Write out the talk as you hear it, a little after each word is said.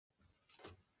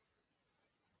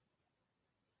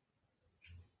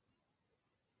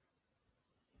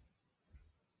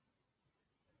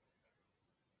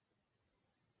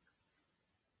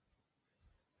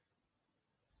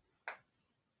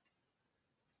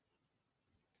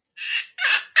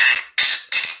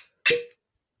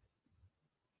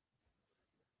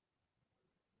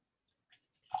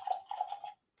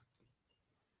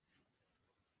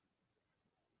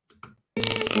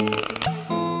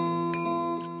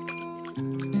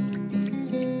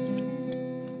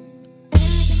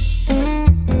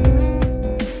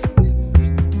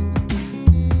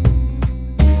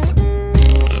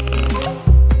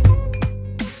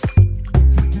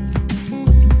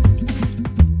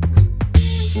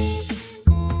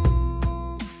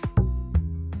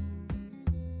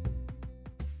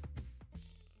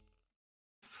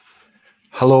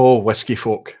Hello, whiskey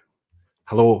folk.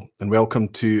 Hello, and welcome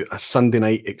to a Sunday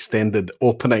night extended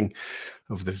opening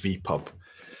of the vPub. A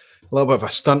little bit of a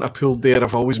stunt I pulled there.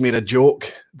 I've always made a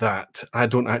joke that I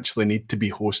don't actually need to be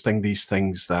hosting these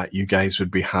things, that you guys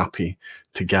would be happy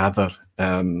to gather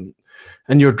in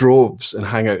your droves and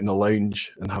hang out in the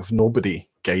lounge and have nobody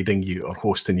guiding you or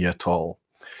hosting you at all.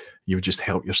 You would just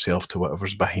help yourself to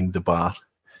whatever's behind the bar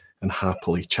and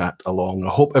happily chat along. I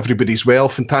hope everybody's well.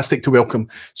 Fantastic to welcome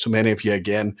so many of you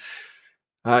again.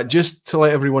 Just to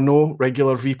let everyone know,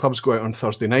 regular vPubs go out on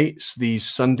Thursday nights. These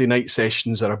Sunday night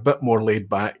sessions are a bit more laid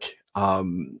back.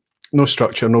 No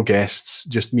structure, no guests,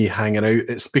 just me hanging out.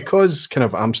 It's because kind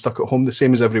of I'm stuck at home the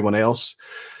same as everyone else.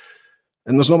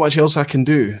 And there's not much else I can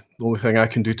do. The only thing I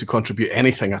can do to contribute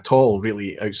anything at all,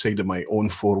 really, outside of my own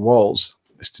four walls,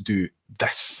 is to do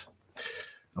this.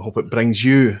 I hope it brings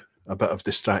you a bit of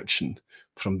distraction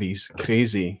from these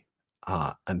crazy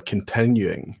and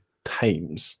continuing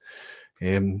times.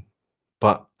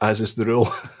 But as is the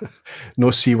rule,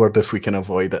 no C word if we can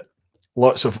avoid it.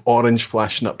 Lots of orange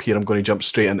flashing up here. I'm going to jump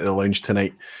straight into the lounge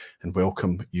tonight and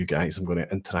welcome you guys. I'm going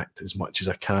to interact as much as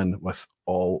I can with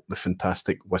all the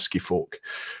fantastic whiskey folk.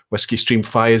 Whiskey Stream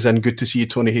Fi is in. Good to see you,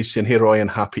 Tony. He's saying, hey, Roy,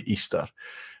 and happy Easter.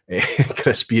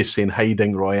 Chris B is saying,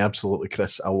 hiding, Roy. Absolutely,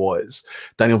 Chris, I was.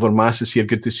 Daniel Vermaas is here.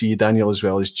 Good to see you, Daniel, as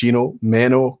well as Gino,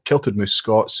 Menno, Kilted Moose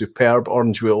Scott, Superb,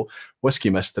 Orange Wool, Whiskey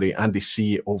Mystery, Andy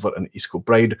C over in East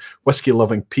Kilbride, Whiskey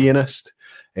Loving Pianist.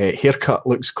 Haircut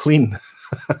looks clean.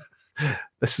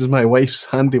 This is my wife's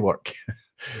handiwork.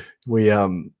 We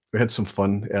had some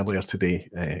fun earlier today.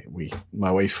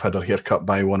 My wife had her hair cut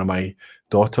by one of my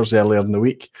daughters earlier in the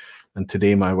week. And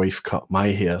today my wife cut my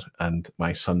hair and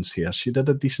my son's hair. She did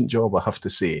a decent job, I have to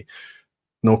say.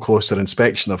 No closer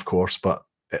inspection, of course, but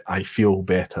I feel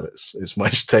better. It's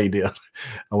much tidier.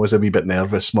 I was a wee bit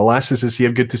nervous. Molasses is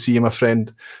here. Good to see you, my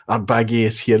friend. Art Baggy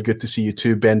is here. Good to see you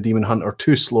too. Ben Demon Hunter,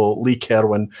 Too Slow, Lee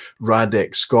Kerwin,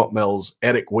 Radek, Scott Mills,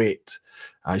 Eric Waite,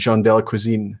 Jean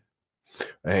Delacuisine,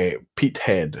 Pete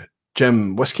Head,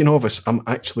 Jim, Whiskey Novice. I'm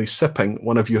actually sipping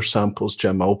one of your samples,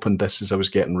 Jim. I opened this as I was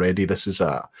getting ready. This is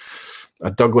a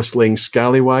Douglas Lang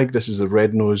Scallywag. This is the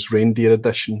Red Nose Reindeer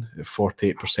edition,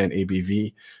 48%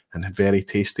 ABV, and very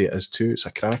tasty it is too. It's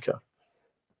a cracker.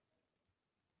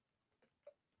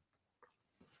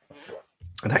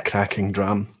 And a cracking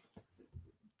dram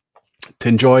to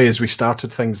enjoy as we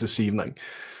started things this evening.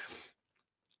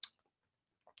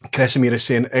 Kresimir is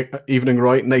saying, evening,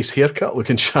 Roy, nice haircut,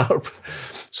 looking sharp.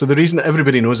 So the reason that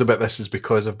everybody knows about this is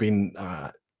because I've been,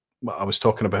 I was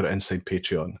talking about it inside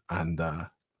Patreon and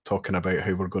talking about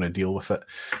how we're going to deal with it.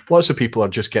 Lots of people are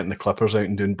just getting the clippers out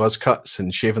and doing buzz cuts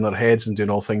and shaving their heads and doing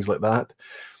all things like that.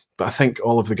 But I think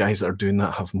all of the guys that are doing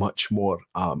that have much more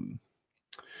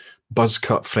buzz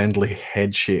cut friendly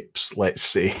head shapes, let's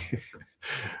say.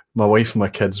 My wife and my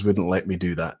kids wouldn't let me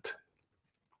do that.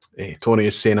 Tony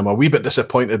is saying, I'm a wee bit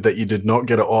disappointed that you did not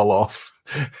get it all off.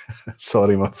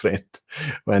 Sorry, my friend.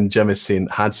 When Jim is saying,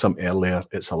 had some earlier,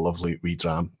 it's a lovely wee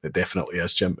dram. It definitely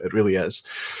is, Jim. It really is.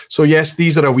 So yes,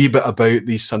 these are a wee bit about,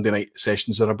 these Sunday night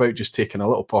sessions are about just taking a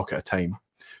little pocket of time,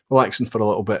 relaxing for a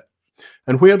little bit.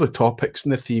 And where the topics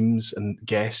and the themes and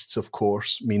guests, of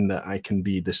course, mean that I can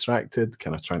be distracted,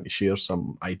 kind of trying to share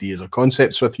some ideas or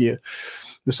concepts with you,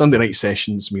 the Sunday night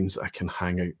sessions means that I can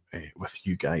hang out with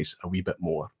you guys a wee bit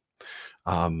more.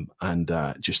 And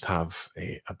just have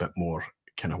a bit more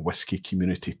kind of whiskey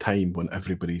community time when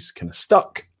everybody's kind of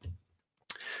stuck.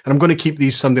 And I'm going to keep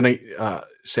these Sunday night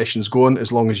sessions going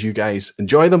as long as you guys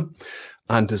enjoy them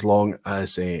and as long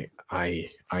as I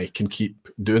can keep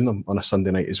doing them on a Sunday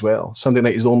night as well. Sunday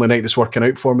night is the only night that's working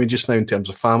out for me just now in terms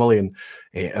of family and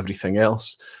everything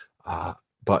else.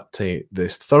 But the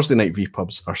Thursday night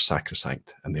vPubs are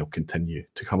sacrosanct and they'll continue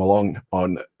to come along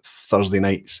on Thursday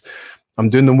nights. I'm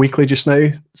doing them weekly just now.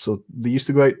 So they used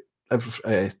to go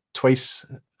out twice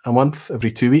a month,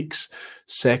 every 2 weeks,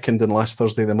 second and last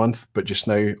Thursday of the month. But just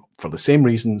now, for the same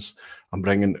reasons, I'm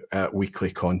bringing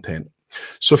weekly content.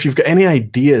 So if you've got any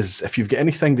ideas, if you've got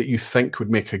anything that you think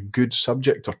would make a good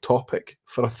subject or topic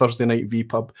for a Thursday night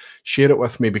vPub, share it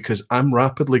with me because I'm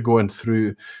rapidly going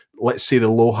through, let's say, the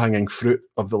low-hanging fruit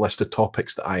of the list of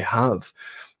topics that I have.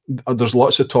 There's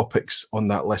lots of topics on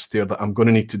that list there that I'm going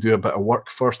to need to do a bit of work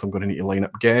first. I'm going to need to line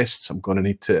up guests. I'm going to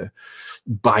need to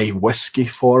buy whiskey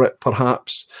for it,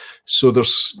 perhaps. So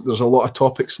there's a lot of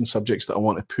topics and subjects that I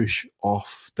want to push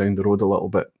off down the road a little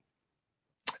bit.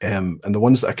 And the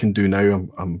ones that I can do now,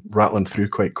 I'm rattling through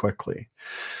quite quickly.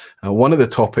 One of the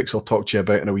topics I'll talk to you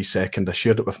about in a wee second, I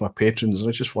shared it with my patrons, and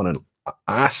I just want to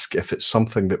ask if it's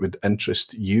something that would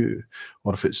interest you,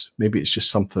 or if maybe it's just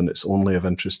something that's only of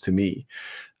interest to me.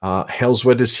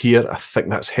 Hellswood is here. I think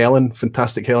that's Helen.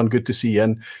 Fantastic, Helen. Good to see you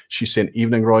in. She's saying,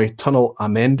 evening, Roy. Tunnel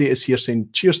Amendi is here saying,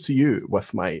 cheers to you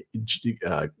with my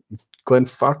Glenn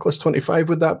Farkless 25,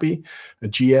 would that be? A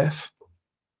GF.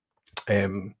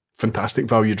 Fantastic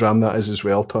value dram that is as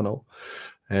well, Tunnel.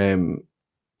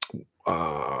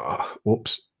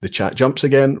 Whoops, the chat jumps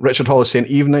again. Richard Hall is saying,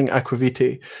 evening,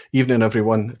 Aquavite. Evening,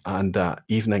 everyone. And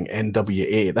evening,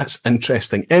 NWA. That's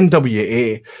interesting.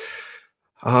 NWA.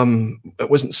 It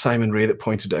wasn't Simon Ray that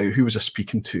pointed out. Who was I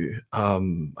speaking to?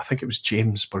 I think it was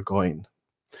James Burgoyne.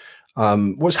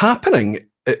 What's happening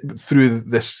through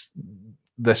this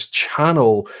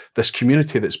channel, this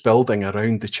community that's building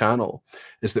around the channel,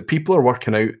 is that people are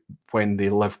working out when they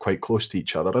live quite close to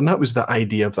each other. And that was the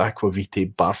idea of the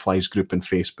Aquavite Barflies group in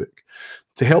Facebook,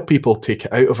 to help people take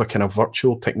it out of a kind of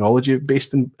virtual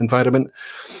technology-based environment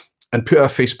and put a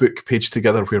Facebook page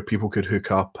together where people could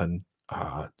hook up and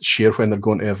share when they're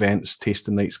going to events,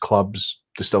 tasting nights, clubs,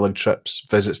 distillery trips,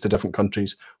 visits to different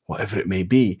countries, whatever it may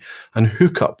be, and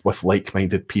hook up with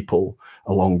like-minded people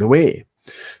along the way.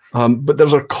 But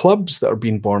there are clubs that are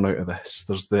being born out of this.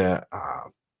 There's the,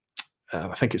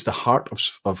 I think it's the Heart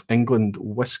of England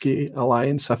Whiskey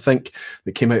Alliance, I think,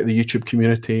 that came out of the YouTube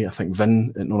community. I think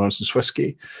Vin at No Nonsense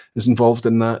Whiskey is involved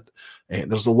in that.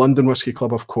 There's the London Whiskey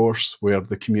Club, of course, where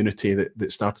the community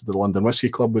that started the London Whiskey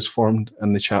Club was formed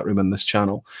in the chat room in this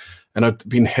channel. And I'd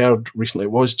been heard recently,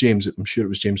 it was James, I'm sure it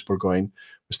was James Burgoyne,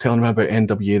 was telling me about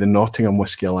NWA, the Nottingham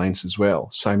Whiskey Alliance as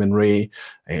well. Simon Ray,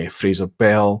 Fraser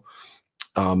Bell,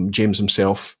 James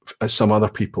himself, as some other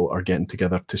people are getting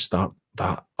together to start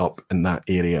that up in that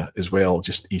area as well,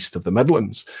 just east of the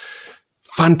Midlands.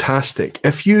 Fantastic.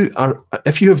 If you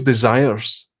have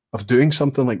desires of doing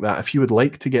something like that, if you would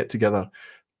like to get together,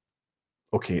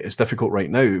 okay, it's difficult right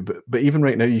now, but even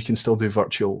right now, you can still do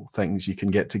virtual things. You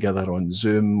can get together on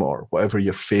Zoom or whatever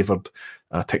your favored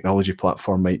technology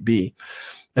platform might be.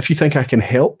 If you think I can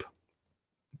help,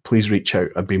 please reach out.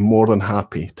 I'd be more than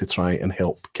happy to try and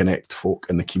help connect folk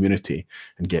in the community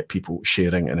and get people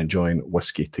sharing and enjoying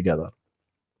whiskey together.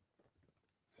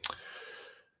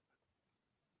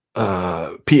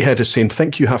 Pete Head is saying,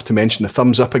 think you have to mention the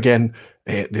thumbs up again.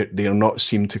 They are not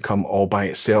seem to come all by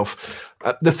itself.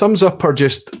 The thumbs up are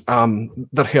just,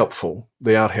 they're helpful.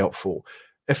 They are helpful.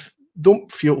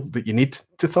 Don't feel that you need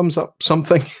to thumbs up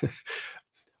something.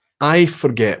 I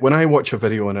forget when I watch a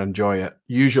video and enjoy it.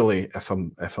 Usually, if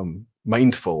I'm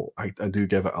mindful, I do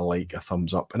give it a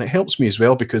thumbs up, and it helps me as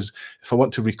well, because if I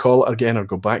want to recall it again or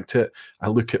go back to it, I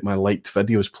look at my liked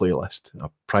videos playlist, a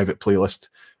private playlist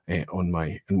on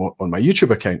my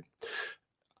YouTube account,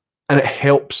 and it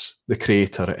helps the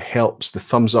creator. It helps. The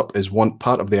thumbs up is one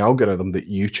part of the algorithm that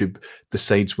YouTube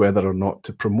decides whether or not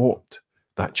to promote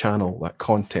that channel, that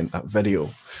content, that video.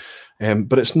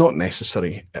 But it's not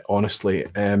necessary, honestly.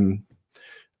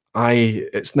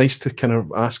 It's nice to kind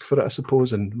of ask for it, I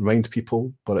suppose, and remind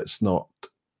people, but it's not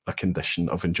a condition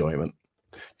of enjoyment.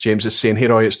 James is saying, hey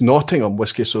Roy, it's Nottingham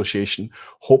Whiskey Association,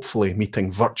 hopefully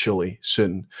meeting virtually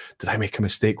soon. Did I make a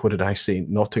mistake? What did I say?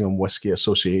 Nottingham Whiskey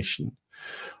Association.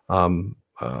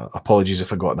 Apologies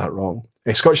if I got that wrong.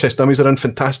 Scottish Test Dummies are in.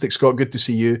 Fantastic, Scott. Good to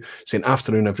see you. Saying,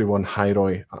 afternoon, everyone. Hi,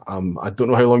 Roy. I don't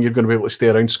know how long you're going to be able to stay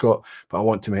around, Scott, but I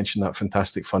want to mention that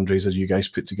fantastic fundraiser you guys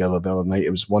put together the other night.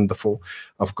 It was wonderful.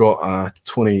 I've got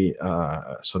Tony,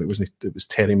 sorry, it was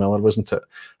Terry Miller, wasn't it?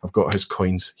 I've got his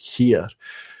coins here.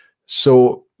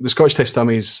 So the Scottish Test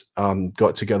Dummies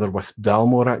got together with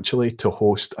Dalmore, actually, to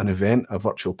host an event, a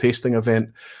virtual tasting event,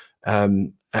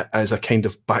 as a kind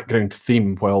of background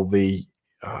theme while they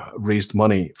raised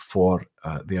money for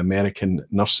the American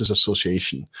Nurses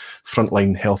Association,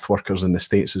 frontline health workers in the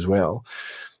States as well.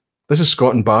 This is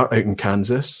Scott and Bart out in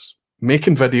Kansas,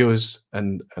 making videos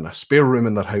in a spare room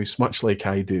in their house, much like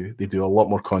I do. They do a lot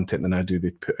more content than I do.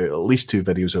 They put out at least 2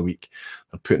 videos a week.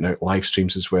 They're putting out live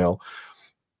streams as well.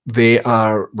 They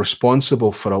are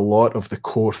responsible for a lot of the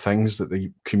core things that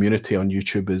the community on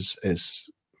YouTube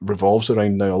revolves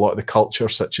around now. A lot of the culture,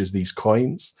 such as these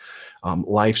coins,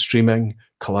 live streaming,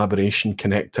 collaboration,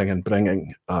 connecting and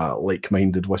bringing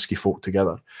like-minded whiskey folk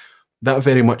together. That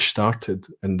very much started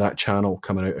in that channel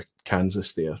coming out of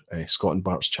Kansas there, Scott and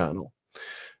Bart's channel.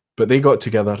 But they got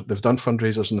together. They've done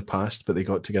fundraisers in the past, but they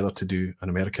got together to do an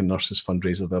American Nurses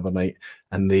fundraiser the other night.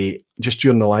 And they, just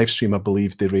during the live stream, I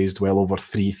believe they raised well over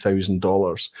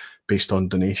 $3,000 based on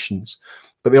donations.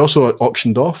 But they also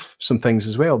auctioned off some things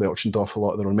as well. They auctioned off a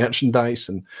lot of their merchandise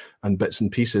and bits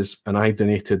and pieces. And I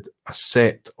donated a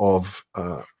set of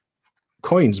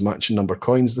coins, matching number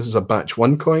coins. This is a batch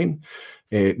 1 coin.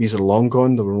 These are long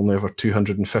gone. There were only over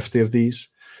 250 of these.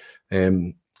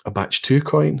 A batch 2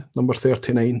 coin, number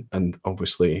 39, and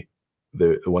obviously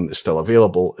the one that's still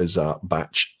available is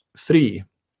batch 3.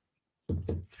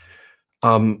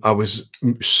 I was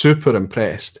super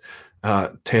impressed.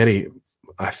 Terry,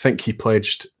 I think he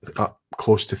pledged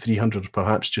close to $300,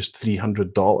 perhaps just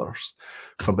 $300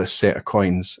 for this set of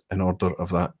coins in order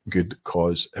of that good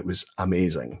cause. It was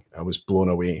amazing. I was blown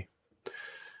away.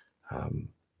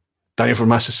 Daniel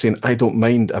Vermaas is saying, I don't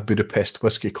mind a Budapest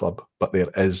whiskey club, but there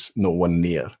is no one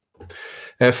near.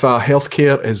 If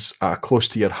healthcare is close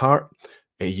to your heart,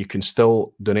 you can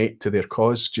still donate to their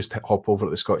cause. Just hop over to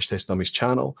the Scottish Test Dummies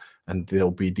channel and there'll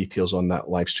be details on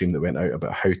that live stream that went out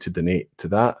about how to donate to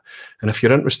that. And if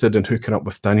you're interested in hooking up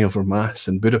with Daniel Vermaas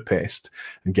in Budapest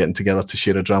and getting together to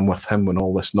share a dram with him when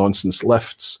all this nonsense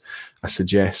lifts, I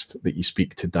suggest that you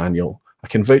speak to Daniel. I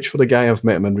can vouch for the guy. I've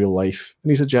met him in real life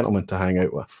and he's a gentleman to hang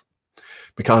out with.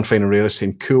 McCann Fine and Rare is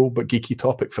saying, cool but geeky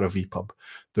topic for a vPub.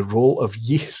 The role of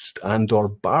yeast and or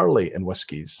barley in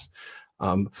whiskies.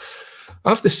 I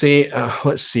have to say,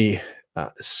 let's see,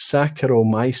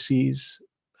 Saccharomyces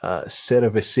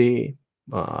cerevisiae.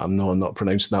 I'm not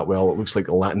pronouncing that well. It looks like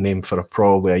the Latin name for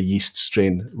probably a yeast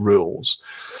strain rules.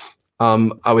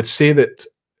 I would say that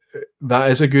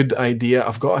that is a good idea.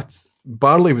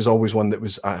 Barley was always one that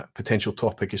was a potential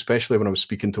topic, especially when I was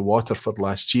speaking to Waterford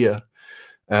last year.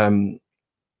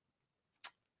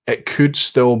 It could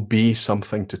still be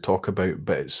something to talk about,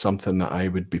 but it's something that I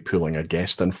would be pulling a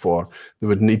guest in for. There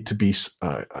would need to be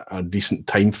a decent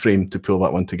time frame to pull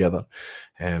that one together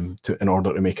in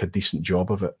order to make a decent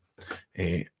job of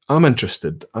it. I'm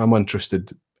interested. I'm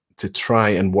interested to try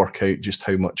and work out just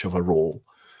how much of a role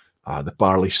the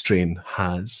barley strain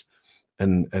has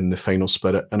in the final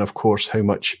spirit, and of course how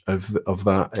much of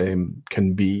that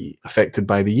can be affected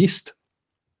by the yeast.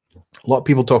 A lot of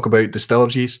people talk about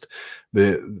distiller's yeast,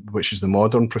 which is the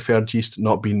modern preferred yeast,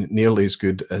 not being nearly as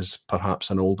good as perhaps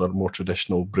an older, more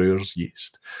traditional brewer's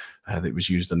yeast that was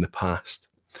used in the past.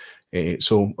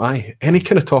 So any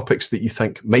kind of topics that you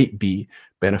think might be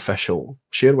beneficial,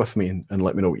 share with me and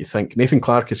let me know what you think. Nathan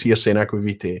Clark is here saying,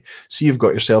 Aquavite, so you've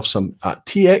got yourself some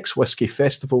TX Whiskey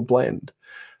Festival Blend.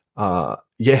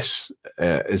 Yes,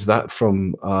 is that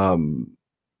from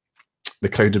the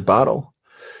Crowded Barrel?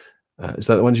 Is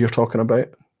that the ones you're talking about?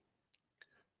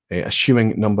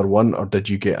 Assuming number 1, or did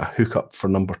you get a hookup for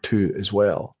number 2 as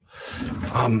well?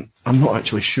 I'm not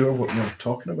actually sure what you're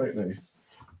talking about now.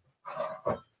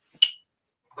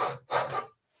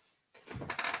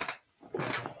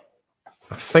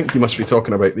 I think you must be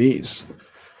talking about these.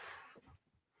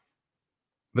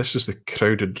 This is the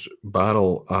Crowded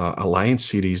Barrel Alliance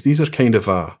series. These are kind of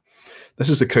this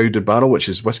is the Crowded Barrel, which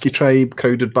is Whiskey Tribe,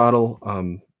 Crowded Barrel,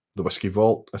 the Whiskey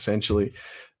Vault, essentially.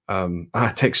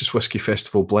 Texas Whiskey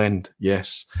Festival Blend,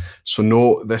 yes. So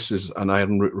no, this is an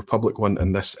Iron Root Republic one,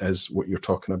 and this is what you're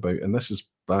talking about. And this is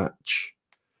batch.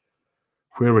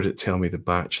 Where would it tell me the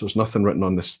batch? There's nothing written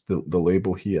on this the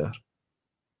label here.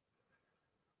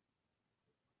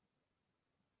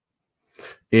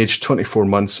 Aged 24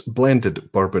 months,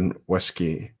 blended bourbon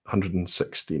whiskey,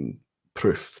 116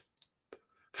 proof,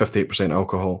 58%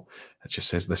 alcohol. It just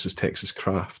says this is Texas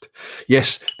Craft.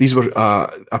 Yes, these were,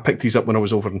 I picked these up when I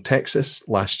was over in Texas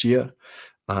last year.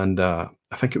 And I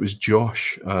think it was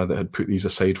Josh that had put these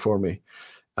aside for me.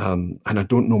 And I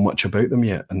don't know much about them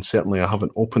yet. And certainly I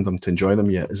haven't opened them to enjoy them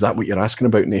yet. Is that what you're asking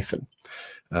about, Nathan?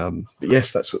 But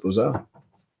yes, that's what those are.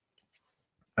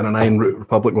 And an Iron Root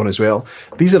Republic one as well.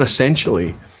 These are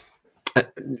essentially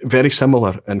very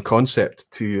similar in concept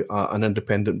to an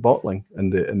independent bottling in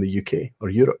the UK or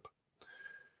Europe.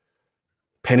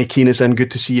 Penny Keane is in. Good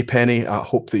to see you, Penny. I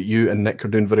hope that you and Nick are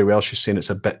doing very well. She's saying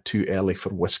it's a bit too early for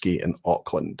whiskey in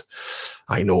Auckland.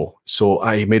 I know. So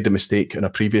I made the mistake in a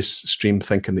previous stream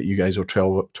thinking that you guys were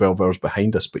 12 hours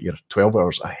behind us, but you're 12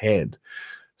 hours ahead.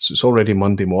 So it's already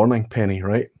Monday morning, Penny,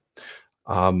 right?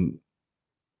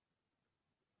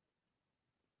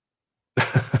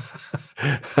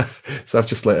 So I've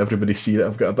just let everybody see that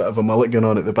I've got a bit of a mullet going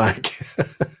on at the back.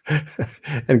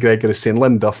 And Gregor is saying,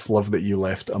 Lynn Duff, love that you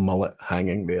left a mullet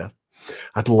hanging there.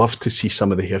 I'd love to see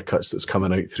some of the haircuts that's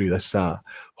coming out through this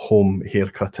home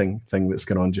haircutting thing that's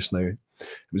going on just now. It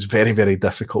was very, very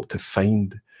difficult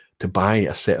to buy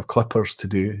a set of clippers to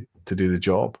do the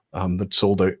job. They'd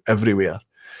sold out everywhere.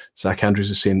 Zach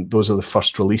Andrews is saying, those are the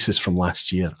first releases from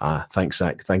last year. Thanks,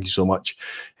 Zach. Thank you so much.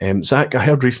 Zach, I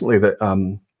heard recently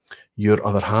that your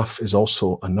other half is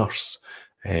also a nurse.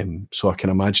 So I can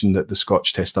imagine that the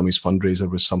Scotch Test Dummies fundraiser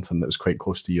was something that was quite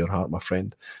close to your heart, my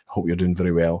friend. I hope you're doing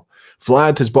very well.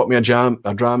 Vlad has bought me a dram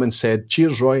and said,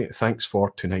 cheers, Roy. Thanks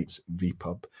for tonight's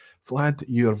vPub. Vlad,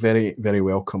 you are very, very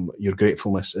welcome. Your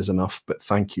gratefulness is enough, but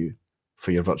thank you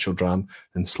for your virtual dram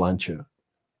and slancher.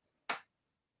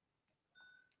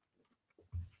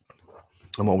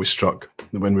 I'm always struck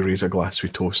that when we raise a glass, we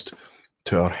toast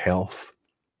to our health.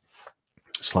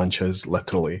 Slancha is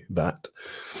literally that.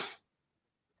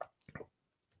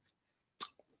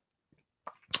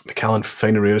 McAllen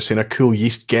Finerera saying a cool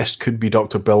yeast guest could be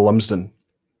Dr. Bill Lumsden.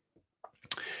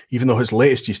 Even though his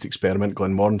latest yeast experiment,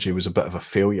 Glenmorangie, was a bit of a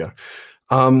failure.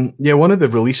 Yeah, one of the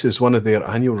releases, one of their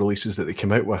annual releases that they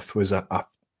came out with was a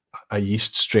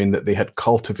yeast strain that they had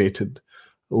cultivated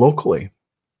locally.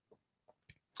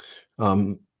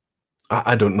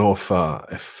 I don't know if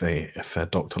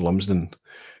Dr. Lumsden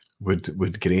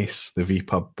would grace the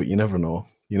vPub, but you never know.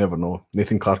 You never know.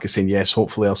 Nathan Clark is saying, yes,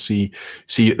 hopefully I'll see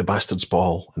you at the Bastards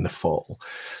Ball in the fall.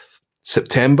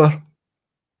 September.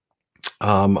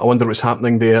 I wonder what's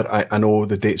happening there. I know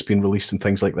the date's been released and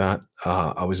things like that.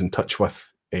 I was in touch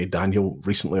with Daniel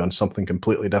recently on something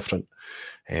completely different.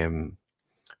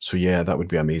 So yeah, that would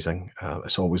be amazing.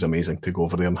 It's always amazing to go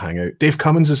over there and hang out. Dave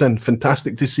Cummins is in.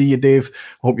 Fantastic to see you, Dave.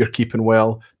 I hope you're keeping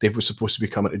well. Dave was supposed to be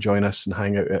coming to join us and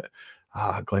hang out at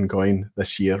Glengoyne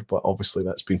this year, but obviously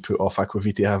that's been put off.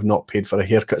 Aquavitae, I have not paid for a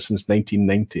haircut since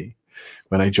 1990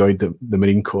 when I joined the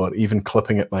Marine Corps, even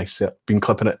clipping it myself, been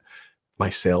clipping it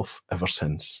myself ever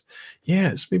since. Yeah,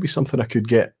 it's maybe something I could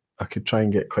try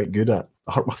and get quite good at.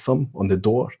 I hurt my thumb on the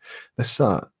door. This,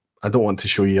 I don't want to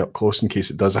show you up close in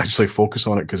case it does actually focus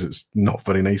on it because it's not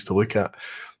very nice to look at.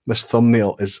 This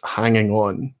thumbnail is hanging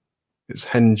on. It's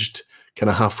hinged kind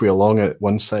of halfway along at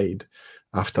one side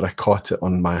after I caught it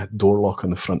on my door lock on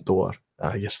the front door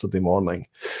yesterday morning.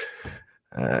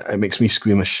 It makes me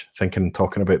squeamish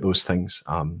talking about those things.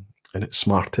 And it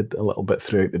smarted a little bit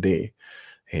throughout the day.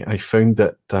 I found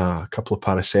that a couple of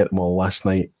paracetamol last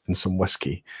night and some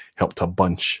whiskey helped a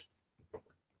bunch.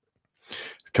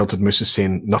 Kilted Moose is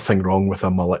saying, nothing wrong with a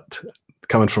mullet.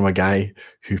 Coming from a guy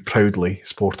who proudly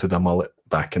sported a mullet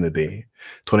back in the day.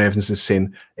 Tony Evans is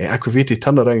saying, Aquavitae,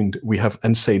 turn around. We have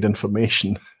inside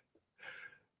information.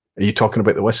 Are you talking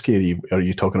about the whiskey or are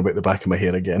you talking about the back of my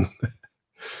hair again?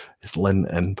 Is Lynn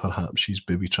in, perhaps? She's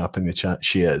booby trapping the chat.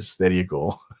 She is. There you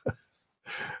go.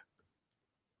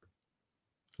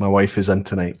 My wife is in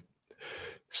tonight,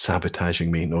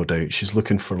 sabotaging me, no doubt. She's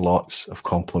looking for lots of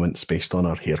compliments based on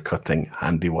her hair-cutting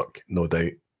handiwork, no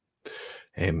doubt.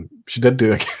 She did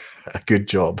do a good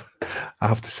job, I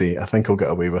have to say. I think I'll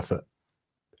get away with it.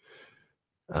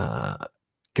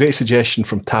 Great suggestion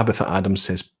from Tabitha Adams,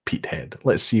 says Petehead.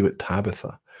 Let's see what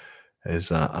Tabitha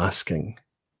is asking.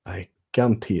 I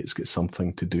guarantee it's got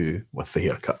something to do with the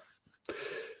haircut.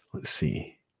 Let's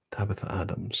see. Tabitha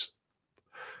Adams.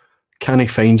 Can I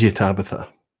find you, Tabitha?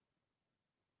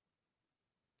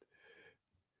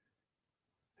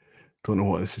 Don't know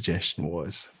what the suggestion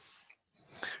was.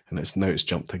 And now it's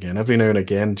jumped again. Every now and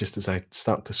again, just as I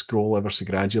start to scroll ever so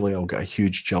gradually, I'll get a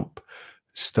huge jump.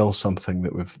 Still something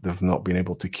that they've not been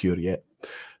able to cure yet.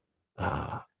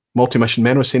 Multi-Mission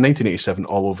Men was saying 1987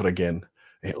 all over again.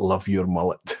 Love your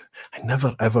mullet. I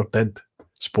never ever did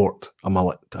sport a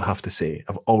mullet, I have to say.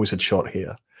 I've always had short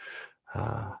hair.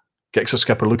 Gixer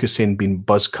Skipper Lucas saying been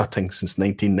buzz cutting since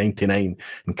 1999.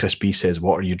 And Chris B says,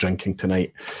 what are you drinking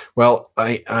tonight? Well,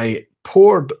 I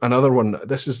poured another one.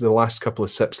 This is the last couple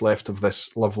of sips left of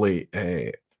this lovely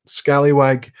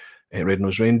Scallywag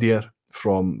Red-Nosed Reindeer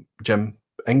from Jim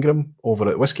Ingram over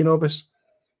at Whiskey Novice.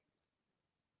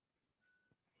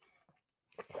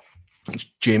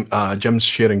 Jim's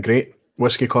sharing great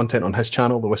whiskey content on his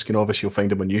channel, The Whiskey Novice. You'll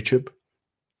find him on YouTube.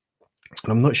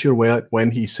 And I'm not sure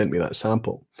when he sent me that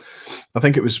sample. I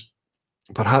think it was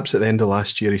perhaps at the end of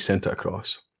last year he sent it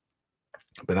across.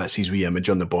 But that's his wee image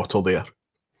on the bottle there.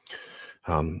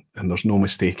 And there's no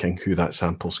mistaking who that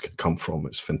sample's come from.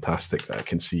 It's fantastic that I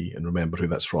can see and remember who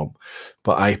that's from.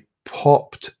 But I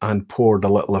popped and poured a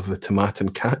little of the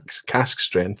Tomatin cask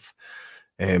strength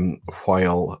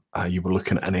while you were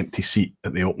looking at an empty seat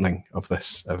at the opening of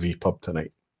this vPub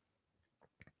tonight.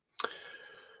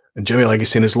 And Jimmy Leggy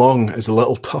saying, as long as the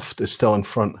little tuft is still in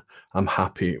front, I'm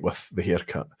happy with the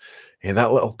haircut.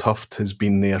 That little tuft has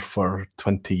been there for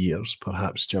 20 years,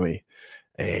 perhaps, Jimmy.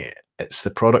 It's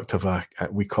the product of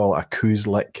we call it a coos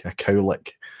lick, a cow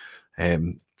lick.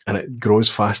 And it grows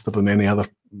faster than any other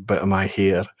bit of my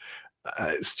hair.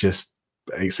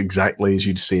 It's exactly as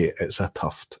you'd say, it's a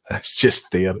tuft. It's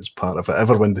just there, it's part of it.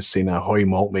 Everyone is saying, ahoy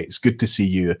malt mate, it's good to see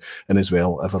you. And as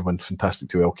well, everyone, fantastic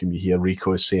to welcome you here.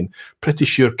 Rico is saying, pretty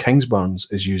sure Kingsbarns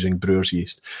is using brewer's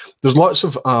yeast. There's lots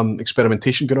of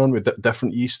experimentation going on with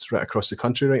different yeasts right across the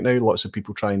country right now. Lots of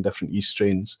people trying different yeast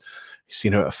strains,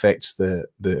 seeing how it affects the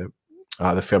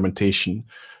fermentation.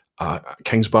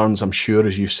 Kingsbarns, I'm sure,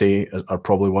 as you say, are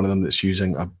probably one of them that's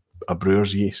using a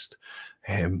brewer's yeast.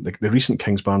 The recent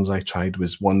Kingsbarns I tried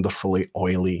was wonderfully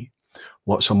oily,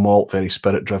 Lots of malt, very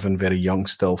spirit driven, very young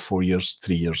still, 4 years,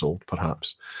 3 years old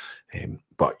perhaps.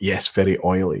 But yes, very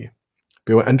oily.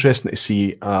 Be interesting to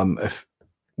see if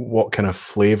what kind of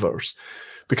flavors,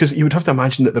 because you would have to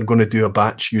imagine that they're going to do a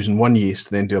batch using one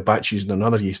yeast and then do a batch using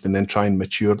another yeast and then try and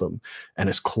mature them in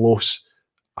as close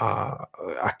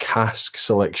a cask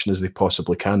selection as they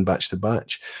possibly can, batch to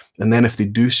batch. And then if they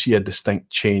do see a distinct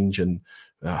change in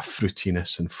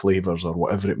fruitiness and flavors or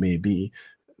whatever it may be,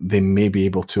 they may be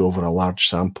able to, over a large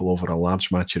sample, over a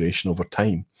large maturation over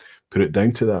time, put it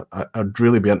down to that. I'd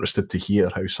really be interested to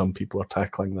hear how some people are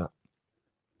tackling that.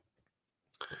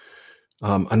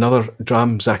 Another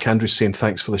dram, Zach Andrews saying,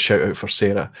 thanks for the shout out for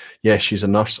Sarah. Yes, she's a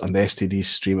nurse, and the STDs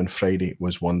stream on Friday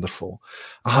was wonderful.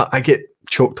 I get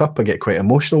choked up. I get quite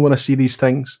emotional when I see these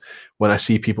things, when I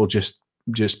see people just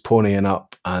ponying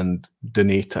up and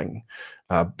donating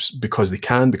because they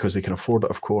can afford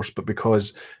it, of course, but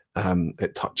because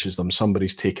it touches them.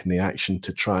 Somebody's taken the action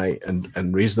to try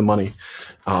and raise the money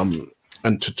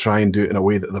and to try and do it in a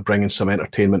way that they're bringing some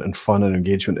entertainment and fun and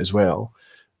engagement as well.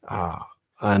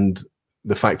 And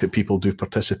the fact that people do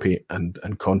participate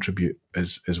and contribute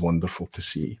is wonderful to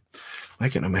see. I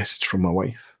get a message from my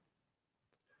wife.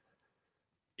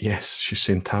 Yes, she's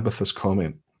saying Tabitha's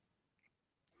comment.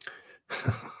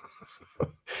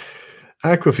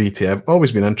 Aquavitae, I've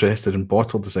always been interested in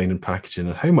bottle design and packaging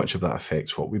and how much of that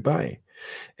affects what we buy.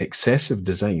 Excessive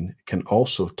design can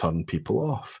also turn people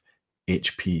off.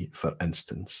 HP, for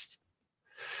instance.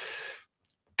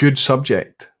 Good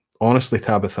subject. Honestly,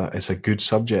 Tabitha, it's a good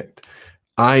subject.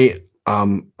 I'm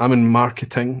in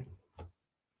marketing.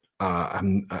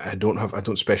 I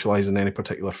don't specialize in any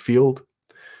particular field.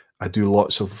 I do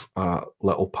lots of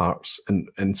little parts,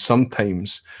 and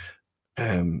sometimes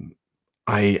I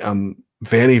am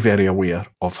very, very aware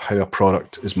of how a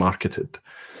product is marketed.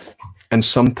 And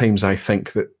sometimes I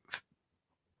think that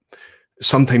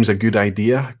sometimes a good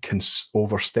idea can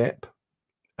overstep,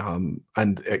 and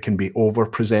it can be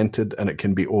over-presented and it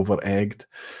can be over-egged.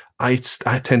 I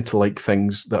tend to like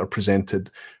things that are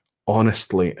presented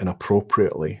honestly and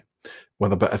appropriately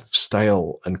with a bit of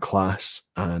style and class,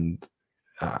 and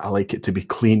I like it to be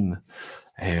clean.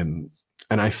 And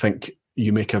I think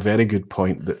you make a very good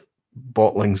point that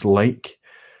bottlings like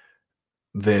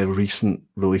the recent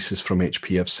releases from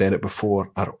HP, I've said it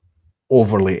before, are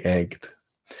overly egged.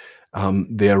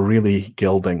 They are really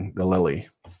gilding the lily.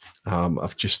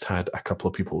 I've just had a couple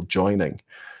of people joining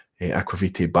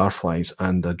Aquavitae Barflies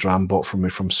and a dram bought from me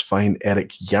from Svein Erik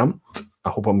Jamt. I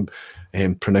hope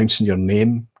I'm pronouncing your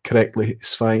name correctly,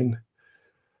 Svein.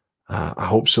 I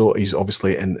hope so. He's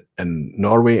obviously in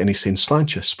Norway, and he's saying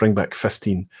Slancha, Springback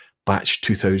 15, batch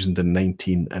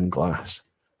 2019 in glass.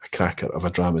 A cracker of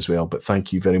a dram as well. But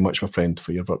thank you very much, my friend,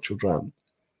 for your virtual dram.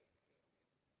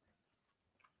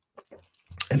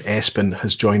 And Espen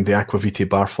has joined the Aquavitae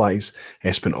Barflies.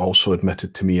 Espen also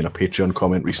admitted to me in a Patreon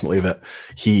comment recently that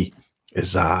he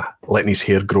is letting his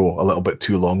hair grow a little bit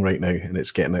too long right now, and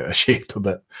it's getting out of shape a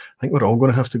bit. I think we're all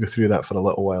going to have to go through that for a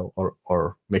little while,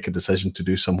 or make a decision to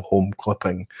do some home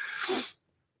clipping.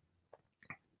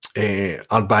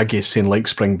 Arbaggy is saying, like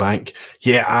Springbank.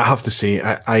 Yeah, I have to say,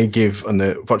 I gave, on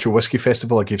the Virtual Whiskey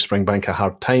Festival, I gave Springbank a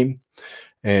hard time.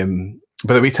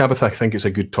 By the way, Tabitha, I think it's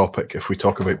a good topic if we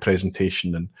talk about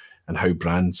presentation and how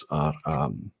brands are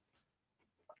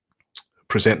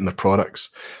presenting their products.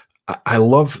 I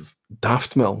love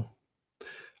Daft Mill.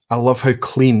 I love how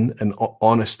clean and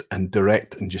honest and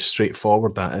direct and just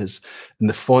straightforward that is. And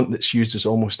the font that's used is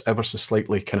almost ever so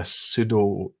slightly kind of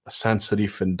pseudo sans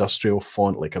serif industrial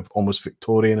font, like almost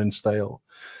Victorian in style.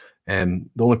 The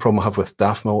only problem I have with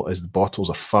Daft Mill is the bottles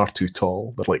are far too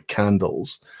tall. They're like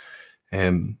candles.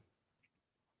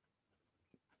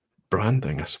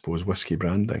 Branding, I suppose, whiskey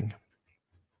branding.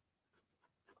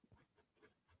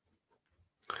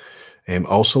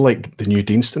 Also like the new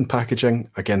Deanston packaging,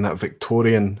 again, that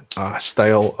Victorian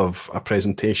style of a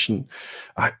presentation.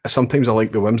 Sometimes I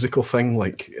like the whimsical thing,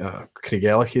 like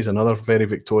Craigellachie is another very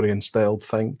Victorian styled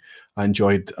thing. I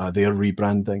enjoyed their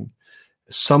rebranding.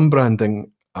 Some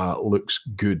branding looks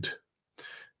good.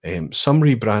 Some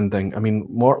rebranding, I mean,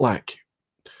 Mortlach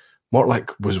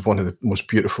was one of the most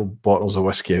beautiful bottles of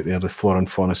whiskey out there, the Flora and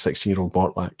Fauna 16-year-old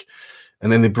Mortlach.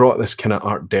 And then they brought this kind of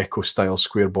Art Deco style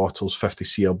square bottles,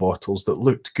 50cl bottles that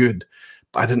looked good,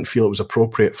 but I didn't feel it was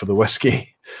appropriate for the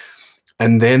whiskey.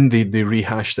 And then they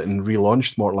rehashed it and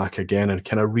relaunched Mortlach again and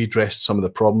kind of redressed some of the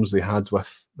problems they had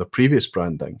with the previous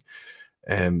branding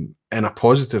in a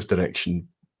positive direction.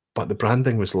 But the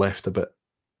branding was left a bit,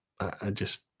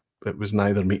 it was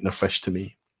neither meat nor fish to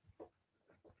me.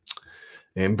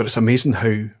 But it's amazing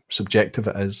how subjective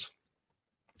it is.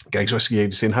 Greg's Whiskey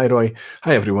Guide saying, hi, Roy.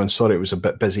 Hi, everyone. Sorry it was a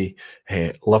bit busy.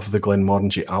 Love the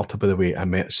Glenmorangie Alta, by the way. I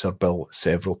met Sir Bill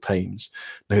several times.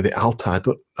 Now, the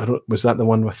Alta, I don't, was that the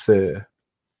one with the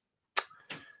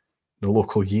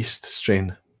local yeast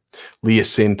strain? Lee is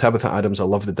saying, Tabitha Adams, I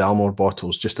love the Dalmore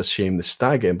bottles. Just a shame the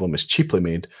stag emblem is cheaply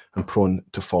made and prone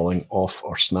to falling off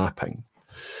or snapping.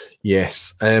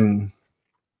 Yes.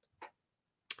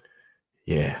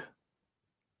 Yeah.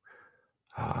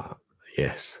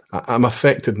 Yes. I'm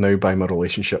affected now by my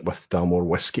relationship with Dalmore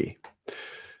whiskey.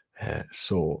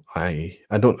 So I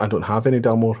don't have any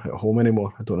Dalmore at home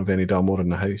anymore. I don't have any Dalmore in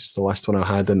the house. The last one I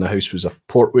had in the house was a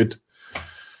Portwood.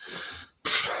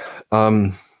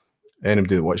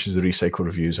 Anybody that watches the recycle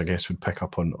reviews, I guess, would pick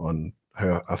up on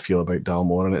how I feel about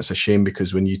Dalmore, and it's a shame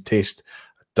because when you taste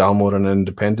Dalmore in an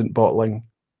independent bottling,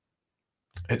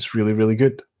 it's really, really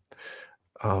good.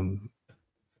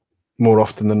 More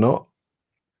often than not.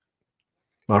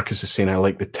 Marcus is saying, I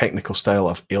like the technical style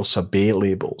of Ailsa Bay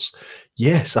labels.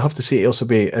 Yes, I have to say Ailsa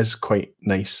Bay is quite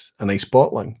nice, a nice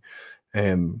bottling.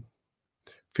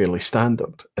 Fairly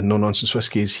standard. And No Nonsense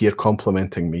Whiskey is here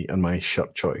complimenting me on my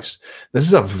shirt choice. This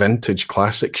is a vintage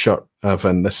classic shirt,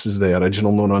 Evan. This is the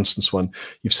original No Nonsense one.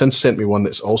 You've since sent me one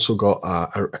that's also got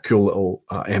a cool little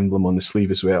emblem on the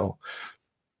sleeve as well.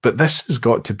 But this has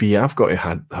got to be, I've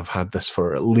had this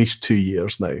for at least 2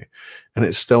 years now, and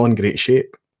it's still in great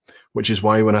shape, which is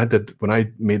why when I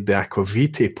made the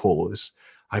Aquavite polos,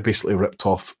 I basically ripped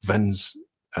off Vin's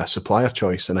supplier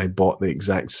choice and I bought the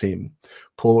exact same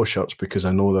polo shirts because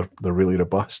I know they're really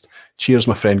robust. Cheers,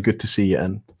 my friend. Good to see you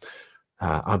in.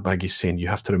 Ardbaggy's saying, you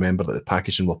have to remember that the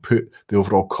packaging will put the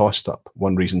overall cost up.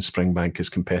 One reason Springbank is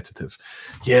competitive.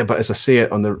 Yeah, but as I say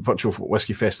it on the Virtual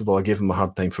Whiskey Festival, I gave them a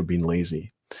hard time for being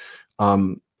lazy.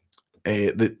 The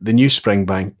new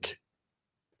Springbank,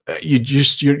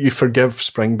 you forgive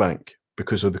Springbank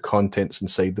because of the contents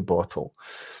inside the bottle.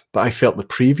 But I felt the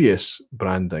previous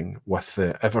branding with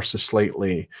the ever so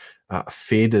slightly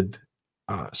faded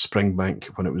Springbank,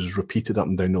 when it was repeated up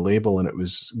and down the label and it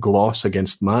was gloss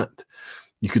against matte,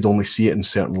 you could only see it in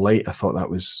certain light. I thought that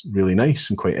was really nice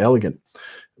and quite elegant.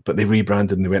 But they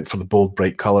rebranded and they went for the bold,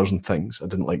 bright colours and things. I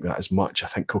didn't like that as much. I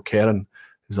think Kilkerran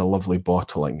is a lovely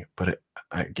bottling, but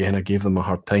again, I gave them a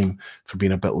hard time for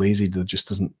being a bit lazy.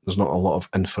 There's not a lot of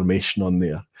information on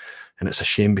there. And it's a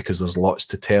shame because there's lots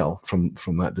to tell from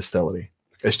that distillery.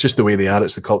 It's just the way they are.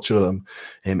 It's the culture of them.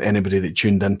 Anybody that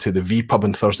tuned into the vPub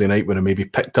on Thursday night would have maybe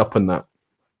picked up on that.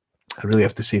 I really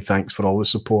have to say thanks for all the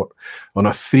support on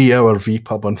a 3-hour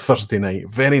vPub on Thursday night.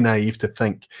 Very naive to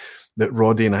think that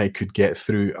Roddy and I could get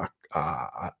through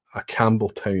a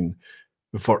Campbelltown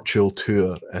virtual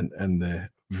tour in the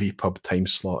vPub time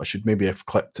slot. I should maybe have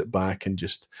clipped it back and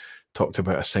just talked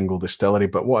about a single distillery,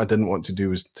 but what I didn't want to do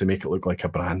was to make it look like a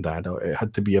brand ad. It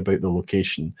had to be about the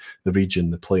location, the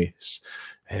region, the place.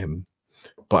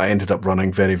 But I ended up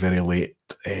running very, very late.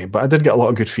 But I did get a lot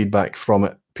of good feedback from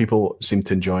it. People seemed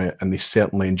to enjoy it, and they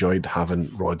certainly enjoyed having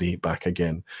Roddy back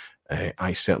again.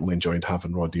 I certainly enjoyed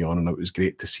having Roddy on, and it was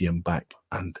great to see him back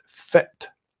and fit.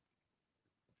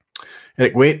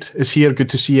 Eric Waite is here. Good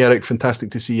to see you, Eric.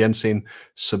 Fantastic to see you in. Saying,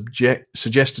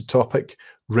 suggested topic,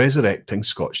 resurrecting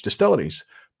Scotch distilleries.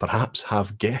 Perhaps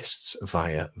have guests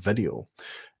via video.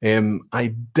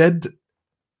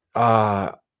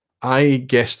 I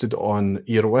guested on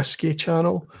Ear Whiskey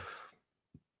channel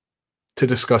to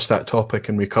discuss that topic,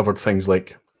 and we covered things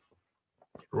like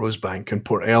Rosebank and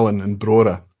Port Ellen and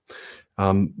Brora.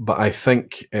 But I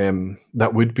think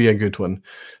that would be a good one.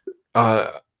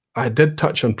 I did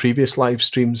touch on previous live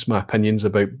streams my opinions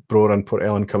about Brora and Port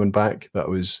Ellen coming back. That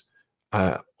was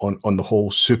on the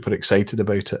whole super excited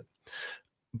about it.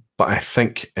 But I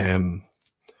think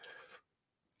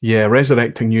yeah,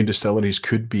 resurrecting new distilleries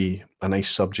could be a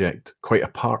nice subject, quite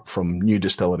apart from new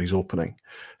distilleries opening.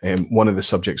 One of the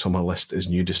subjects on my list is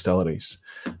new distilleries.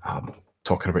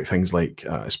 Talking about things like,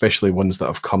 especially ones that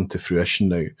have come to fruition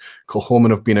now. Kilchoman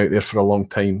have been out there for a long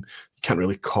time. You can't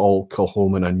really call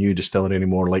Kilchoman a new distillery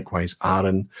anymore, likewise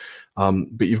Arran.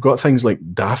 But you've got things like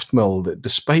Daftmill that,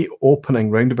 despite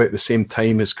opening round about the same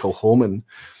time as Kilchoman,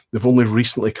 they've only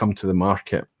recently come to the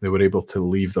market. They were able to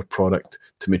leave their product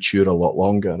to mature a lot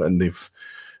longer, and they've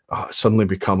suddenly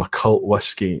become a cult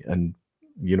whiskey. And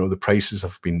you know, the prices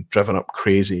have been driven up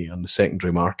crazy on the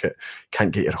secondary market.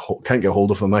 Can't get hold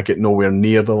of them. I get nowhere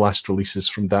near the last releases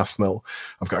from Daftmill.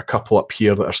 I've got a couple up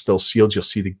here that are still sealed. You'll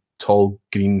see the tall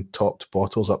green topped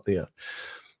bottles up there.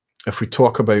 If we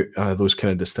talk about those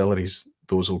kind of distilleries,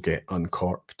 those will get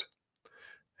uncorked.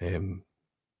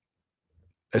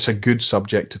 It's a good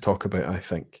subject to talk about, I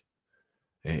think.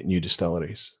 New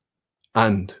distilleries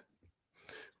and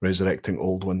resurrecting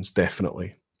old ones,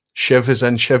 definitely. Shiv is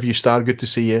in. Shiv, you star, good to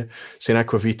see you. St.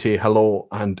 Aquavite, hello,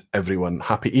 and everyone.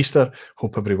 Happy Easter.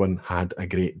 Hope everyone had a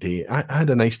great day. I had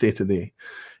a nice day today.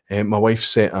 My wife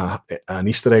set an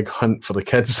Easter egg hunt for the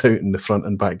kids out in the front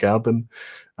and back garden,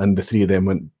 and the three of them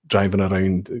went driving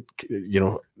around. You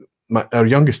know, our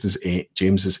youngest is 8,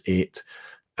 James is 8,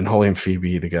 and Holly and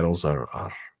Phoebe, the girls,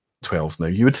 are 12 now.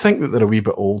 You would think that they're a wee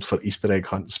bit old for Easter egg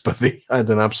hunts, but they had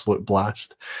an absolute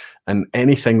blast. And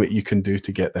anything that you can do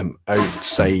to get them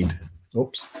outside,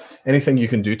 anything you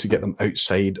can do to get them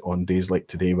outside on days like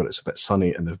today where it's a bit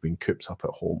sunny and they've been cooped up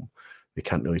at home, they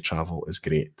can't really travel, is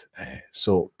great.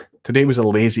 So today was a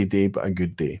lazy day, but a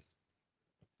good day.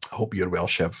 I hope you're well,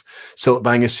 Shiv.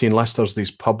 Siltbang is saying last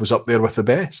Thursday's pub was up there with the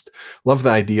best. Love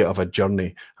the idea of a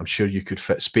journey. I'm sure you could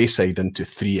fit Speyside into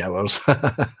 3 hours.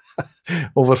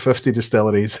 Over 50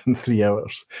 distilleries in 3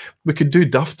 hours. We could do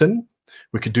Dufton.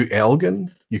 We could do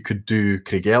Elgin. You could do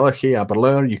Craigellachie,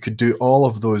 Aberlour. You could do all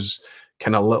of those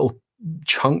kind of little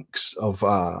chunks of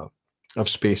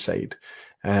Speyside.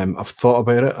 I've thought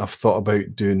about it. I've thought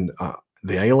about doing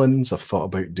the islands. I've thought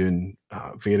about doing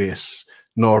various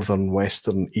northern,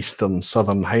 western, eastern,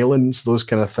 southern highlands, those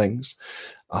kind of things.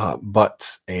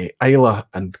 But Islay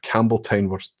and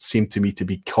Campbelltown seemed to me to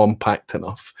be compact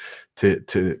enough to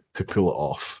pull it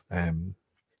off.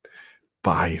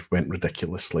 But I went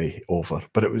ridiculously over.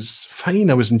 But it was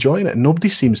fine. I was enjoying it. Nobody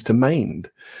seems to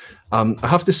mind. I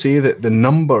have to say that the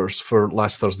numbers for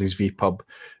last Thursday's vPub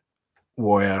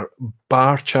were,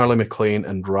 bar Charlie McLean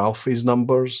and Ralphie's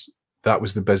numbers, that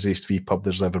was the busiest vPub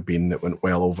there's ever been. It went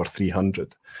well over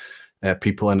 300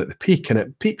 people in at the peak. And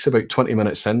it peaks about 20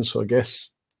 minutes in. So I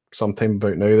guess sometime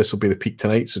about now, this will be the peak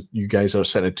tonight. So you guys are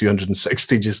sitting at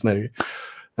 260 just now.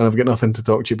 And I've got nothing to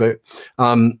talk to you about.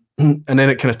 And then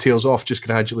it kind of tails off just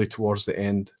gradually towards the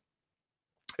end.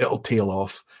 It'll tail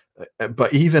off.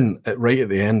 But even right at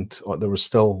the end, there was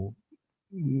still,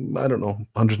 I don't know,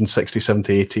 160,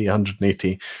 70, 80,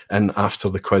 180. And after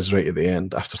the quiz right at the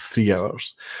end, after 3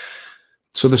 hours.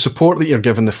 So the support that you're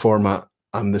giving the format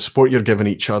and the support you're giving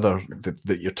each other,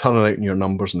 that you're turning out in your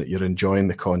numbers and that you're enjoying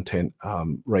the content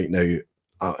right now,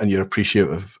 and you're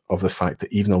appreciative of the fact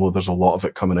that even though there's a lot of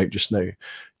it coming out just now,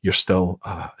 you're still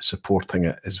supporting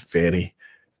it, is very,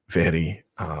 very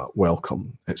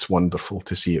welcome. It's wonderful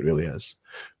to see, it really is.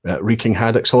 Reeking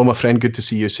Haddock, hello my friend, good to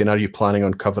see you, saying, are you planning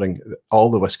on covering all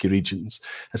the whisky regions?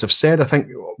 As I've said, I think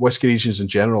whisky regions in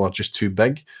general are just too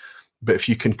big, but if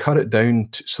you can cut it down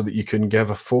so that you can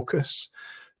give a focus,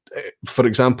 for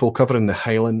example, covering the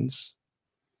Highlands,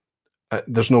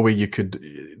 there's no way you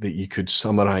could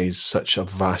summarize such a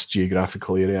vast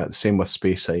geographical area. The same with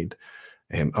Speyside.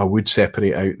 I would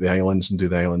separate out the islands and do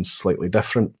the islands slightly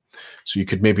different. So you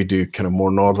could maybe do kind of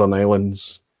more northern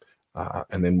islands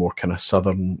and then more kind of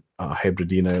southern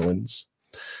Hebridean islands.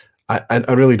 I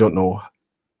really don't know.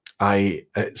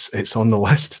 It's on the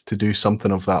list to do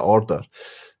something of that order.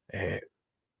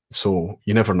 So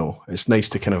you never know. It's nice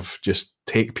to kind of just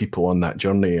take people on that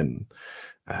journey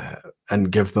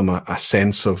and give them a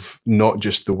sense of not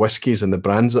just the whiskies and the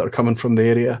brands that are coming from the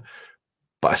area,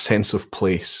 but a sense of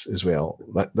place as well.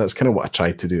 That's kind of what I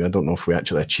tried to do. I don't know if we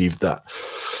actually achieved that.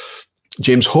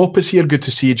 James Hope is here. Good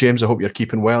to see you, James. I hope you're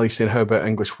keeping well. He's saying, how about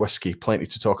English whiskey? Plenty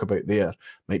to talk about there.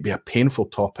 Might be a painful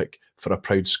topic for a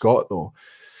proud Scot, though.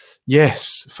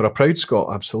 Yes, for a proud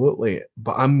Scot, absolutely.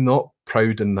 But I'm not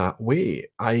proud in that way.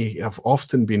 I have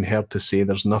often been heard to say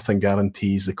there's nothing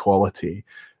guarantees the quality,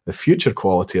 the future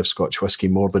quality of Scotch whisky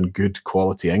more than good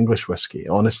quality English whisky,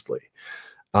 honestly.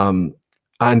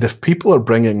 And if people are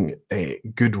bringing a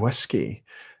good whisky,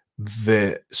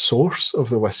 the source of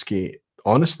the whisky,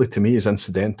 honestly, to me, is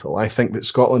incidental. I think that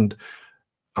Scotland,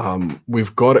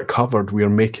 we've got it covered. We're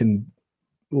making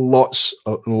lots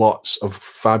and lots of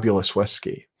fabulous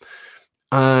whisky.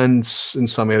 And in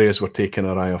some areas, we're taking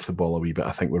our eye off the ball a wee bit.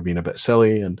 I think we're being a bit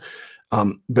silly.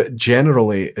 But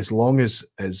generally, as long as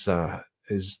the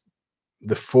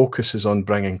focus is on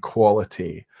bringing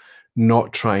quality,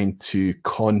 not trying to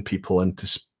con people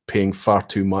into paying far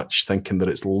too much, thinking that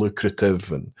it's lucrative.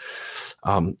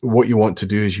 And what you want to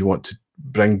do is you want to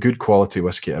bring good quality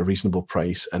whiskey at a reasonable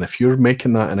price. And if you're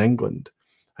making that in England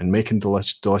and making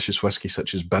delicious whiskey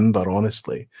such as Bimber,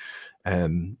 honestly,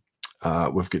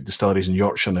 we've got distilleries in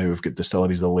Yorkshire now, we've got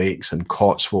distilleries of the Lakes and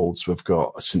Cotswolds, we've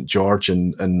got St George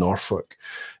in Norfolk,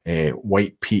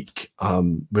 White Peak.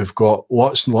 We've got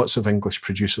lots and lots of English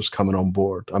producers coming on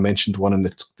board. I mentioned one in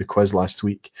the quiz last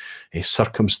week, a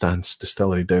Circumstance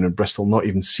distillery down in Bristol, not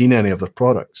even seen any of their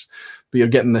products, but you're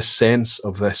getting this sense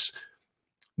of this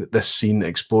scene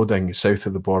exploding south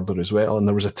of the border as well. And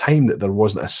there was a time that there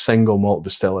wasn't a single malt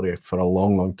distillery for a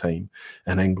long, long time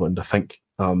in England. I think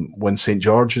when St.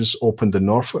 George's opened in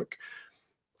Norfolk,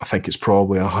 I think it's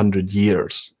probably 100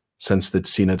 years since they'd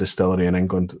seen a distillery in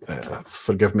England.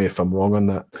 Forgive me if I'm wrong on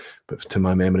that, but to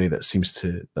my memory, that seems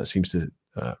to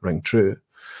ring true.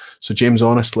 So James,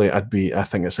 honestly, I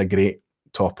think it's a great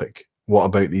topic. What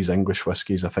about these English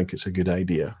whiskies? I think it's a good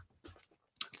idea.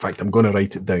 In fact, I'm going to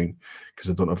write it down because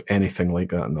I don't have anything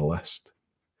like that on the list.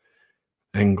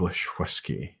 English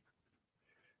whiskey.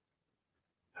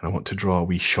 And I want to draw a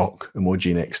wee shock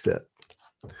emoji next to it.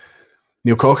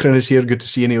 Neil Cochrane is here. Good to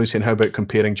see you, Neil. He's saying, how about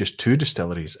comparing just two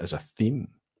distilleries as a theme?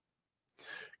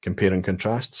 Compare and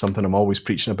contrast, something I'm always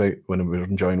preaching about when we're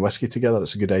enjoying whiskey together.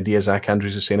 It's a good idea. Zach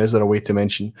Andrews is saying, is there a way to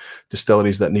mention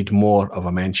distilleries that need more of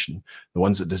a mention? The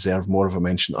ones that deserve more of a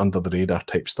mention, under the radar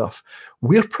type stuff.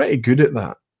 We're pretty good at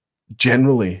that,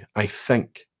 generally, I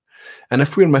think. And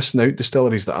if we're missing out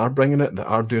distilleries that are bringing it, that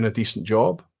are doing a decent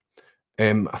job,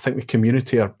 I think the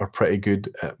community are pretty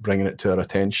good at bringing it to our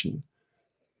attention.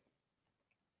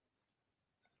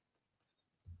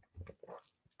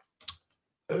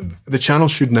 The channel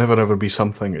should never, ever be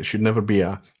something. It should never be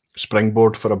a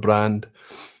springboard for a brand.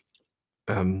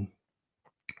 I'm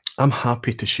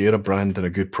happy to share a brand and a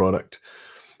good product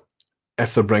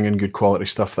if they're bringing good quality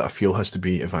stuff that I feel has to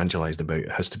be evangelized about.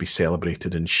 It has to be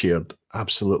celebrated and shared,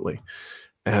 absolutely.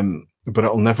 But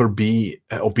it'll never be,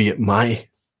 it'll be at my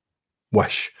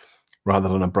wish rather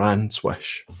than a brand's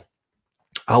wish.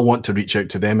 I'll want to reach out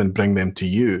to them and bring them to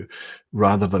you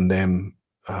rather than them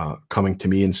coming to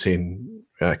me and saying,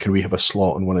 can we have a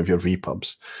slot on one of your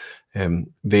vPubs?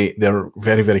 They're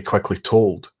very, very quickly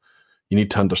told, you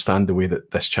need to understand the way that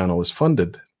this channel is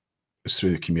funded is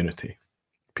through the community.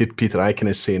 Peter Eichen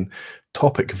is saying,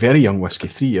 topic, very young whiskey,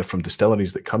 3 year from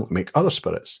distilleries that currently make other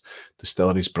spirits,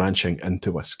 distilleries branching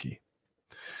into whiskey.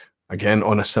 Again,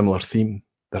 on a similar theme,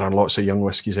 there are lots of young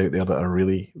whiskies out there that are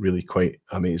really, really quite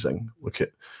amazing. Look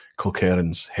at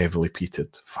Kilkerran's, heavily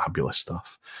peated, fabulous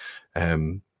stuff.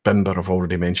 Bimber I've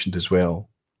already mentioned as well.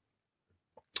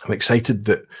 I'm excited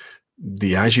that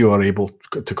Diageo are able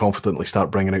to confidently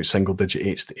start bringing out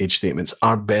single-digit age statements.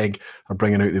 Ardbeg are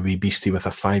bringing out the wee beastie with a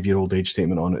 5-year-old age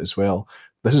statement on it as well.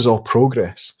 This is all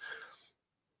progress.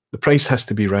 The price has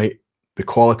to be right. The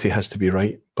quality has to be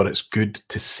right, but it's good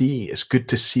to see. It's good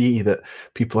to see that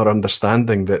people are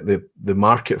understanding that the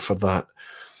market for that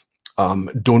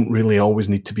don't really always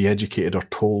need to be educated or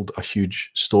told a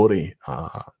huge story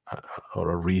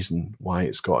or a reason why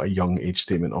it's got a young age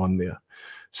statement on there.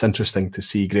 It's interesting to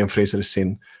see. Graham Fraser is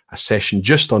saying a session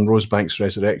just on Rosebank's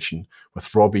Resurrection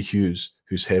with Robbie Hughes,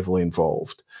 who's heavily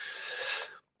involved.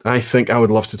 I think I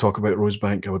would love to talk about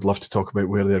Rosebank. I would love to talk about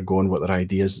where they're going, what their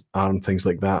ideas are and things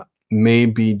like that.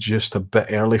 Maybe just a bit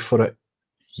early for it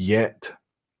yet.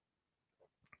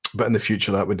 But in the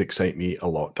future, that would excite me a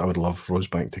lot. I would love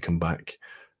Rosebank to come back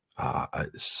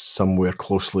somewhere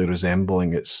closely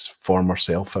resembling its former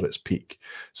self at its peak.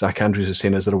 Zach Andrews is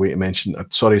saying, is there a way to mention?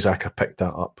 Sorry, Zach, I picked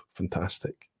that up.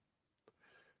 Fantastic.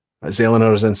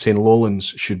 Zeliner is in saying Lowlands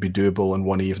should be doable in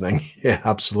one evening. Yeah,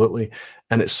 absolutely.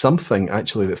 And it's something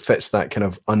actually that fits that kind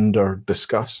of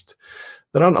under-discussed.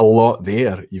 There aren't a lot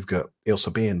there. You've got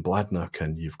Ailsa Bay and Bladnoch,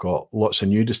 and you've got lots of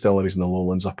new distilleries in the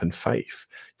Lowlands up in Fife.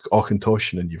 You've got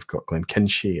Auchentoshan, and you've got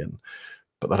Glenkinchie,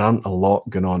 but there aren't a lot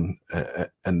going on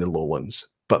in the Lowlands.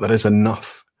 But there is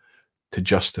enough to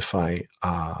justify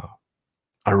a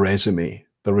resume.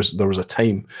 There was a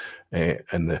time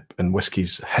in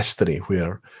whiskey's history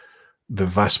where the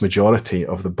vast majority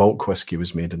of the bulk whiskey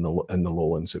was made in the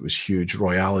Lowlands. It was huge.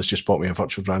 Royale has just bought me a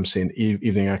virtual dram saying,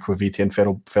 evening Aquavita and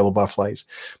fellow barflies.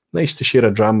 Nice to share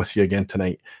a dram with you again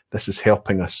tonight. This is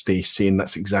helping us stay sane.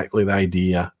 That's exactly the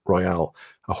idea, Royale.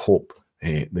 I hope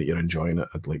that you're enjoying it.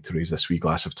 I'd like to raise this wee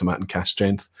glass of tomato and cast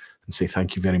strength and say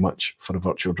thank you very much for a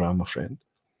virtual dram, my friend.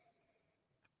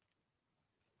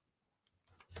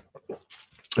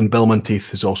 And Bill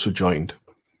Monteith has also joined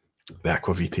the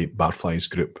Aquavita Barflies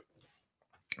group.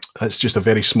 It's just a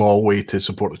very small way to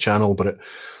support the channel, but it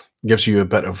gives you a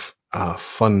bit of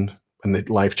fun in the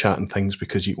live chat and things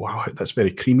because wow, that's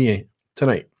very creamy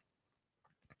tonight.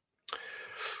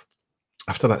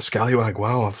 After that scallywag,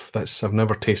 wow, I've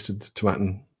never tasted tomato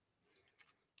and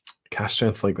cast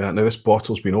strength like that. Now this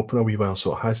bottle's been open a wee while,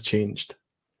 so it has changed.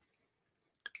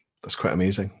 That's quite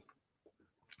amazing.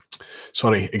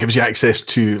 Sorry, it gives you access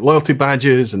to loyalty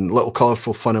badges and little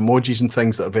colourful fun emojis and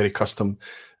things that are very custom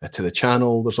to the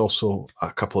channel. There's also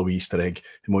a couple of wee Easter egg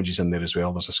emojis in there as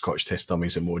well. There's a Scotch Test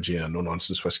Dummies emoji and a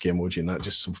no-nonsense whiskey emoji, and that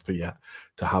just for you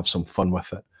to have some fun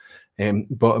with it.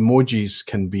 But emojis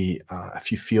can be,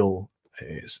 if you feel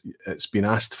it's been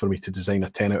asked for me to design a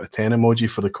 10 out of 10 emoji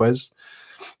for the quiz.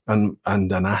 and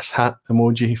an ass hat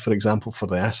emoji, for example, for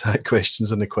the ass hat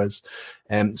questions in the quiz.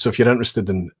 So if you're interested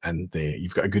in, and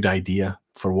you've got a good idea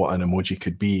for what an emoji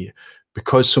could be,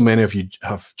 because so many of you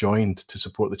have joined to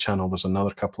support the channel, there's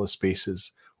another couple of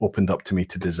spaces opened up to me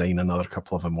to design another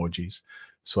couple of emojis.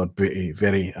 So I'd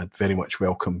very much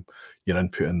welcome your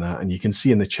input in that. And you can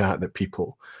see in the chat that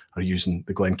people are using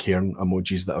the Glencairn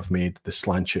emojis that I've made, the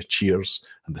slancha cheers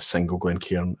and the single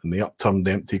Glencairn and the upturned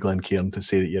empty Glencairn to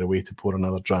say that you're away to pour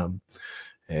another dram.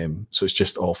 So it's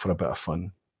just all for a bit of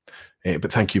fun.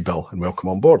 But thank you, Bill, and welcome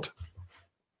on board.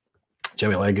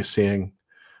 Jimmy Legg is saying,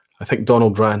 I think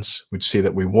Donald Rance would say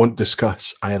that we won't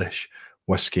discuss Irish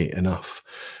whiskey enough.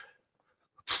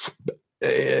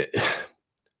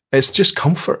 It's just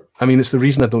comfort. I mean, it's the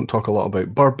reason I don't talk a lot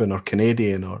about bourbon or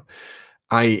Canadian or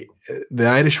the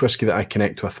Irish whiskey that I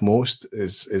connect with most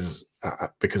is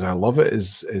because I love it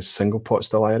is single pot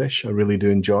still Irish. I really do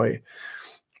enjoy,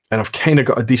 and I've kind of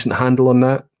got a decent handle on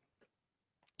that.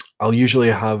 I'll usually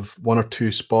have 1 or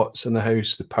 2 spots in the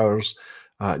house, the Powers,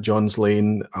 John's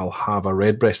Lane. I'll have a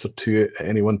Redbreast or 2 at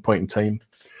any one point in time,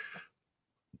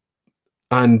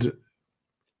 and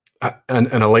I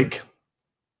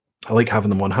like having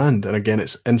them on hand. And again,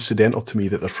 it's incidental to me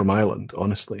that they're from Ireland,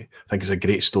 honestly. I think it's a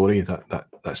great story,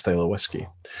 that style of whiskey.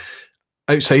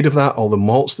 Outside of that, all the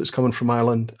malts that's coming from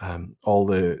Ireland, all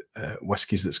the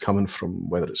whiskies that's coming from,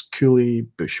 whether it's Cooley,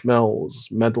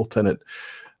 Bushmills, Middleton,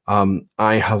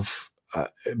 I have,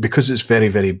 because it's very,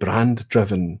 very brand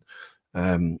driven,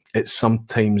 it's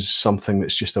sometimes something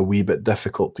that's just a wee bit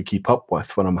difficult to keep up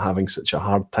with when I'm having such a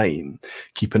hard time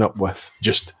keeping up with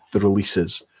just the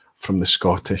releases from the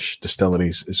Scottish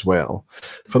distilleries as well.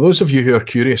 For those of you who are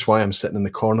curious why I'm sitting in the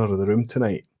corner of the room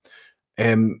tonight,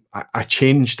 I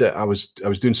changed it. I was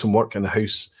doing some work in the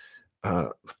house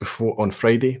before on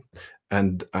Friday,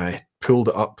 and I pulled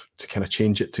it up to kind of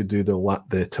change it to do the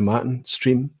Tomatin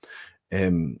stream.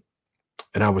 And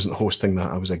I wasn't hosting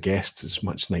that. I was a guest. It's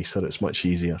much nicer. It's much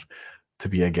easier to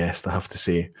be a guest, I have to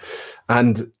say.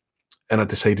 And I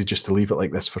decided just to leave it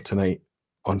like this for tonight.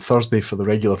 On Thursday, for the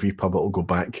regular vPub, it'll go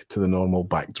back to the normal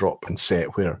backdrop and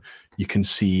set where you can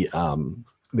see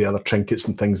the other trinkets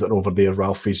and things that are over there,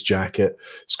 Ralphie's jacket,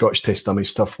 Scotch Test Dummy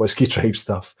stuff, Whiskey Tribe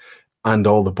stuff, and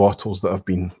all the bottles that have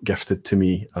been gifted to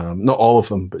me. Not all of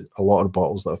them, but a lot of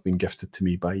bottles that have been gifted to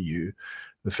me by you,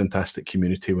 the fantastic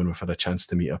community, when we've had a chance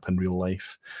to meet up in real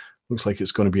life. Looks like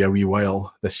it's going to be a wee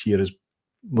while. This year is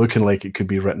looking like it could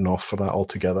be written off for that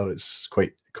altogether. It's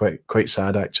quite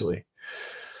sad, actually.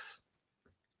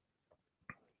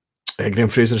 Graham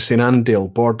Fraser is saying Annandale,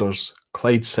 Borders,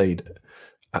 Clydeside,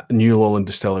 New Lowland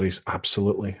Distilleries.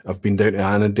 Absolutely. I've been down to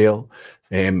Annandale.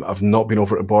 I've not been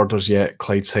over to Borders yet.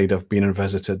 Clydeside I've been and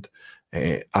visited.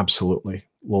 Absolutely.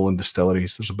 Lowland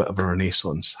Distilleries. There's a bit of a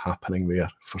renaissance happening there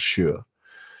for sure.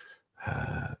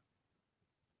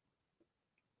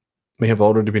 May have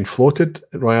already been floated,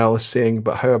 Royale is saying,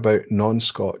 but how about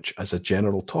non-Scotch as a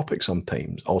general topic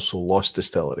sometimes? Also lost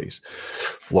distilleries.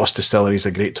 Lost distilleries is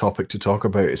a great topic to talk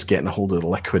about. It's getting a hold of the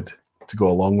liquid to go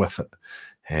along with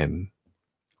it.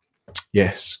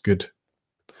 Yes, good.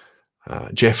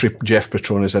 Jeff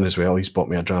Patron is in as well. He's bought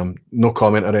me a dram. No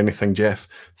comment or anything, Jeff.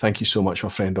 Thank you so much, my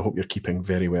friend. I hope you're keeping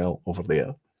very well over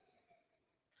there.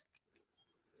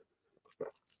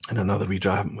 And another wee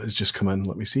dram has just come in.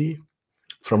 Let me see.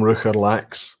 From Rucher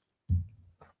Lax.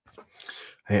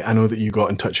 I know that you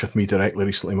got in touch with me directly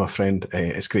recently, my friend.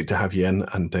 It's great to have you in,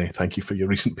 and thank you for your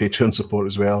recent Patreon support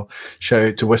as well. Shout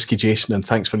out to Whiskey Jason, and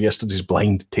thanks for yesterday's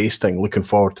blind tasting. Looking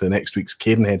forward to the next week's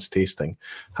Cadenheads tasting.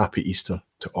 Happy Easter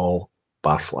to all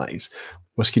barflies.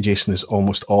 Whiskey Jason is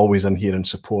almost always in here in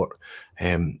support.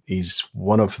 He's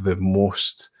one of the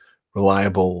most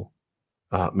reliable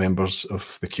members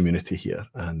of the community here,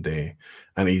 and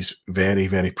he's very,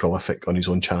 very prolific on his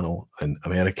own channel in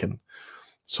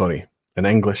in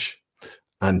English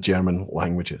and German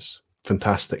languages.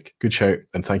 Fantastic. Good shout,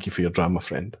 and thank you for your drama,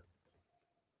 friend.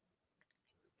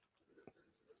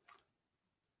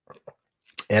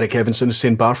 Eric Evanson is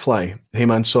saying, Barfly, hey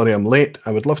man, sorry I'm late.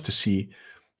 I would love to see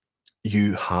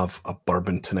you have a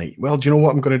bourbon tonight. Well, do you know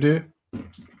what I'm going to do?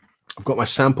 I've got my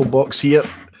sample box here.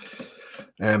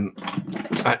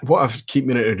 What I've keep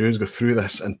meaning to do is go through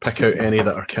this and pick out any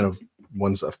that are kind of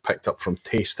ones that I've picked up from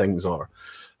tastings or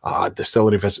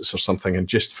distillery visits or something, and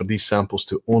just for these samples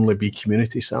to only be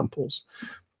community samples.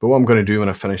 But what I'm going to do when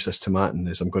I finish this Tomatin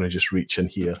is I'm going to just reach in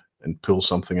here and pull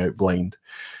something out blind.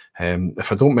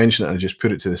 If I don't mention it and I just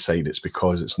put it to the side, it's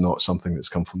because it's not something that's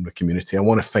come from the community. I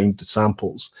want to find the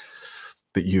samples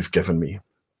that you've given me.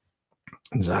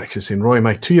 And Zach is saying, Roy,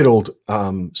 my 2-year-old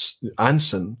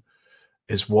Anson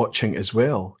is watching as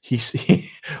well.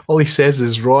 All he says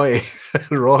is Roy,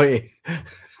 Roy.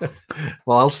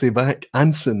 Well, I'll say back,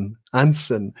 Anson,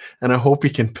 and I hope he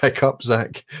can pick up,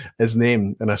 Zach, his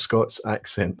name in a Scots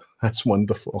accent. That's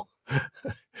wonderful.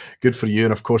 Good for you.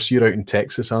 And of course, you're out in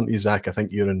Texas, aren't you, Zach? I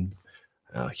think you're in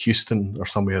Houston or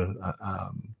somewhere.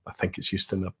 I think it's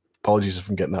Houston. Apologies if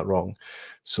I'm getting that wrong.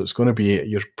 So it's going to be,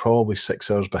 you're probably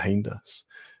 6 hours behind us.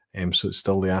 So it's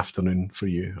still the afternoon for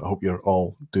you. I hope you're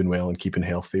all doing well and keeping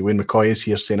healthy. Wayne McCoy is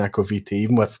here saying, Aqua Vitae,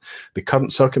 even with the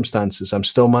current circumstances, I'm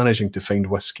still managing to find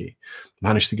whiskey.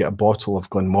 Managed to get a bottle of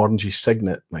Glenmorangie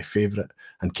Signet, my favourite,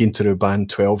 and Keintaro Ban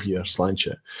 12-year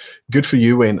Slancher. Good for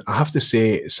you, Wayne. I have to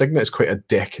say, Signet is quite a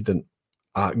decadent,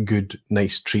 good,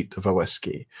 nice treat of a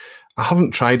whiskey. I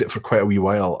haven't tried it for quite a wee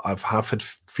while. I've had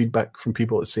feedback from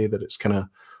people that say that it's kind of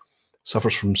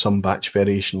suffers from some batch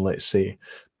variation, let's say.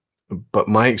 But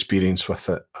my experience with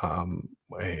it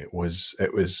was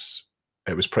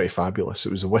pretty fabulous.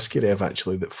 It was a whiskey rev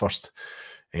actually that first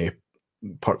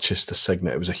purchased a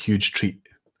Signet. It was a huge treat.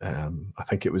 I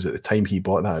think it was at the time he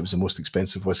bought that, it was the most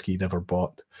expensive whiskey he'd ever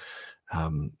bought.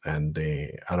 And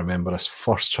I remember us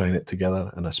first trying it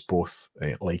together and us both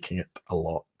liking it a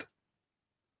lot.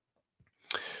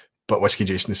 But Whiskey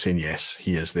Jason is saying yes,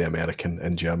 he is the American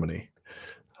in Germany.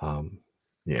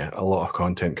 Yeah, a lot of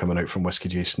content coming out from Whiskey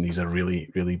Jason. He's a really,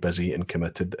 really busy and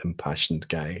committed, impassioned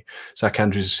guy. Zach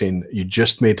Andrews is saying, you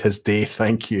just made his day.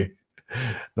 Thank you.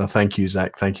 No, thank you,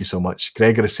 Zach. Thank you so much.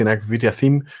 Gregor is saying, Aqua Vitae, a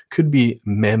theme could be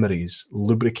memories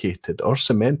lubricated or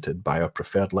cemented by our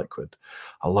preferred liquid.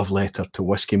 A love letter to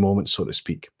whiskey moments, so to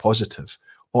speak, positive,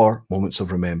 or moments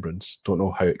of remembrance. Don't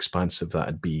know how expansive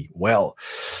that'd be. Well,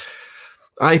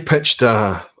 I pitched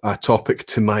a topic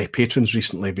to my patrons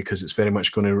recently because it's very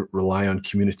much going to rely on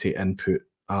community input.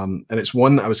 And it's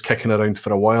one that I was kicking around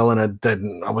for a while and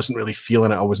I wasn't really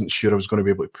feeling it. I wasn't sure I was going to be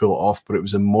able to pull it off, but it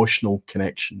was emotional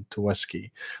connection to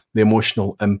whiskey, the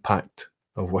emotional impact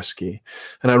of whiskey.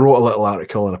 And I wrote a little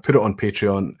article and I put it on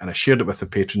Patreon and I shared it with the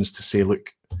patrons to say,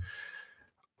 look,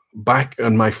 back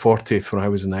on my 40th when I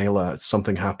was in Islay,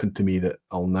 something happened to me that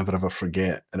I'll never ever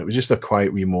forget. And it was just a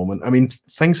quiet wee moment. I mean,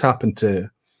 things happen to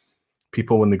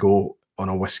people when they go on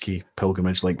a whiskey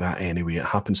pilgrimage like that anyway. It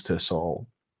happens to us all.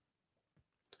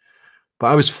 But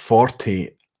I was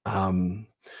 40, and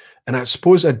I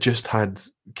suppose I'd just had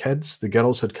kids. The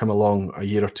girls had come along a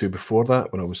year or two before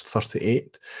that when I was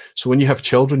 38. So when you have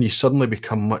children, you suddenly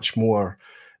become much more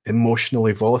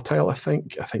emotionally volatile, I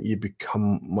think. I think you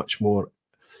become much more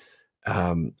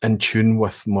in tune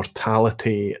with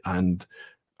mortality and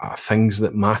things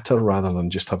that matter rather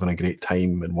than just having a great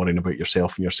time and worrying about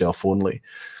yourself and yourself only.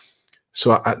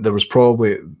 So there was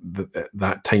probably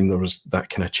that time there was that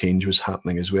kind of change was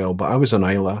happening as well. But I was in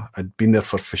Islay. I'd been there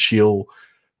for foreseeable.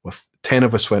 With 10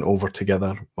 of us went over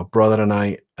together, my brother and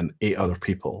I and 8 other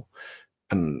people.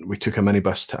 And we took a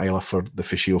minibus to Islay for the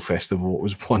Foreseeable Festival. It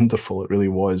was wonderful. It really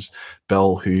was.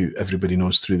 Bill, who everybody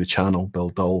knows through the channel, Bill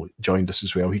Dull, joined us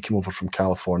as well. He came over from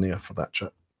California for that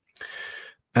trip.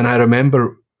 And I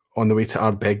remember on the way to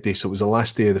Ardbeg Day, so it was the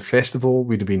last day of the festival.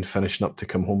 We'd have been finishing up to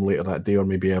come home later that day or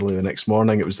maybe early the next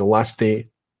morning. It was the last day.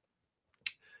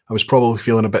 I was probably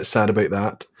feeling a bit sad about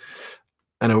that.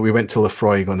 And we went to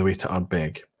Lefroy on the way to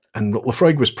Ardbeg. And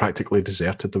Lefroy was practically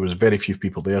deserted. There was very few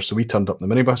people there. So we turned up in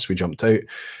the minibus, we jumped out, and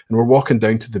we're walking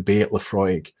down to the bay at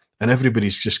Lefroy. And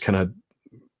everybody's just kind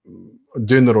of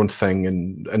doing their own thing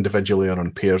and individually or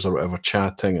on pairs or whatever,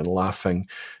 chatting and laughing.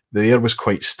 The air was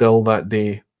quite still that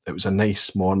day. It was a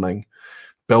nice morning.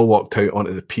 Bill walked out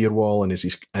onto the pier wall, and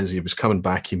as he was coming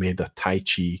back, he made a Tai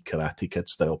Chi Karate Kid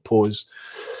style pose.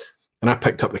 And I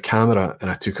picked up the camera and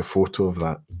I took a photo of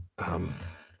that.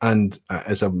 And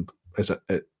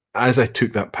as I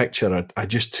took that picture, I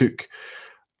just took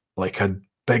like a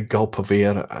big gulp of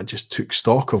air. I just took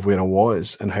stock of where I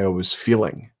was and how I was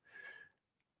feeling.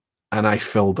 And I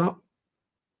filled up.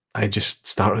 I just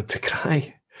started to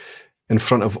cry in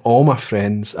front of all my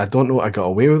friends. I don't know, I got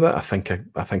away with it. I think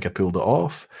I pulled it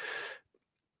off.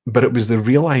 But it was the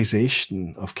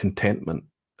realization of contentment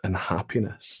and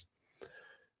happiness.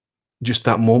 Just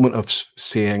that moment of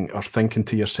saying or thinking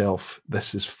to yourself,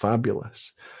 this is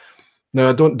fabulous. Now,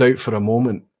 I don't doubt for a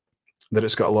moment that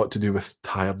it's got a lot to do with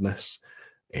tiredness,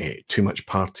 too much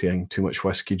partying, too much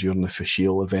whiskey during the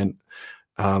Foreseeable event.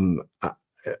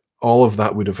 All of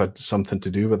that would have had something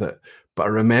to do with it. But I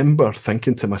remember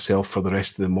thinking to myself for the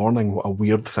rest of the morning, what a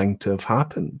weird thing to have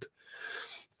happened.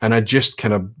 And I just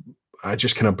kind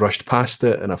of brushed past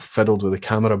it, and I fiddled with the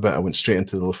camera a bit. I went straight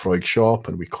into the Lefroy shop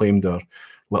and we claimed our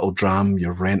little dram,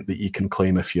 your rent that you can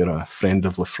claim if you're a friend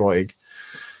of Lefroy.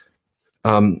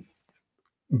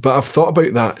 But I've thought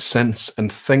about that since,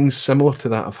 and things similar to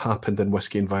that have happened in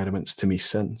whiskey environments to me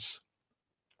since.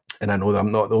 And I know that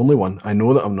I'm not the only one. I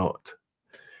know that I'm not.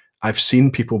 I've seen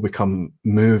people become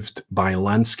moved by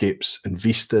landscapes and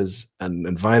vistas and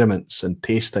environments and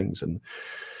tastings and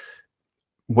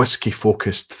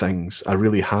whiskey-focused things. I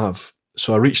really have.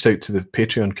 So I reached out to the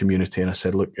Patreon community and I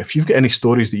said, look, if you've got any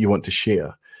stories that you want to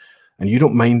share and you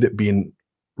don't mind it being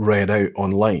read out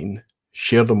online,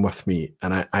 share them with me.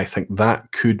 And I think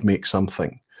that could make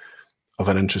something of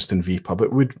an interest in vPub.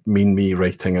 It would mean me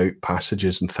writing out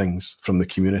passages and things from the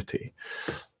community.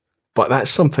 But that's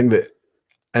something that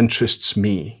interests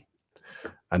me.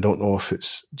 I don't know if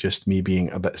it's just me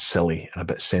being a bit silly and a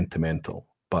bit sentimental,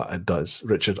 but it does.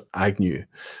 Richard Agnew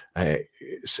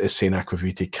is saying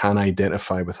Aquaviti can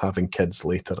identify with having kids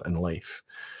later in life.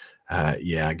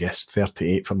 Yeah, I guess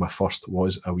 38 for my first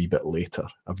was a wee bit later.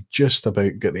 I've just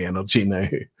about got the energy now.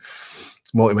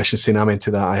 Multi-mission saying I'm into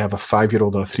that. I have a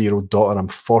 5-year-old and a 3-year-old daughter. I'm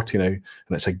 40 now, and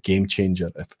it's a game changer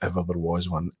if ever there was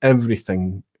one.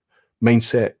 Everything,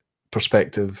 mindset,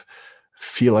 perspective,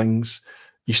 feelings,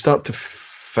 you start to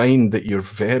find that you're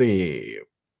very,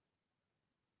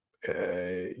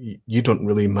 you don't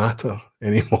really matter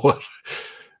anymore.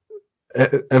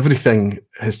 Everything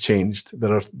has changed.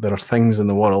 There are things in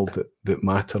the world that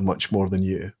matter much more than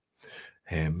you.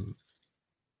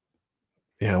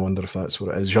 Yeah, I wonder if that's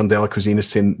what it is. Jean de la Cuisine is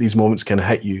saying these moments can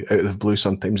hit you out of the blue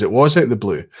sometimes. It was out of the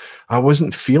blue. I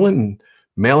wasn't feeling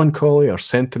melancholy or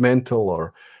sentimental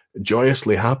or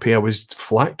joyously happy. I was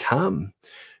flat calm.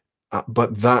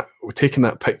 But that, taking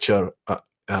that picture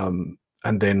and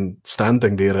then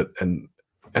standing there in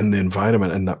the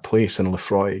environment, in that place in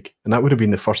Lefroy, and that would have been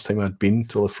the first time I'd been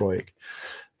to Lefroy.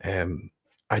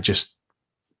 I just,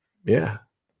 yeah.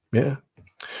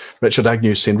 Richard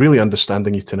Agnew saying, really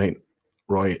understanding you tonight,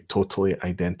 Roy, totally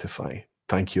identify.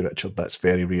 Thank you, Richard. That's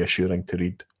very reassuring to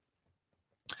read.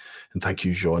 And thank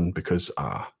you, Jean, because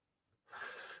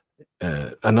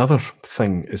another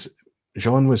thing is,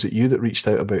 Jean, was it you that reached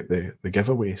out about the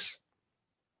giveaways?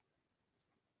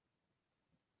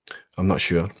 I'm not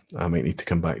sure. I might need to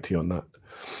come back to you on that.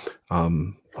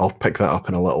 I'll pick that up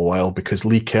in a little while, because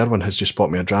Lee Kerwin has just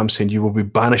bought me a dram saying you will be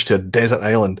banished to a desert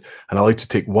island and allowed to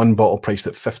take one bottle priced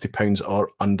at £50 or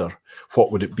under.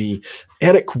 What would it be?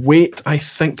 Eric Waite, I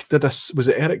think, was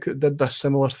it Eric that did a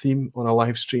similar theme on a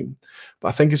live stream? But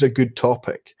I think it's a good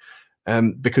topic.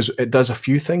 Because it does a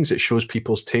few things. It shows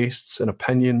people's tastes and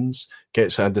opinions,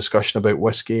 gets a discussion about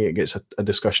whiskey, it gets a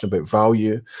discussion about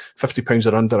value. £50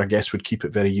 or under, I guess, would keep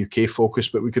it very UK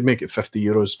focused, but we could make it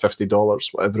 €50,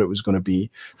 $50, whatever it was going to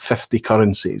be, 50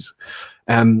 currencies.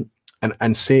 And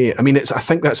say, I mean, I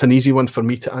think that's an easy one for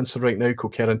me to answer right now.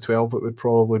 Coquerin 12, it would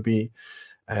probably be.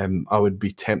 I would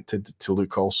be tempted to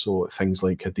look also at things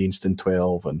like a Deanston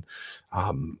 12, and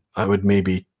I would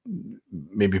maybe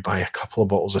buy a couple of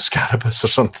bottles of Scarabus or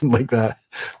something like that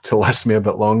to last me a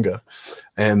bit longer.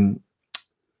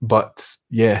 But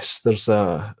yes, there's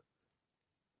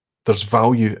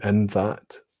value in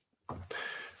that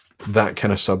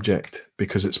kind of subject,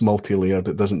 because it's multi-layered.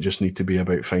 It doesn't just need to be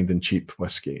about finding cheap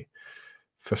whiskey.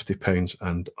 £50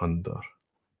 and under.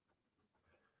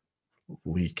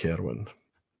 Lee Kerwin.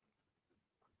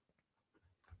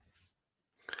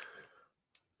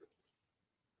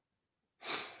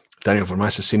 Daniel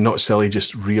Vermas is saying, not silly,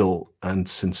 just real and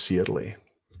sincerely.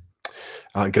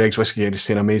 Greg's Whiskey Guide is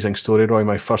saying, amazing story, Roy.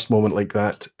 My first moment like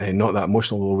that, not that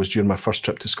emotional though, was during my first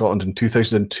trip to Scotland in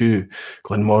 2002,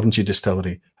 Glenmorangie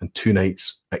Distillery, and 2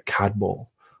 nights at Cadwall.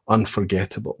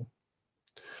 Unforgettable.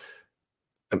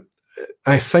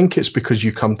 I think it's because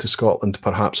you come to Scotland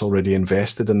perhaps already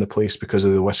invested in the place because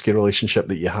of the whiskey relationship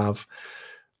that you have.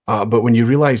 But when you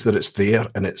realise that it's there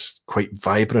and it's quite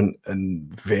vibrant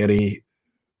and very,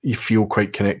 you feel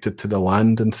quite connected to the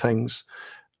land and things,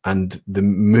 and the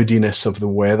moodiness of the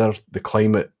weather, the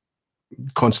climate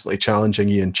constantly challenging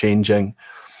you and changing,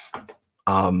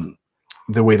 the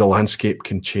way the landscape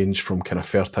can change from kind of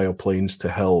fertile plains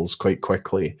to hills quite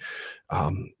quickly,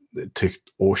 to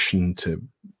ocean, to,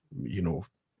 you know,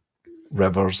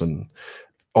 rivers, and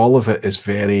all of it is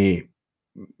very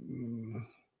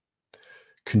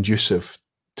conducive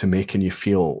to making you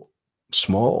feel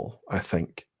small, I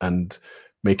think, and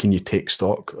making you take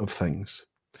stock of things.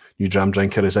 New Dram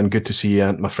Drinker is in. Good to see you,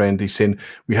 Aunt, my friend. He's saying,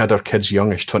 we had our kids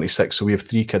youngish, 26, so we have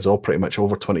 3 kids, all pretty much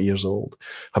over 20 years old.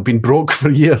 I've been broke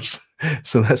for years,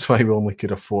 so that's why we only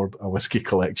could afford a whiskey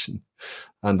collection.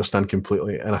 I understand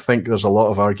completely. And I think there's a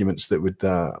lot of arguments that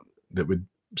would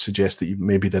suggest that you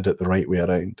maybe did it the right way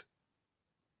around.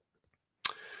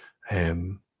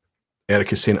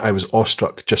 Eric is saying, I was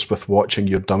awestruck just with watching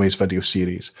your Dummies video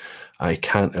series. I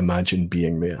can't imagine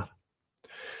being there.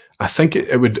 I think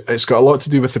it's got a lot to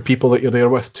do with the people that you're there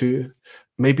with too.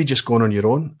 Maybe just going on your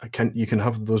own. You can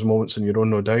have those moments on your own,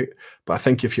 no doubt. But I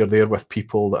think if you're there with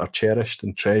people that are cherished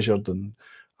and treasured and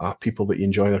people that you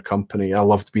enjoy their company. I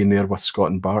loved being there with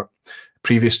Scott and Bart.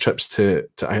 Previous trips to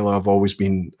Isla, I've always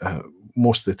been,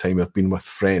 most of the time I've been with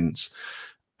friends,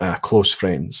 close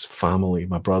friends, family,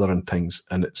 my brother and things.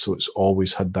 And so it's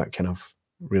always had that kind of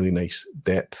really nice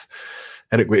depth.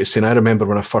 Eric Waite is saying, I remember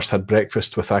when I first had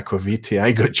breakfast with Aquavite,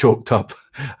 I got choked up.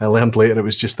 I learned later it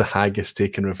was just the haggis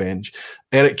taking revenge.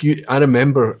 Eric, I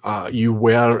remember you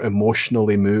were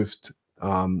emotionally moved.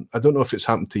 I don't know if it's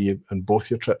happened to you on both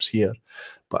your trips here,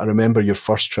 but I remember your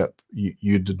first trip,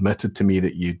 you'd admitted to me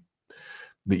that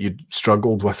you'd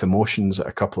struggled with emotions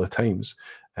a couple of times.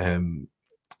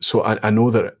 So I know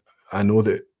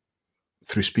that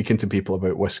through speaking to people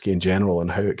about whiskey in general and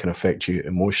how it can affect you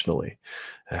emotionally,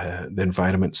 the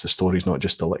environments, the stories, not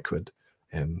just the liquid.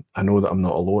 I know that I'm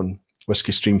not alone.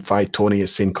 Whiskey Stream 5, Tony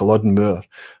is saying Culloden Moor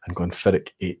and Glenfiddich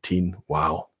 18.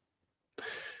 Wow.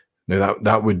 Now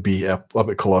that would be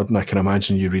about Culloden. I can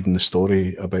imagine you reading the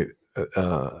story about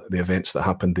the events that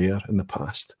happened there in the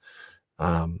past.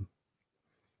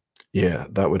 Yeah,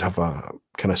 that would have a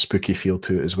kind of spooky feel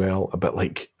to it as well, a bit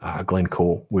like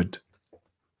Glencoe would.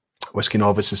 Whiskey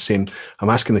Novice is saying, I'm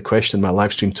asking the question in my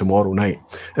live stream tomorrow night.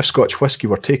 If Scotch whiskey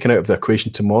were taken out of the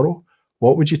equation tomorrow,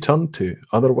 what would you turn to?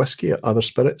 Other whiskey, other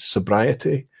spirits,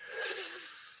 sobriety?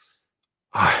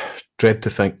 Dread to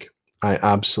think. I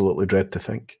absolutely dread to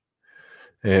think.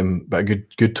 But a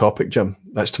good topic, Jim.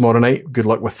 That's tomorrow night. Good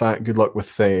luck with that. Good luck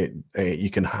with you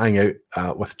can hang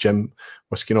out with Jim,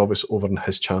 Whiskey Novice, over on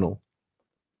his channel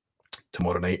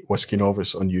tomorrow night. Whiskey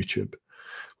Novice on YouTube.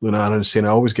 Luna Aaron is saying, I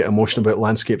always get emotional about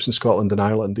landscapes in Scotland and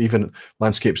Ireland, even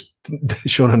landscapes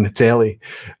shown on the telly,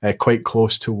 quite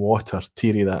close to water.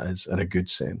 Teary, that is, in a good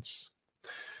sense.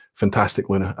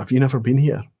 Fantastic, Luna. Have you never been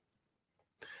here?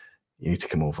 You need to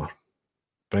come over.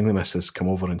 Bring the missus, come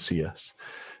over and see us.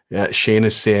 Shane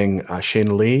is saying,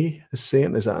 Shane Lay is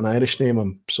saying, is that an Irish name?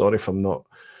 I'm sorry if I'm not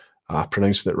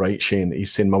pronouncing it right, Shane.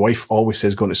 He's saying, my wife always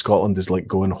says going to Scotland is like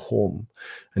going home.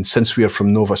 And since we are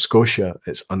from Nova Scotia,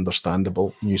 it's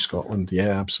understandable. New Scotland.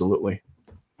 Yeah, absolutely.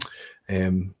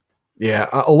 Yeah,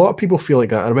 a lot of people feel like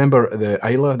that. I remember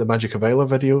the Magic of Isla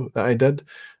video that I did.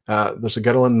 There's a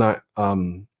girl in that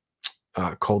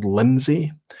called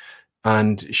Lindsay,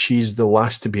 and she's the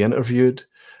last to be interviewed.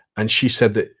 And she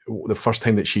said that the first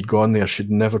time that she'd gone there, she'd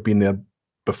never been there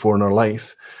before in her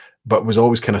life, but was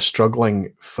always kind of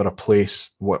struggling for a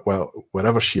place,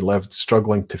 wherever she lived,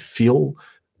 struggling to feel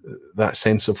that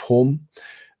sense of home.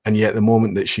 And yet the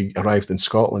moment that she arrived in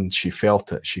Scotland, she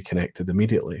felt it, she connected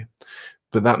immediately.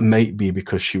 But that might be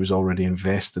because she was already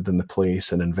invested in the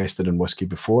place and invested in whiskey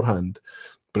beforehand.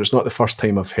 But it's not the first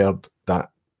time I've heard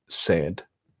that said.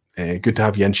 Good to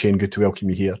have you in, Shane. Good to welcome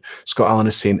you here. Scott Allen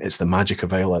is saying it's the magic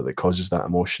of Isla that causes that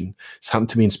emotion. It's happened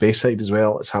to me in Speyside as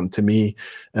well. It's happened to me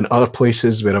in other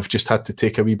places where I've just had to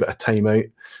take a wee bit of time out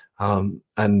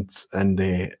and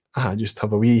just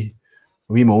have a wee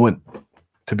moment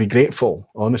to be grateful,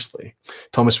 honestly.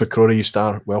 Thomas McCrory, you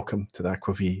star, welcome to the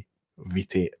Aquavite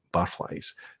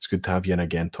Barflies. It's good to have you in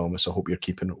again, Thomas. I hope you're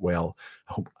keeping well.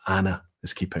 I hope Anna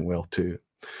is keeping well too.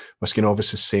 Whiskey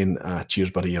Novice is saying,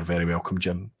 cheers, buddy, you're very welcome,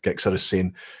 Jim. Gixer is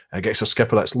saying, Gixer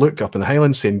Skipper, that's Luke up in the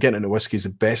Highlands saying, getting into whiskey is the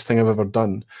best thing I've ever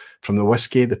done. From the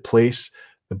whiskey, the place,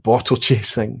 the bottle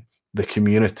chasing, the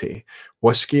community.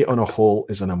 Whiskey on a whole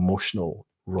is an emotional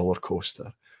roller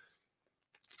coaster.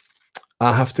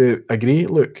 I have to agree,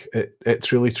 Luke, it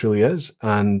truly, truly is.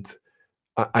 And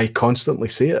I constantly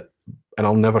say it, and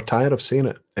I'll never tire of saying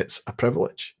it. It's a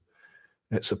privilege.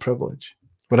 It's a privilege.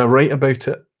 When I write about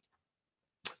it,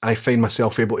 I find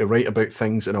myself able to write about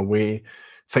things in a way,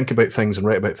 think about things and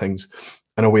write about things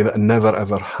in a way that I never,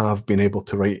 ever have been able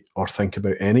to write or think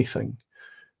about anything.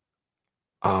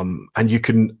 And you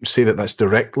can say that that's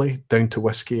directly down to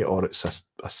whiskey, or it's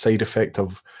a side effect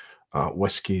of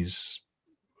whiskey's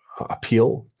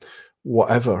appeal.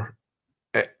 Whatever,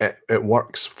 it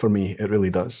works for me. It really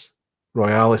does.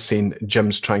 Royale is saying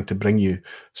Jim's trying to bring you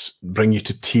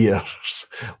to tears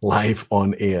live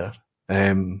on air.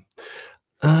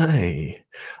 I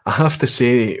have to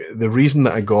say, the reason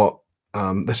that I got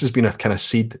this has been a kind of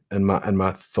seed in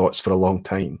my thoughts for a long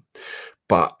time.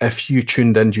 But if you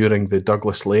tuned in during the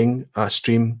Douglas Lang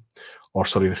stream, or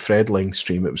sorry, the Fred Lang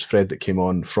stream, it was Fred that came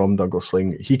on from Douglas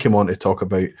Lang. He came on to talk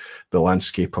about the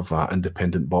landscape of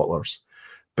independent bottlers.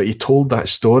 But he told that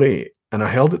story, and I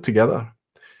held it together.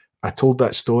 I told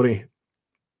that story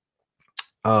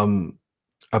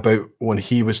about when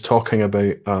he was talking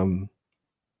about,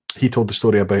 he told the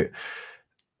story about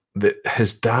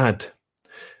his dad,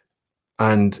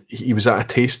 and he was at a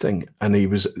tasting and he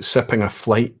was sipping a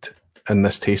flight in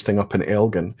this tasting up in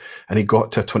Elgin, and he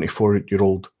got to a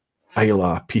 24-year-old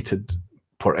Isla peated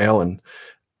Port Ellen,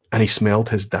 and he smelled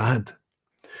his dad.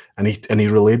 And he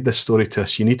relayed this story to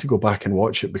us. You need to go back and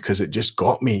watch it because it just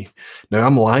got me. Now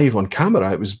I'm live on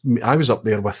camera. I was up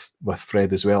there with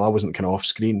Fred as well. I wasn't kind of off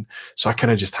screen, so I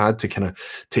kind of just had to kind of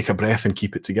take a breath and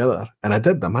keep it together. And I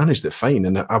did. I managed it fine.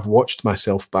 And I've watched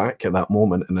myself back at that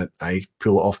moment, and I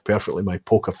pull it off perfectly. My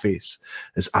poker face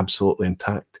is absolutely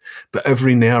intact, but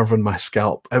every nerve in my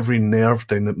scalp, every nerve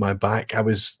down my back, I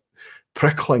was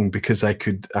prickling because I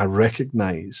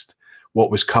recognized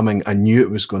what was coming. I knew it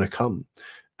was going to come.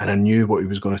 And I knew what he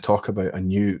was going to talk about. I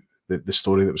knew the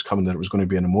story that was coming, that it was going to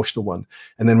be an emotional one.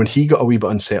 And then when he got a wee bit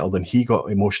unsettled and he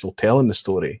got emotional telling the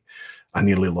story, I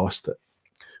nearly lost it.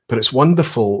 But it's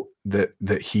wonderful that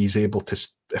he's able to,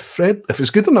 if it's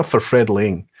good enough for Fred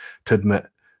Lang to admit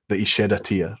that he shed a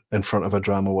tear in front of a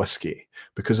dram of whiskey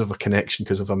because of a connection,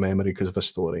 because of a memory, because of a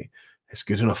story, it's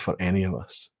good enough for any of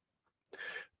us.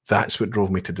 That's what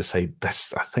drove me to decide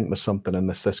this. I think there's something in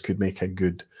this. This could make a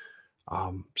good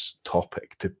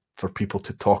topic for people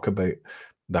to talk about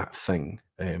that thing,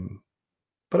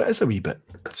 but it is a wee bit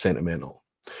sentimental.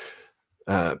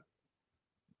 Luna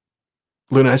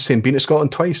is saying, been to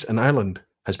Scotland twice, and Ireland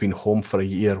has been home for a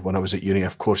year when I was at uni.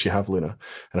 Of course you have, Luna,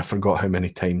 and I forgot how many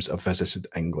times I've visited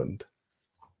England.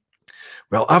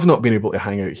 Well, I've not been able to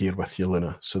hang out here with you,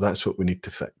 Luna, so that's what we need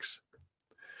to fix.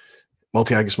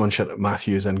 Multi-Agus Muncher,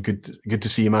 Matthews, and good to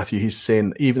see you, Matthew. He's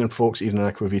saying, evening, folks, evening,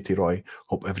 Aquaviti Roy.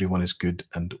 Hope everyone is good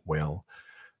and well.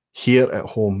 Here at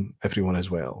home, everyone is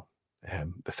well.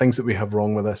 The things that we have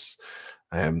wrong with us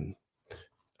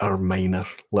are minor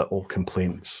little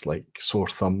complaints like sore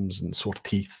thumbs and sore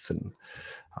teeth,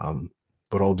 and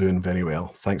we're all doing very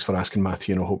well. Thanks for asking,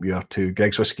 Matthew, and I hope you are too.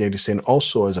 Greg's Whiskey Guide is saying,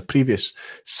 also, as a previous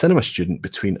cinema student,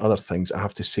 between other things, I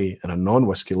have to say, in a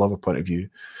non-whiskey lover point of view,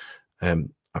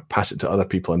 I pass it to other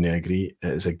people and they agree.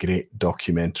 It is a great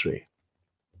documentary.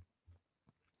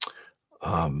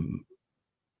 2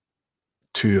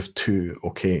 of 2.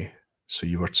 Okay. So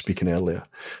you were speaking earlier.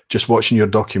 Just watching your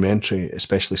documentary,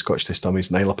 especially Scotch Taste Dummies,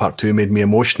 Nyla Part 2, made me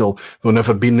emotional. Though I've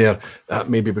never been there,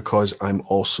 maybe because I'm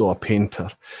also a painter.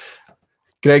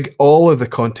 Greg, all of the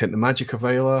content, the Magic of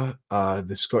Isla,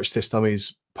 the Scotch Taste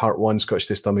Dummies Part 1, Scotch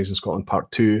Taste Dummies in Scotland Part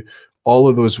 2, all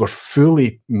of those were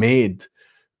fully made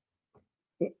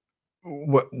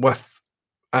with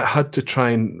I had to try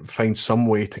and find some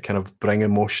way to kind of bring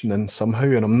emotion in somehow,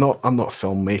 and I'm not a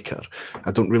filmmaker.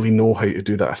 I don't really know how to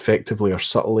do that effectively or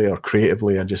subtly or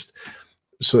creatively. I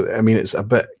mean, it's a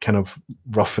bit kind of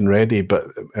rough and ready, but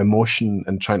emotion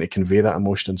and trying to convey that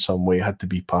emotion in some way had to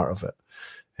be part of it.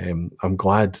 I'm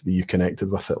glad that you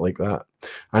connected with it like that.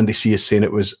 Andy C is saying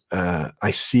it was,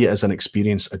 I see it as an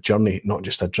experience, a journey, not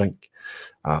just a drink.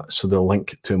 So the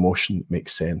link to emotion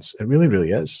makes sense. It really,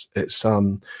 really is. It's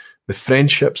the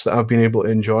friendships that I've been able to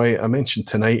enjoy. I mentioned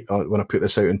tonight when I put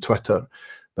this out on Twitter,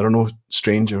 there are no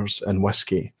strangers in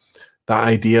whiskey. That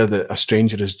idea that a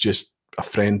stranger is just a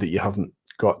friend that you haven't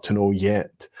got to know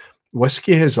yet.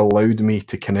 Whiskey has allowed me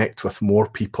to connect with more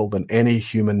people than any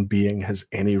human being has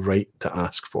any right to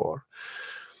ask for.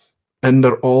 And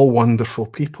they're all wonderful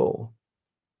people.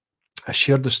 I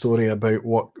shared the story about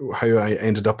how I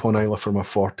ended up on Isla for my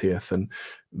 40th, and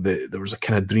there was a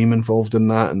kind of dream involved in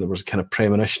that, and there was a kind of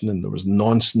premonition, and there was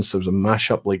nonsense. There was a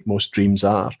mashup like most dreams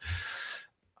are.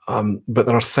 But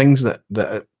there are things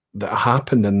that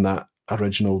happened in that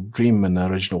original dream and the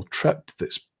original trip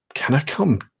that's kind of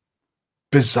come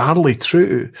bizarrely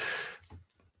true.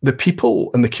 The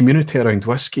people in the community around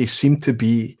whiskey seem to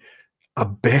be a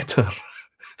better.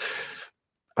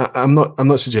 I'm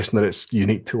not suggesting that it's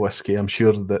unique to whiskey. I'm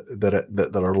sure that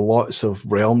there are lots of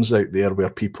realms out there where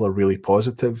people are really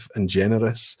positive and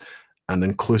generous and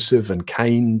inclusive and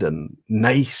kind and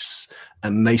nice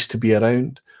to be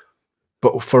around.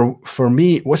 But for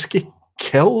me, whiskey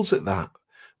kills at that.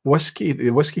 The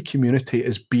whiskey community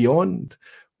is beyond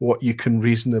what you can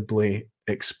reasonably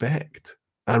expect.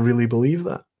 I really believe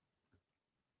that.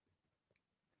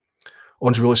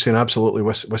 Andre Willis saying, absolutely,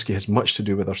 whiskey has much to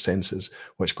do with our senses,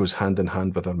 which goes hand in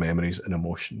hand with our memories and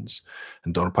emotions.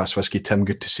 And Donald Pass Whiskey, Tim,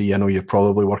 good to see you. I know you're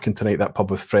probably working tonight. That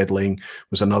pub with Fred Lang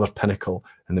was another pinnacle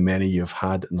in the many you've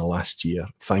had in the last year.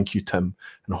 Thank you, Tim.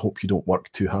 And I hope you don't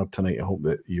work too hard tonight. I hope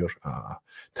that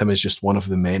Tim is just one of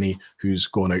the many who's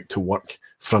going out to work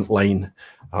frontline,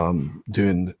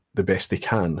 doing the best they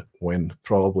can when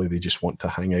probably they just want to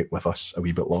hang out with us a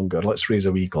wee bit longer. Let's raise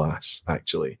a wee glass,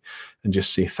 actually, and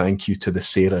just say thank you to the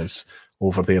Sarahs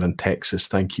over there in Texas.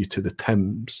 Thank you to the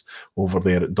Tims over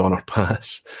there at Donner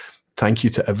Pass. Thank you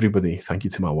to everybody. Thank you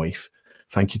to my wife.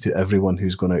 Thank you to everyone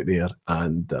who's gone out there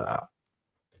and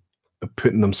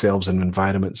putting themselves in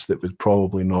environments that would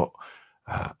probably not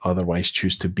otherwise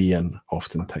choose to be in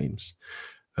oftentimes.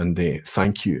 And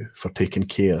thank you for taking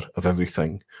care of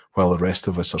everything while the rest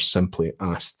of us are simply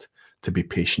asked to be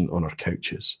patient on our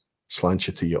couches.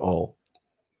 Sláinte to you all.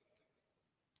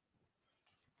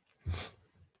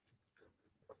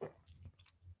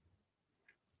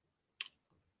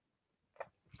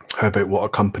 How about what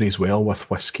accompanies well with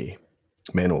whiskey?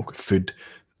 Menno, food,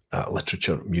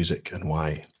 literature, music, and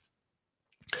why?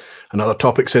 Another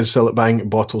topic says, sell it bang,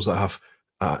 bottles that have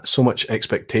so much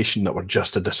expectation that were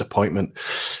just a disappointment.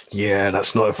 Yeah,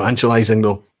 that's not evangelizing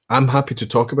though. I'm happy to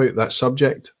talk about that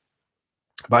subject,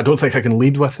 but I don't think I can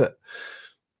lead with it.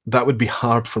 That would be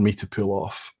hard for me to pull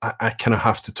off. I kind of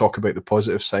have to talk about the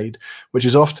positive side, which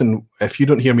is often, if you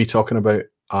don't hear me talking about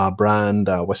a brand,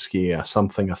 a whiskey, a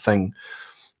something, a thing,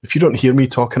 if you don't hear me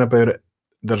talking about it,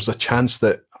 there's a chance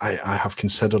that I have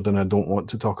considered and I don't want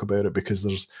to talk about it because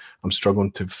I'm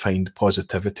struggling to find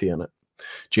positivity in it.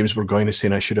 James Burgoyne is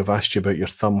saying, I should have asked you about your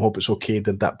thumb. Hope it's okay.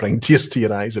 Did that bring tears to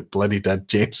your eyes? It bloody did,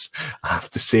 James, I have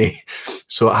to say.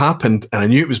 So it happened, and I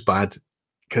knew it was bad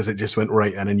because it just went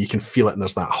right in, and you can feel it, and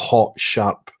there's that hot,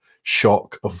 sharp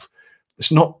shock of,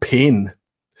 it's not pain.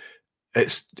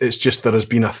 It's just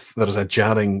there's a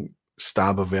jarring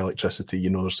stab of electricity. You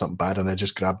know there's something bad, and I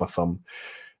just grabbed my thumb,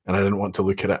 and I didn't want to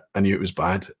look at it. I knew it was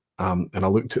bad. And I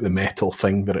looked at the metal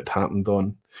thing that it happened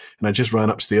on, and I just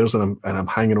ran upstairs, and I'm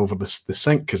hanging over the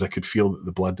sink because I could feel that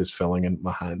the blood is filling in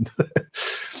my hand.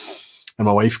 And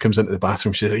my wife comes into the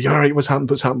bathroom. She said, "Are you all right? What's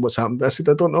happened? What's happened? What's happened?" I said,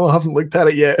 "I don't know. I haven't looked at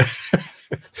it yet."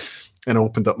 And I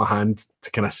opened up my hand to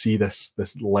kind of see this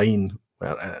line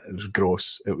where it was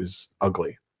gross. It was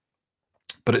ugly,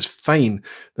 but it's fine.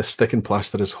 The stick and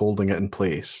plaster is holding it in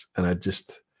place, and I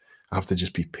have to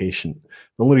just be patient.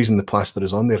 The only reason the plaster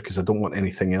is on there because I don't want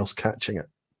anything else catching it.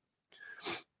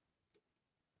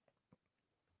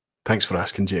 Thanks for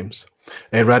asking, James.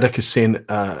 Radic is saying,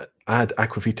 add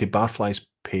Aquavitae Barflies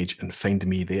page and find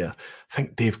me there. I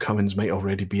think Dave Cummins might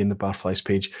already be in the Barflies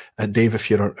page. Dave,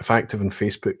 if active on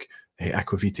Facebook,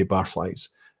 Aquavitae Barflies,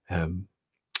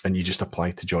 and you just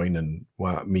apply to join, and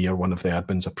me or one of the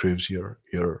admins approves your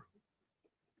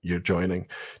joining.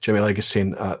 Jimmy Legg is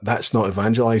saying, that's not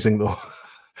evangelizing though.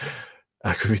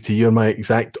 Aquavitae, you're my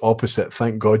exact opposite.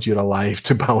 Thank God you're alive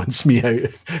to balance me out.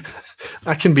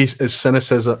 I can be as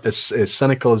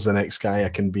cynical as the next guy. I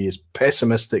can be as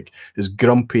pessimistic, as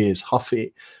grumpy, as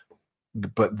huffy.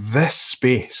 But this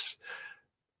space,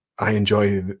 I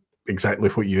enjoy exactly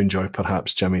what you enjoy,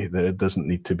 perhaps, Jimmy, that it doesn't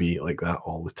need to be like that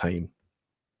all the time.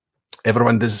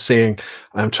 Everyone is saying,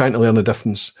 I'm trying to learn the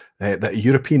difference that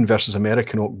European versus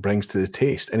American oak brings to the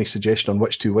taste. Any suggestion on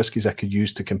which two whiskies I could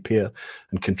use to compare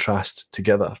and contrast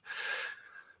together?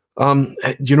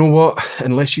 You know what?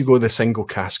 Unless you go the single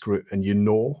cask route, and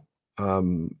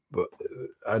but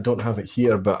I don't have it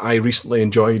here, but I recently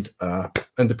enjoyed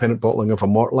independent bottling of a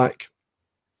Mortlach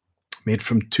made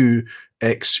from 2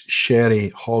 ex-sherry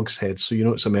hogsheads. So you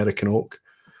know it's American oak.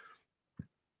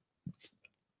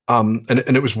 And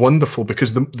it was wonderful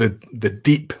because the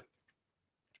deep,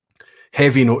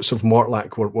 heavy notes of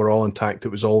Mortlach were all intact. It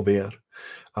was all there.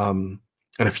 And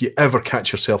if you ever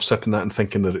catch yourself sipping that and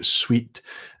thinking that it's sweet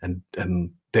and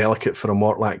delicate for a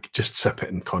Mortlach, just sip it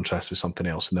in contrast with something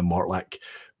else. And the Mortlach,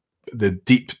 the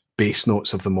deep bass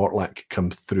notes of the Mortlach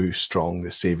come through strong,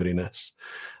 the savouriness.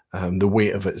 The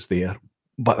weight of it is there.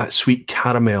 But that sweet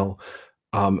caramel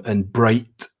and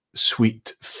bright,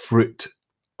 sweet fruit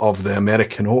of the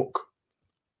American oak,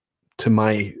 to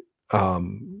my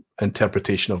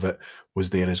interpretation of it, was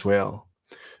there as well.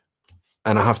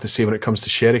 And I have to say, when it comes to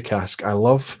sherry cask, I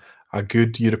love a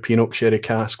good European oak sherry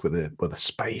cask with a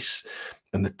spice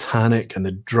and the tannic and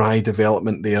the dry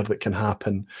development there that can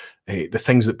happen. The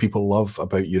things that people love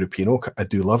about European oak, I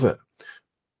do love it.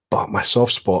 But my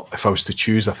soft spot, if I was to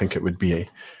choose, I think it would be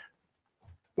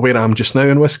where I am just now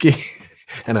in whiskey,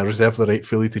 and I reserve the right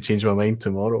fully to change my mind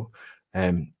tomorrow.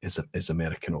 Is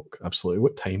American oak. Absolutely.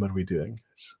 What time are we doing?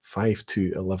 It's 5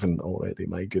 to 11 already.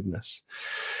 My goodness.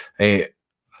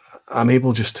 I'm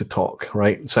able just to talk,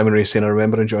 right? Simon Ray saying, I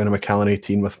remember enjoying a Macallan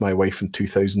 18 with my wife in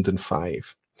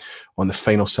 2005 on the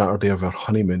final Saturday of our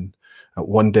honeymoon at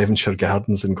One Devonshire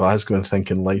Gardens in Glasgow, and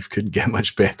thinking life couldn't get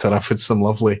much better. I've had some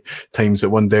lovely times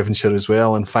at One Devonshire as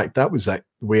well. In fact, that was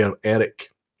where Eric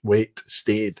Waite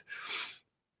stayed.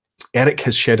 Eric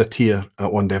has shed a tear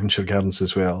at One Devonshire Gardens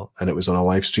as well, and it was on a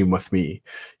live stream with me.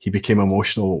 He became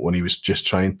emotional when he was just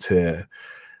trying to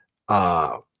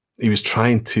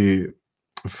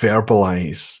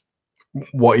verbalize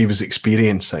what he was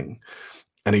experiencing.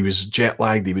 And he was jet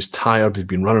lagged, he was tired, he'd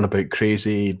been running about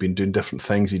crazy, he'd been doing different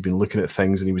things, he'd been looking at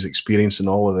things, and he was experiencing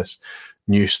all of this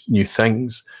new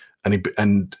things.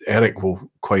 And Eric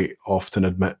will quite often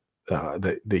admit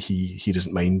that he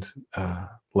doesn't mind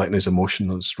letting his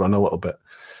emotions run a little bit,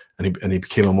 and he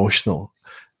became emotional,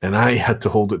 and I had to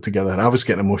hold it together. I was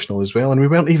getting emotional as well, and we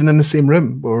weren't even in the same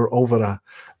room. We were over a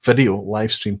video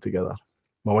live stream together.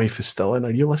 My wife is still in.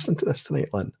 Are you listening to this tonight,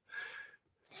 Lynn?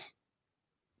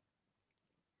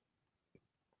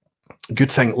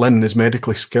 Good thing Lynn is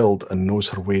medically skilled and knows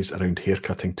her ways around hair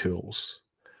cutting tools.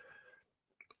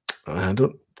 I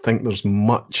don't think there's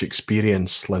much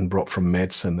experience Lynn brought from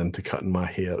medicine into cutting my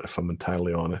hair, if I'm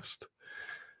entirely honest.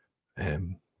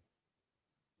 Donna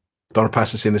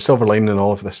Pass is saying the silver lining in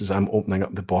all of this is I'm opening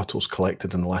up the bottles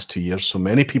collected in the last 2 years. So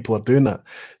many people are doing that.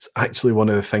 It's actually one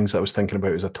of the things I was thinking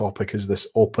about as a topic is this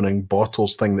opening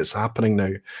bottles thing that's happening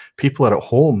now. People are at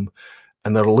home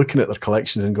and they're looking at their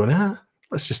collections and going,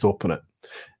 let's just open it.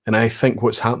 And I think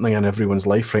what's happening in everyone's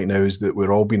life right now is that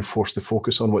we're all being forced to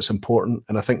focus on what's important.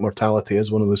 And I think mortality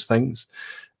is one of those things.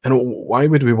 And why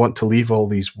would we want to leave all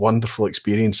these wonderful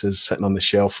experiences sitting on the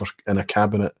shelf or in a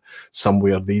cabinet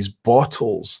somewhere, these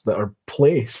bottles that are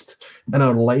placed in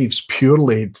our lives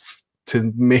purely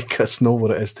to make us know what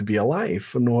it is to be alive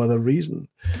for no other reason?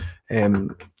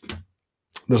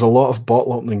 There's a lot of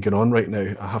bottle opening going on right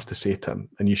now, I have to say, Tim,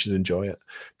 and you should enjoy it.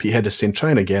 Pete Head is saying,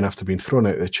 trying again after being thrown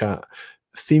out of the chat.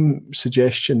 Theme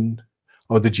suggestion,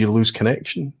 or did you lose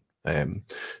connection?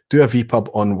 Do a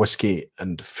vPub on whiskey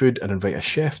and food and invite a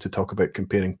chef to talk about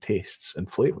comparing tastes and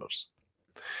flavours.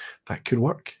 That could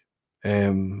work. I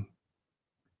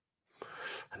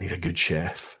need a good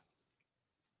chef.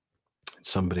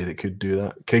 Somebody that could do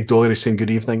that. Craig Dollery is saying,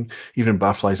 good evening. Evening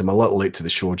Barflies, I'm a little late to the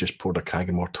show, just poured a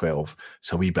Cragganmore 12.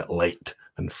 It's a wee bit light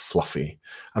and fluffy.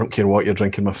 I don't care what you're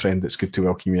drinking, my friend. It's good to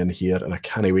welcome you in here, and I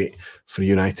can't wait for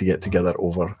you and I to get together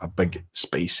over a big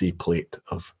spicy plate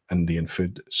of Indian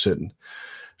food soon.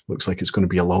 Looks like it's going to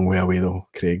be a long way away though,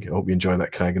 Craig. I hope you enjoy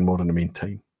that Cragganmore in the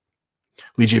meantime.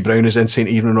 Lee J. Brown is in saying,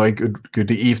 evening, Roy. Good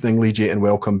evening, Lee J, and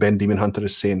welcome. Ben Demon Hunter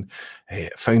is saying,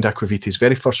 found Aquavita's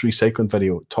very first recycling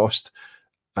video, tossed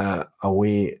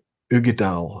away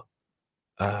Ugadal,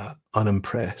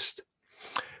 unimpressed.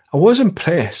 I was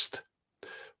impressed,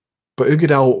 but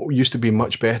Ugadal used to be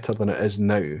much better than it is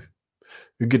now.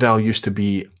 Ugadal used to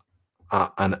be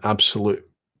an absolute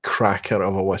cracker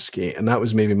of a whiskey, and that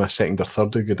was maybe my second or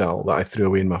third Ugadal that I threw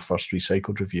away in my first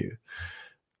recycled review.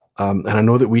 And I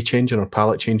know that we change and our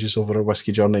palate changes over our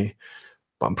whiskey journey,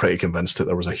 but I'm pretty convinced that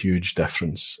there was a huge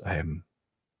difference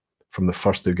from the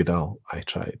first Ugadal I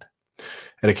tried.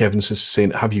 Eric Evans is saying,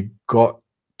 have you got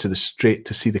to the Strait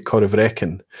to see the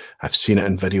Corryvreckan? I've seen it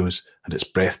in videos and it's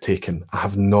breathtaking. I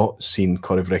have not seen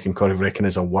Corryvreckan. Corryvreckan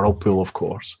is a whirlpool, of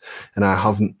course, and I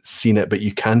haven't seen it, but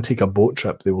you can take a boat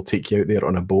trip. They will take you out there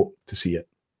on a boat to see it.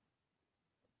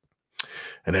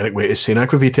 And Eric Waite is saying,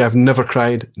 Aquavita, I've never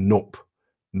cried. Nope,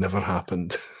 never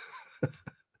happened.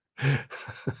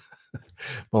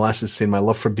 Molasses is saying, my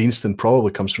love for Deanston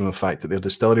probably comes from the fact that their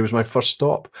distillery was my first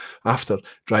stop after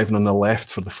driving on the left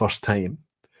for the first time.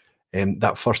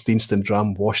 That first Deanston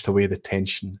dram washed away the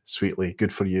tension sweetly.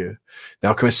 Good for you. Now,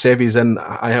 Alchemist Sevi's in.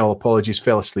 I all apologies,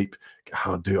 fell asleep.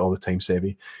 I do it all the time,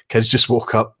 Sevi. Kids just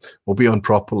woke up. We'll be on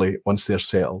properly once they're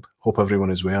settled. Hope everyone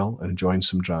is well and enjoying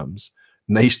some drams.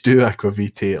 Nice do,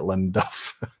 Aquavite, Lynn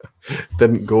Duff.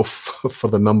 Didn't go for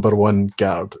the #1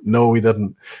 guard. No, we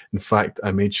didn't. In fact,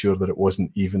 I made sure that it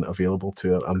wasn't even available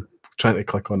to her. I'm trying to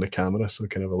click on the camera so I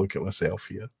can have a look at myself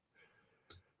here.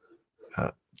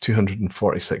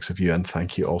 246 of you, and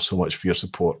thank you all so much for your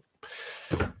support.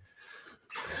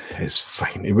 It's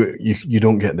fine. You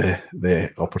don't get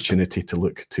the opportunity to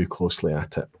look too closely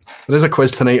at it. There is a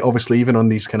quiz tonight. Obviously, even on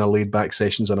these kind of laid-back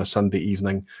sessions on a Sunday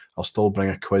evening, I'll still bring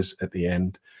a quiz at the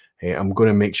end. I'm going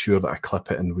to make sure that I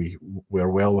clip it and we're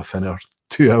well within our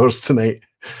 2 hours tonight.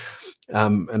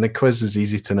 And the quiz is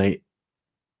easy tonight.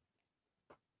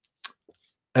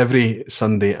 Every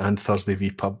Sunday and Thursday,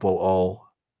 vPub will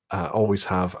always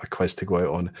have a quiz to go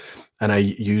out on, and I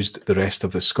used the rest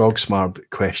of the Skogsmard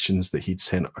questions that he'd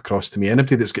sent across to me.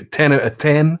 Anybody that's got 10 out of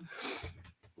 10,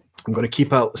 I'm going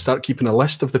to start keeping a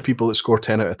list of the people that score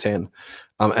 10 out of 10,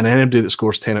 and anybody that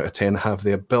scores 10 out of 10 have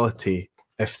the ability,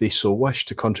 if they so wish,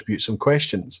 to contribute some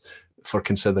questions for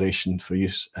consideration for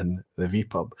use in the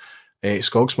vPub.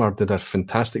 Skogsmard did a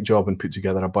fantastic job and put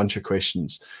together a bunch of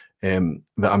questions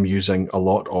that I'm using a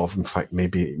lot of. In fact,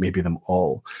 maybe them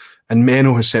all. And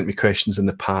Menno has sent me questions in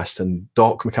the past, and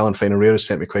Doc McAllen Fine and Rare has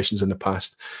sent me questions in the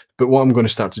past. But what I'm going to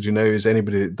start to do now is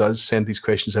anybody that does send these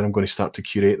questions in, I'm going to start to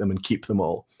curate them and keep them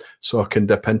all so I can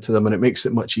dip into them. And it makes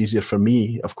it much easier for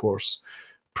me, of course,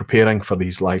 preparing for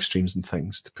these live streams and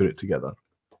things to put it together.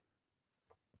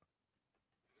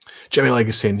 Jimmy Legg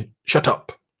is saying, shut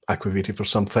up, Aquaviti, for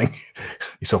something.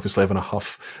 He's obviously having a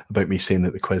huff about me saying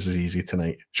that the quiz is easy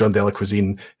tonight. Jean Dela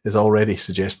Cuisine is already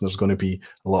suggesting there's going to be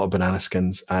a lot of banana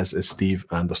skins, as is Steve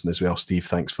Anderson as well. Steve,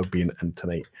 thanks for being in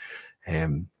tonight.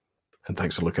 And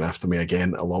thanks for looking after me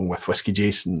again, along with Whiskey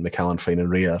Jason, McAllen Fine and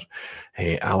Rare,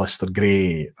 Alistair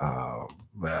Gray, I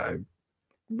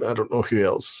don't know who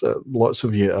else. Lots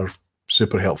of you are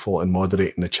super helpful in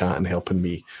moderating the chat and helping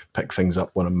me pick things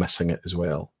up when I'm missing it as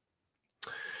well.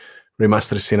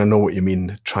 Remaster is saying, I know what you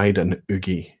mean. Tried an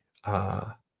Oogie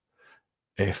FR.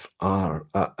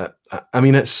 I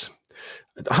mean, I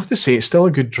have to say, it's still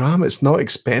a good dram. It's not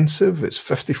expensive. It's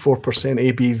 54%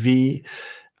 ABV.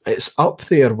 It's up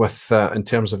there with, in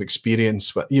terms of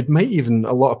experience, but a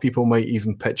lot of people might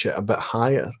even pitch it a bit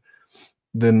higher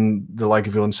than the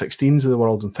Lagavulin 16s of the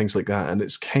world and things like that. And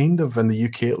it's kind of, in the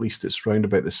UK at least, it's round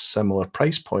about the similar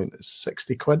price point. It's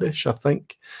 60 quid-ish, I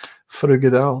think, for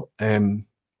Ugadal.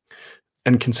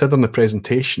 And considering the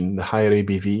presentation, the higher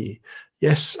ABV,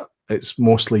 yes, it's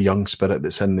mostly young spirit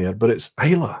that's in there, but it's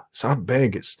Isla, it's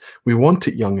Ardbeg. We want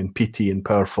it young and peaty and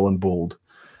powerful and bold.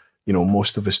 You know,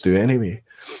 most of us do anyway.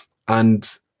 And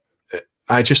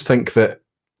I just think that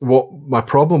what my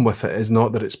problem with it is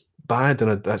not that it's bad,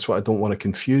 and that's what I don't want to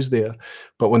confuse there.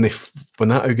 But when that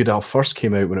Ugadal first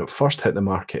came out, when it first hit the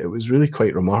market, it was really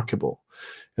quite remarkable.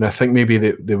 And I think maybe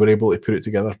they were able to put it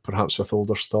together perhaps with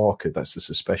older stock. That's the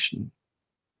suspicion.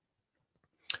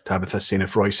 Tabitha's saying,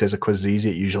 if Roy says a quiz is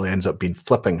easy, it usually ends up being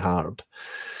flipping hard.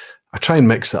 I try and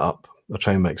mix it up.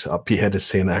 Petehead is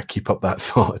saying, I keep up that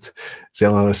thought.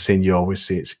 Zelena is saying, you always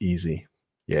say it's easy.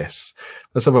 Yes.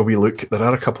 Let's have a wee look. There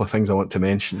are a couple of things I want to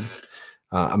mention.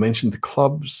 I mentioned the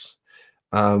clubs.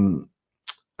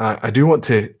 I do want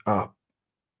to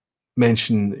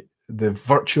mention the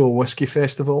virtual whiskey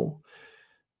festival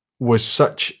was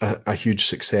such a huge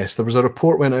success. There was a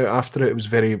report went out after it. It was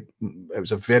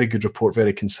a very good report,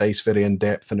 very concise, very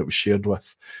in-depth, and it was shared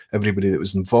with everybody that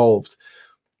was involved.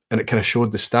 And it kind of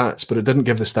showed the stats, but it didn't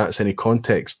give the stats any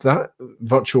context. That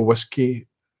virtual whiskey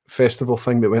festival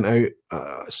thing that went out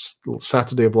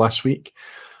Saturday of last week,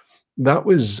 that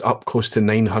was up close to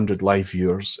 900 live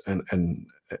viewers and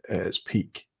at its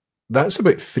peak. That's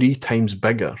about 3 times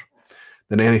bigger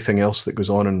than anything else that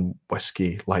goes on in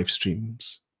whiskey live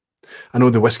streams. I know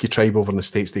the Whiskey Tribe over in the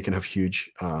States, they can have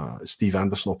huge. Steve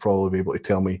Anderson will probably be able to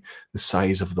tell me the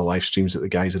size of the live streams that the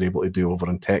guys are able to do over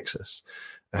in Texas.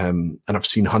 And I've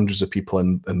seen hundreds of people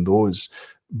in those.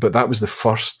 But that was the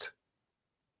first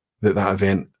that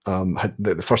event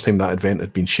the first time that event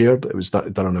had been shared. It was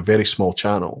done on a very small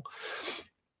channel.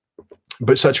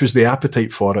 But such was the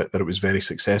appetite for it that it was very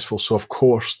successful. So, of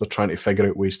course, they're trying to figure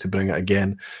out ways to bring it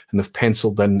again. And they've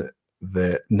penciled in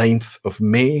the 9th of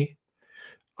May,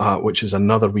 which is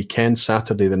another weekend,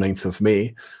 Saturday, the 9th of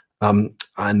May.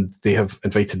 And they have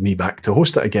invited me back to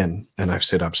host it again. And I've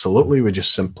said, absolutely, we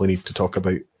just simply need to talk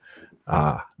about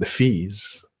the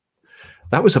fees.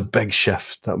 That was a big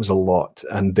shift. That was a lot.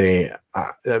 And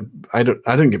I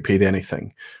didn't get paid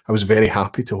anything. I was very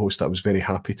happy to host. I was very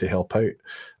happy to help out.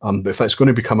 But if that's going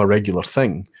to become a regular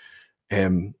thing,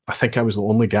 I think I was the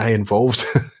only guy involved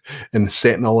in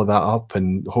setting all of that up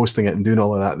and hosting it and doing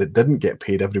all of that didn't get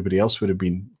paid. Everybody else would have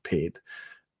been paid.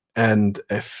 And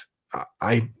if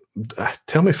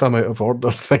tell me if I'm out of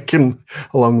order thinking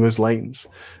along those lines.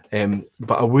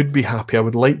 But I would be happy. I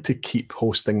would like to keep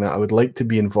hosting that. I would like to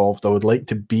be involved. I would like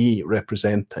to be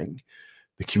representing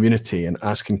the community and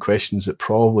asking questions that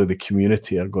probably the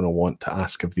community are going to want to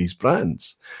ask of these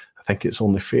brands. I think it's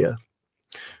only fair.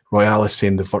 Royale is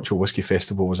saying the Virtual Whiskey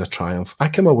Festival was a triumph. I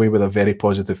came away with a very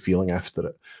positive feeling after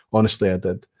it. Honestly, I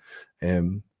did.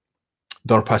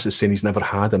 Dorpass is saying he's never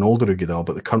had an older Ugadal,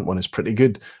 but the current one is pretty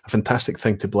good. A fantastic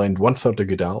thing to blend 1/3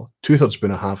 Ugadal, 2/3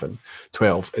 Bunnahabhain,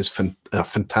 12 is a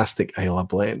fantastic Isla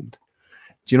blend.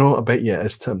 Do you know what? I bet you it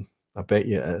is, Tim. I bet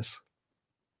you it is.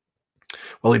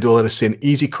 Willie Dollar is saying,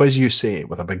 easy quiz, you say,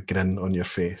 with a big grin on your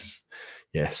face.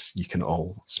 Yes, you can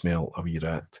all smell a wee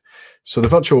rat. So the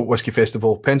Virtual Whiskey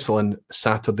Festival, pencil in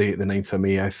Saturday, the 9th of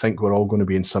May. I think we're all going to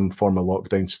be in some form of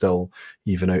lockdown still,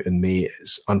 even out in May.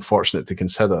 It's unfortunate to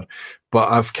consider.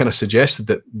 But I've kind of suggested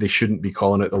that they shouldn't be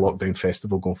calling it the lockdown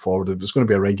festival going forward. If it's going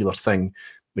to be a regular thing,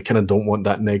 they kind of don't want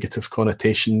that negative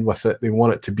connotation with it. They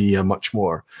want it to be a much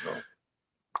more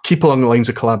keep along the lines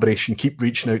of collaboration, keep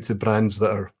reaching out to brands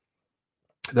that are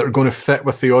going to fit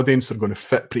with the audience, they're going to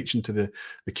fit preaching to the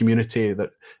community,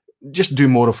 that just do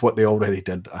more of what they already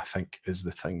did, I think, is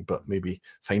the thing, but maybe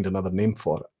find another name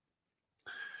for it.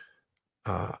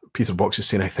 Peter Box is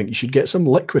saying, I think you should get some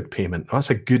liquid payment. Oh,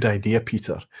 that's a good idea,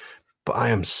 Peter, but I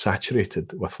am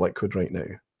saturated with liquid right now.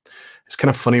 It's kind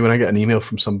of funny when I get an email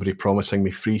from somebody promising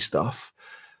me free stuff.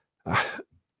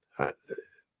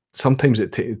 Sometimes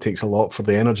it takes a lot for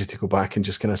the energy to go back and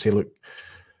just kind of say, look,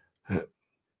 I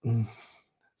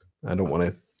don't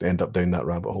want to end up down that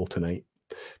rabbit hole tonight.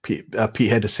 Pete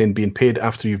Head is saying, being paid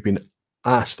after you've been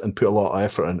asked and put a lot of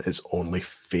effort in is only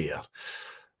fair.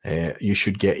 You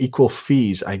should get equal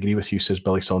fees. I agree with you, says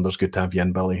Billy Saunders. Good to have you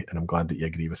in, Billy, and I'm glad that you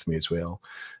agree with me as well.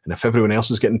 And if everyone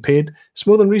else is getting paid, it's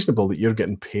more than reasonable that you're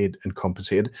getting paid and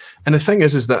compensated. And the thing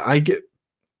is that I get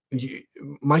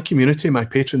my community, my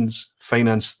patrons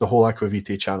finance the whole Aqua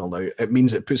Vitae channel now. It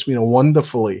means it puts me in a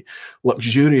wonderfully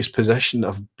luxurious position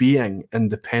of being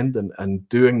independent and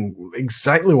doing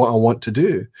exactly what I want to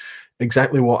do,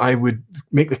 exactly what I would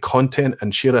make the content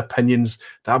and share opinions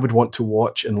that I would want to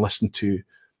watch and listen to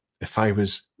if I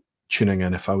was tuning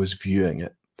in, if I was viewing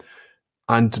it,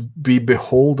 and be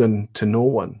beholden to no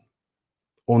one,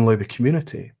 only the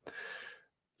community.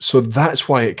 So that's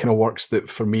why it kind of works that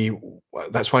for me,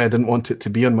 that's why I didn't want it to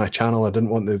be on my channel. I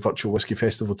didn't want the Virtual Whiskey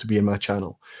Festival to be in my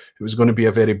channel. It was going to be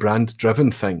a very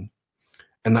brand-driven thing.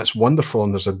 And that's wonderful,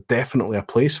 and there's definitely a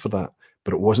place for that,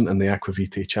 but it wasn't in the Aqua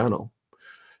Vitae channel.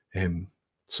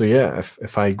 So yeah,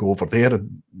 if I go over there,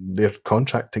 they're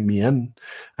contracting me in.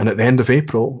 And at the end of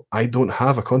April, I don't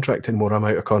have a contract anymore. I'm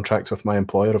out of contract with my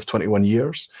employer of 21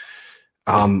 years.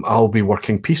 I'll be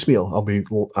working piecemeal. I'll be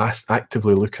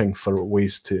actively looking for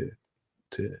ways to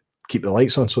keep the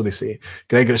lights on, so they say.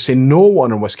 Gregor is saying, no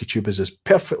one on Whiskey Tubers is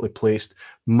perfectly placed,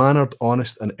 mannered,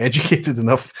 honest, and educated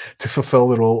enough to fulfill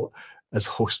the role as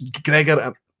host.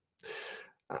 Gregor,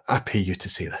 I pay you to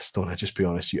say this, don't I? Just be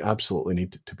honest. You absolutely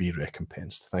need to be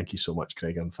recompensed. Thank you so much,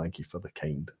 Gregor, and thank you for the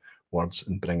kind words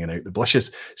and bringing out the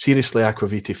blushes. Seriously, Aqua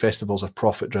Vitae festivals are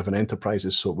profit-driven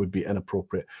enterprises, so it would be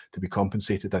inappropriate to be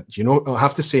compensated. Do you know, I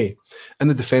have to say, in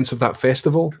the defense of that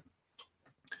festival,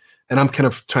 and I'm kind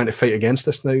of trying to fight against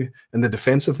this now, in the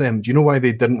defense of them, do you know why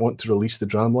they didn't want to release the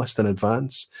dram list in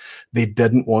advance? They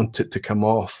didn't want it to come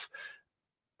off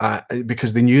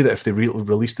because they knew that if they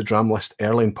released the dram list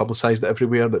early and publicised it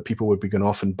everywhere, that people would be going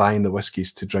off and buying the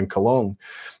whiskies to drink along.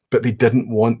 But they didn't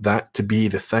want that to be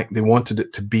the thing. They wanted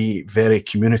it to be very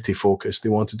community focused. They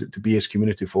wanted it to be as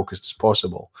community focused as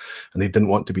possible. And they didn't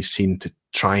want to be seen to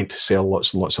trying to sell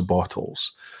lots and lots of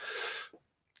bottles.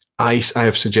 I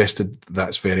have suggested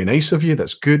that's very nice of you.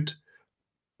 That's good.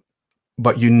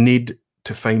 But you need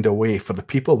to find a way for the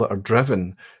people that are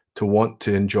driven to want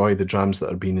to enjoy the drams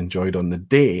that are being enjoyed on the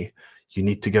day. You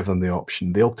need to give them the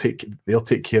option. They'll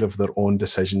take care of their own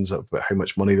decisions about how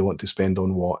much money they want to spend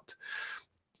on what.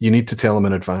 You need to tell them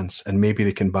in advance, and maybe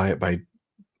they can buy it by,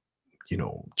 you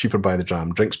know, cheaper by the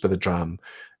dram, drinks by the dram,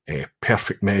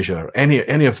 Perfect Measure,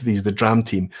 any of these, the dram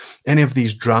team, any of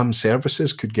these dram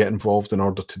services could get involved in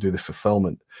order to do the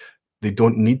fulfillment. They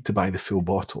don't need to buy the full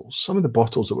bottles. Some of the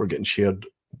bottles that were getting shared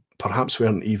perhaps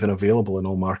weren't even available in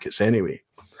all markets anyway.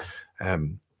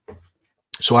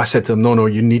 So I said to them, no,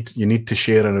 you need to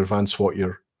share in advance what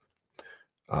you're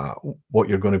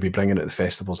going to be bringing at the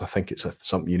festivals. I think it's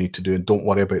something you need to do, and don't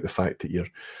worry about the fact that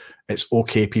it's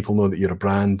okay. People know that you're a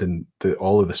brand, and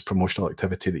all of this promotional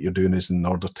activity that you're doing is in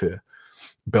order to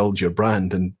build your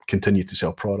brand and continue to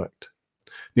sell product.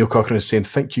 Neil Cochran is saying,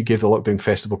 think you gave the Lockdown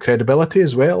Festival credibility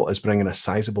as well as bringing a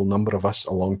sizable number of us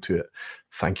along to it.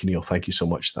 Thank you, Neil. Thank you so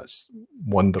much. That's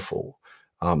wonderful.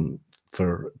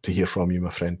 To hear from you, my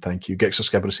friend. Thank you. Gixer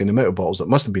Skipper is saying, the amount of bottles that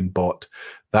must have been bought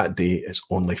that day is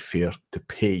only fair to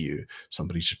pay you.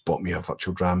 Somebody just bought me a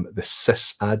virtual dram. The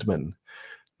sysadmin.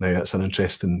 Now that's an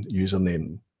interesting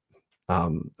username.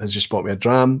 Has just bought me a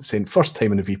dram, saying, first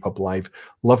time in the vPub Live,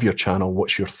 love your channel.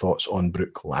 What's your thoughts on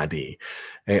Bruichladdich?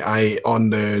 On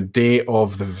the day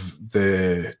of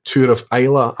the tour of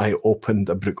Islay, I opened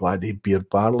a Bruichladdich beer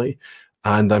barley,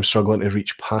 and I'm struggling to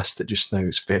reach past it just now.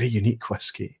 It's very unique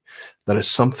whiskey. There is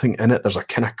something in it. There's a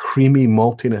kind of creamy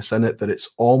maltiness in it that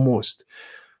it's almost,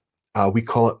 we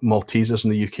call it Maltesers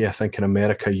in the UK. I think in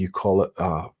America you call it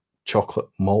chocolate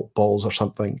malt balls or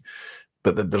something.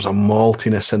 But there's a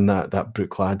maltiness in that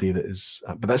Bruichladdich that is,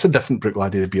 but that's a different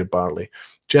Bruichladdich, the beer barley.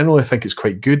 Generally, I think it's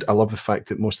quite good. I love the fact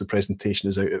that most of the presentation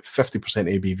is out at 50%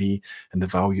 ABV, and the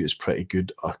value is pretty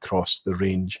good across the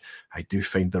range. I do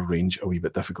find the range a wee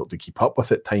bit difficult to keep up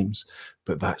with at times,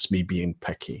 but that's me being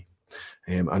picky.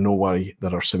 I know why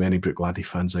there are so many Brookladdy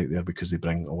fans out there, because they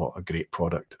bring a lot of great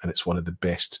product, and it's one of the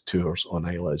best tours on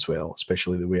Isla as well,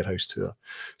 especially the warehouse tour.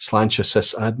 Slancha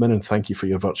sysadmin, and thank you for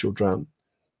your virtual dram.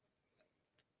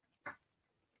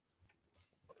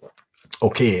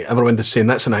 Okay, everyone is saying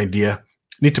that's an idea.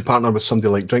 Need to partner with somebody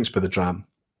like Drinks by the Dram.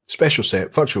 Special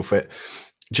set, virtual fit.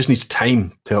 It just needs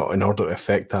time in order to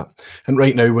affect that. And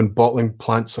right now, when bottling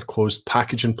plants are closed,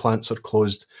 packaging plants are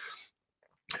closed,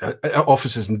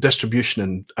 offices and distribution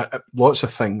and lots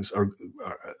of things are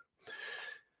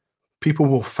people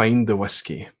will find the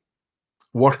whiskey,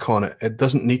 work on it. It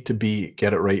doesn't need to be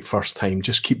get it right first time.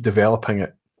 Just keep developing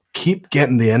it. Keep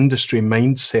getting the industry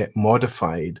mindset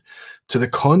modified to the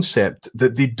concept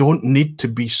that they don't need to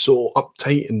be so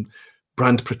uptight and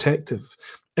brand protective.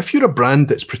 If you're a brand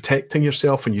that's protecting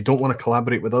yourself and you don't want to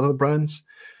collaborate with other brands,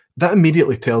 that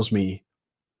immediately tells me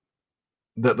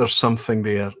that there's something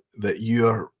there that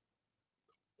you're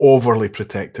overly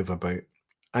protective about.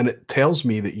 And it tells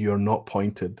me that you're not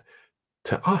pointed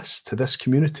to us, to this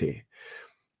community.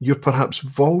 You're perhaps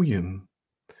volume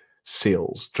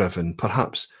sales driven,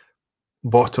 perhaps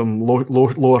bottom,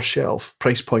 lower shelf,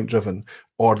 price point driven,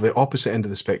 or the opposite end of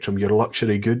the spectrum, you're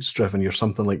luxury goods driven, you're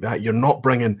something like that. You're not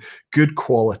bringing good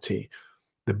quality,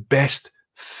 the best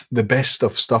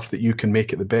of stuff that you can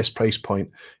make at the best price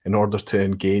point in order to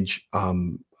engage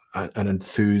and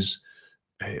enthuse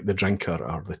the drinker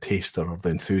or the taster or the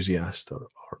enthusiast or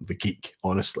the geek,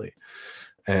 honestly.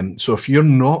 So if you're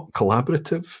not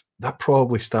collaborative, that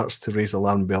probably starts to raise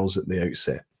alarm bells at the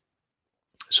outset.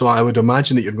 So I would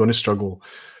imagine that you're going to struggle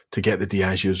to get the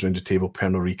Diageos around the table,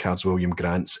 Pernod Ricards, William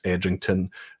Grants, Edrington,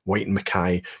 White and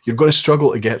Mackay. You're going to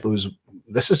struggle to get those.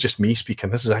 This is just me speaking.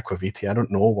 This is Aquaviti. I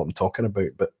don't know what I'm talking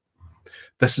about, but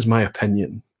this is my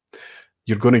opinion.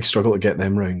 You're going to struggle to get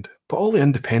them round. But all the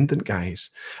independent guys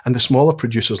and the smaller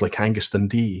producers like Angus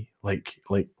Dundee, like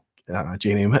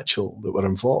Janie Mitchell that were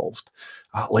involved,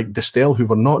 like Distell, who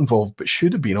were not involved but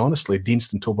should have been, honestly,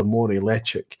 Deanston, Tobermory,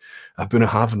 Lechik,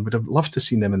 Bunnahabhain, would have loved to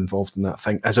see them involved in that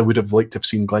thing, as I would have liked to have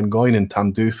seen Glengoyne and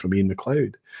Tamdhu from Ian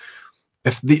McLeod.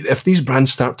 If these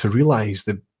brands start to realise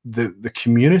the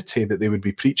community that they would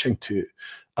be preaching to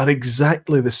are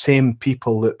exactly the same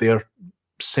people that they're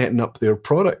setting up their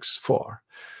products for.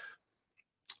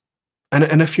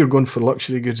 And if you're going for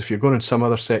luxury goods, if you're going in some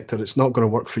other sector, it's not going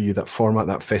to work for you. That format,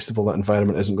 that festival, that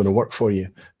environment isn't going to work for you.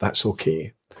 That's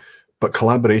okay. But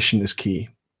collaboration is key.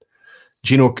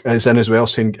 Gino is in as well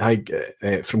saying, hi,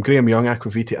 from Graham Young,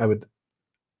 Aquaviti, I would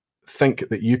think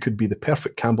that you could be the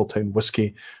perfect Campbelltown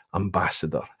whiskey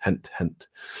ambassador. Hint, hint.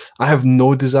 I have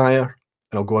no desire,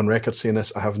 and I'll go on record saying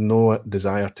this, I have no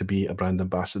desire to be a brand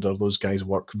ambassador. Those guys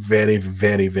work very,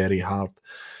 very, very hard.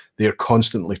 They are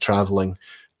constantly traveling.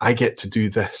 I get to do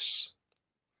this.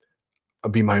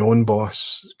 I'll be my own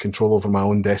boss, control over my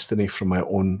own destiny from my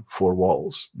own four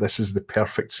walls. This is the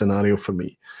perfect scenario for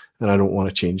me, and I don't want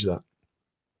to change that.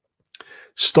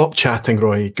 Stop chatting,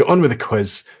 Roy. Get on with the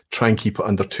quiz. Try and keep it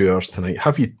under 2 hours tonight.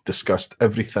 Have you discussed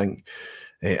everything?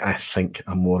 I think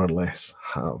I more or less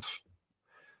have.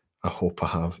 I hope I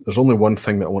have. There's only one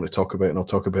thing that I want to talk about, and I'll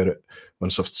talk about it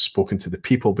once I've spoken to the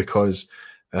people, because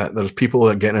there's people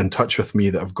that are getting in touch with me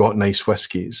that have got nice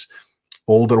whiskies,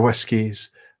 older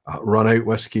whiskies, run-out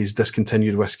whiskies,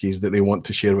 discontinued whiskies that they want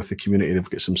to share with the community. They've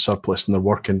got some surplus and they're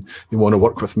working. They want to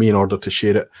work with me in order to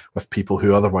share it with people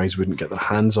who otherwise wouldn't get their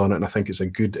hands on it. And I think it's a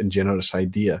good and generous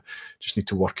idea. Just need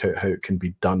to work out how it can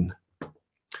be done.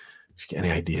 If you get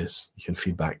any ideas, you can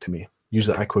feed back to me. Use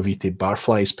the Aquaviti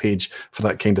Barflies page for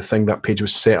that kind of thing. That page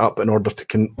was set up in order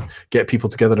to get people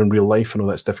together in real life. I know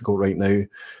that's difficult right now,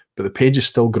 but the page is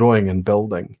still growing and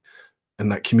building. And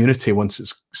that community, once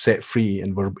it's set free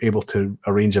and we're able to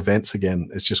arrange events again,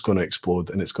 it's just going to explode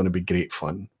and it's going to be great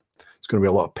fun. There's going to be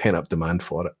a lot of pent-up demand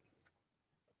for it.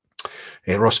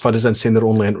 Ross Fudd is in saying they're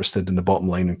only interested in the bottom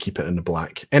line and keep it in the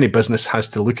black. Any business has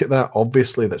to look at that.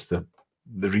 Obviously, that's the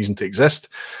reason to exist.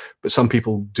 But some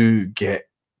people do get,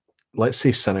 let's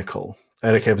say, cynical.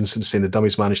 Eric Evanson is saying the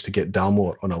dummies managed to get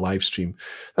Dalmore on a live stream.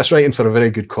 That's right, and for a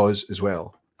very good cause as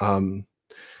well.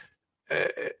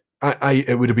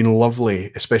 It would have been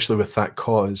lovely, especially with that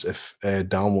cause, if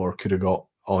Dalmore could have got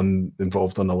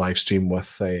involved on a live stream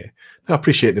with. I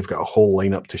appreciate they've got a whole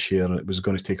lineup to share, and it was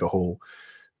going to take a whole.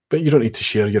 But you don't need to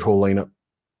share your whole lineup.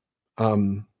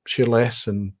 Share less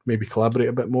and maybe collaborate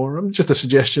a bit more. Just a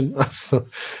suggestion.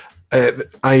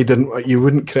 You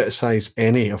wouldn't criticize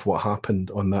any of what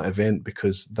happened on that event,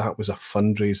 because that was a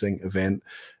fundraising event,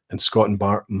 and Scott and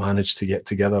Bart managed to get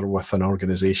together with an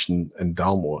organization in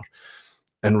Dalmore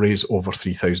and raise over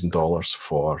 $3,000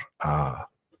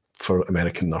 for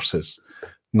American nurses.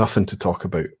 Nothing to talk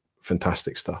about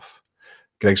fantastic stuff.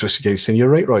 Greg's Whiskey Guy saying, you're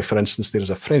right, Roy. For instance, there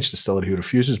is a French distillery who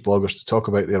refuses bloggers to talk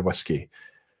about their whiskey.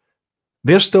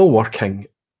 They're still working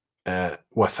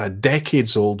with a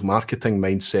decades-old marketing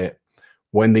mindset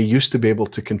when they used to be able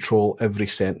to control every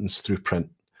sentence through print.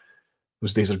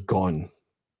 Those days are gone.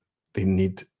 They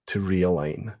need to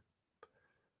realign.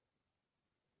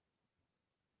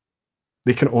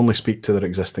 They can only speak to their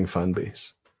existing fan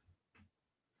base.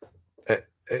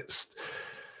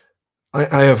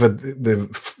 I have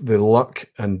the luck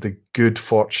and the good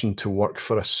fortune to work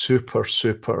for a super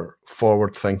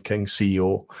forward-thinking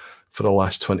CEO for the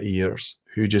last 20 years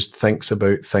who just thinks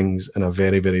about things in a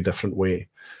very, very different way.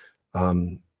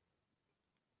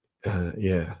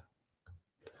 Yeah.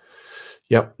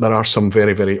 Yep, there are some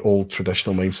very, very old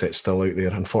traditional mindsets still out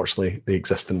there. Unfortunately, they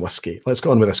exist in whiskey. Let's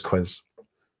go on with this quiz.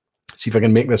 See if I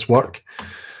can make this work.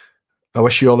 I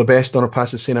wish you all the best. Donald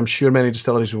Pass is saying, I'm sure many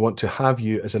distilleries will want to have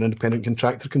you as an independent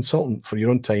contractor consultant for your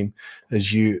own time,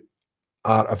 as you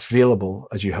are available,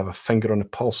 as you have a finger on the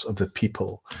pulse of the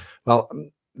people. Well,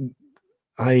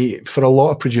 for a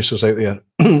lot of producers out there,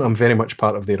 I'm very much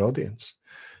part of their audience,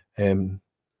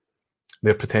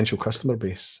 their potential customer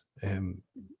base.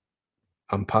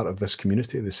 I'm part of this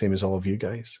community, the same as all of you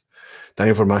guys.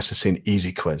 Daniel Vermaas is saying,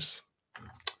 easy quiz.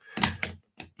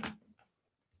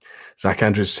 Zach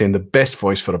Andrews is saying, the best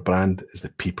voice for a brand is the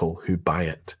people who buy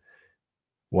it.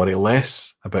 Worry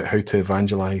less about how to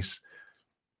evangelize.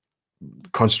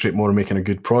 Concentrate more on making a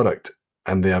good product,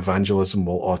 and the evangelism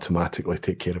will automatically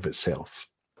take care of itself,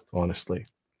 honestly.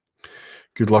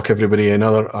 Good luck, everybody.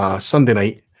 Another Sunday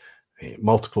night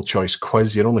multiple choice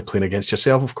quiz. You're only playing against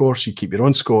yourself, of course. You keep your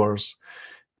own scores.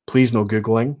 Please no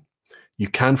Googling. You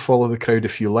can follow the crowd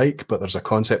if you like, but there's a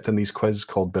concept in these quizzes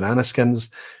called banana skins,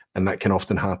 and that can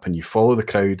often happen. You follow the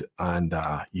crowd and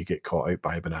you get caught out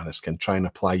by a banana skin. Try and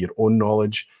apply your own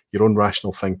knowledge, your own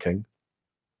rational thinking,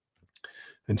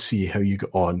 and see how you get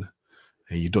on.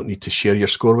 You don't need to share your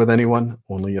score with anyone,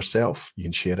 only yourself. You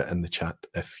can share it in the chat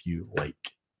if you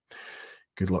like.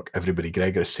 Good luck, everybody.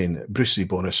 Gregor is saying, Brucey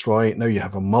bonus, Roy. Now you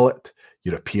have a mullet.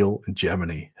 Your appeal in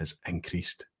Germany has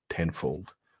increased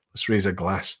tenfold. Let's raise a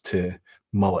glass to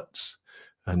mullets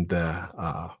and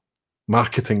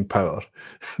marketing power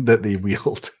that they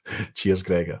wield. Cheers,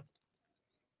 Gregor.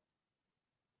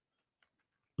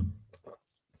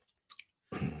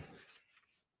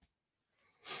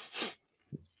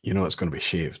 You know it's going to be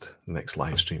shaved, the next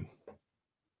live stream.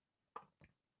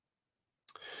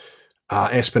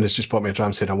 Espen has just bought me a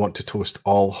dram, said, I want to toast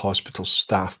all hospital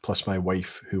staff plus my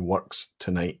wife who works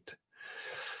tonight.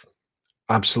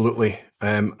 Absolutely.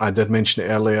 I did mention it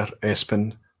earlier,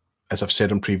 Espen. As I've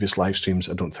said in previous live streams,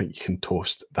 I don't think you can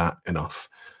toast that enough.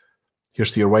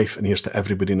 Here's to your wife, and here's to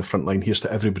everybody in the front line. Here's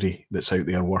to everybody that's out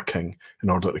there working in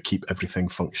order to keep everything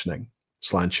functioning.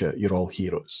 Sláinte, you're all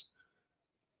heroes.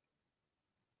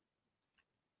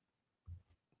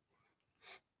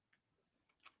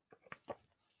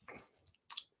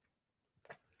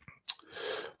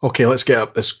 Okay, let's get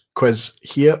up this quiz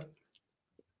here.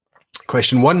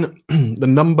 Question 1, the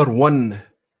number 1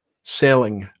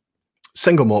 selling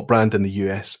single malt brand in the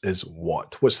US is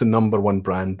what? What's the number 1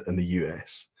 brand in the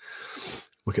US?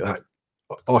 Look at that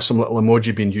awesome little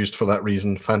emoji being used for that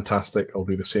reason. Fantastic. I'll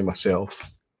do the same myself.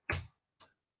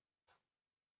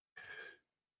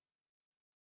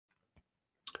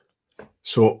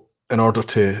 So in order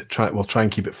to we'll try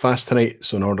and keep it fast tonight.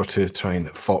 So in order to try and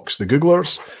fox the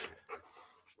Googlers,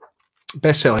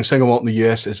 best-selling single malt in the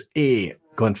US is A,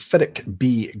 Glenfiddich,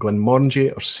 B,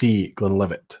 Glenmorangie, or C,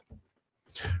 Glenlivet.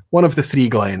 One of the 3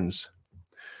 Glens.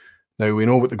 Now, we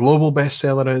know what the global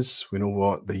bestseller is. We know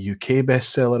what the UK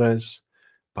bestseller is.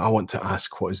 But I want to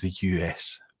ask, what is the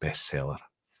US bestseller?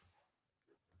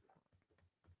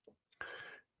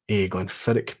 A,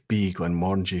 Glenfiddich, B,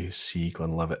 Glenmorangie, C,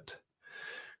 Glenlivet.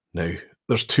 Now,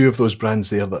 there's 2 of those brands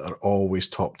there that are always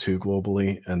top 2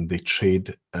 globally, and they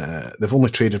trade. They've only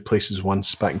traded places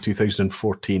once back in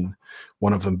 2014.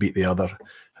 One of them beat the other,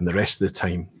 and the rest of the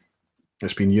time,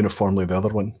 it's been uniformly the other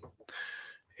one.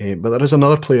 But there is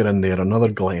another player in there, another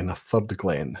Glen, a third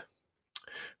Glen.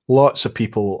 Lots of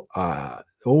people.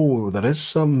 There is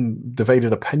some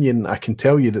divided opinion. I can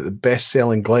tell you that the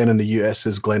best-selling Glen in the US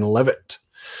is Glenlivet.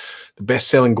 The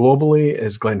best-selling globally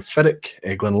is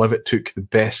Glenfiddich. Glenlivet took the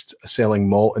best-selling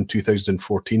malt in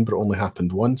 2014, but it only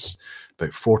happened once.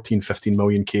 About 14, 15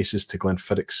 million cases to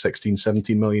Glenfiddich's 16,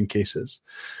 17 million cases.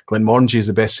 Glenmorangie is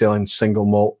the best-selling single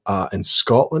malt in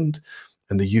Scotland.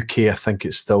 In the UK, I think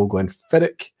it's still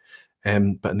Glenfiddich.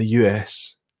 But in the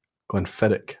US,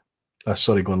 Glenlivet.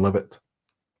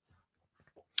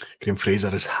 Graham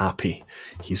Fraser is happy.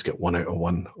 He's got 1 out of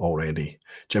 1 already.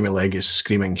 Jimmy Legg is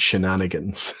screaming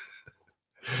shenanigans.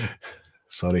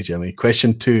 Sorry, Jimmy.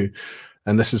 Question 2.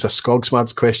 And this is a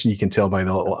Skogsmards question. You can tell by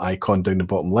the little icon down the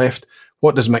bottom left.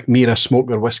 What does McMeera smoke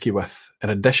their whiskey with in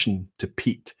addition to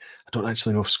peat? I don't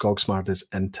actually know if Skogsmard is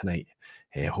in tonight.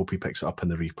 I hope he picks it up in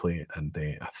the replay. And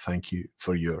I thank you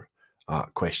for your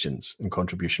questions and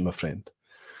contribution, my friend.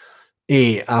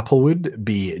 A, applewood.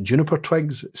 B, juniper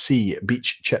twigs. C,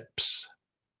 beech chips.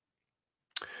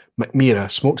 McMeera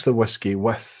smokes their whiskey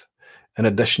with, in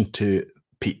addition to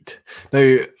peat. Now,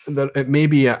 it may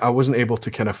be, I wasn't able to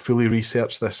kind of fully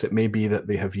research this. It may be that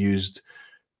they have used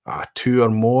 2 or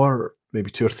more,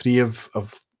 maybe 2 or 3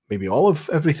 of maybe all of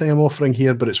everything I'm offering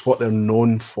here, but it's what they're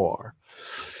known for,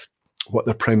 what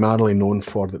they're primarily known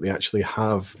for, that they actually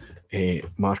have a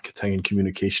marketing and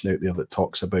communication out there that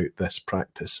talks about this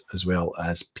practice as well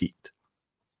as peat.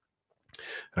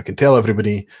 And I can tell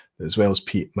everybody that as well as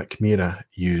peat, McMeera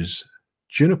use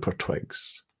juniper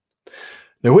twigs.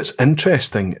 Now, what's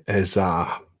interesting is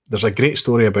there's a great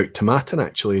story about tomatin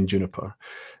actually in juniper,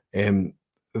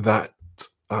 that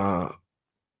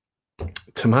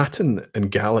tomatin in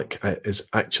Gaelic is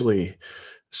actually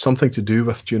something to do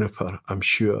with juniper, I'm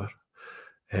sure.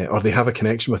 Or they have a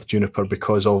connection with juniper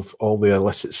because of all the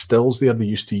illicit stills there. They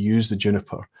used to use the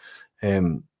juniper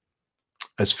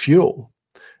as fuel.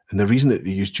 And the reason that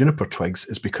they used juniper twigs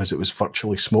is because it was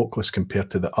virtually smokeless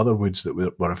compared to the other woods that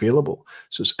were available.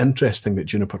 So it's interesting that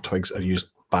juniper twigs are used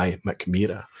by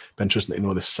McMeera. Be interesting to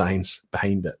know the science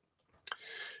behind it.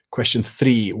 Question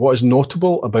 3. What is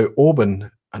notable about Oban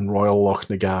and Royal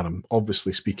Lochnagar?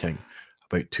 Obviously speaking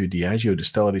about 2 Diageo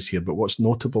distilleries here, but what's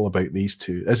notable about these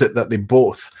 2? Is it that they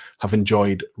both have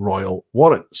enjoyed royal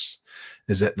warrants?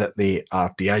 Is it that they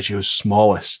are Diageo's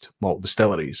smallest malt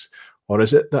distilleries? Or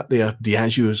is it that they are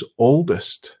Diageo's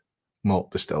oldest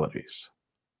malt distilleries?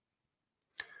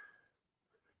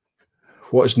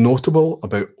 What is notable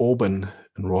about Oban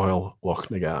and Royal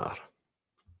Lochnagar?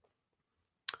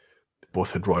 They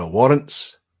both had royal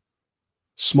warrants,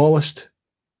 smallest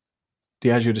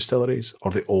Diageo distilleries,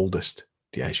 or the oldest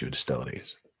Diageo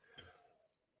distilleries?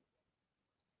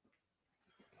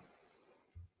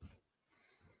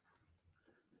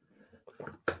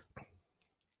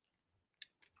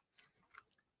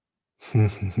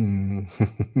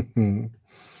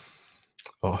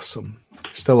 Awesome.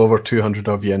 Still over 200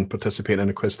 of you in participating in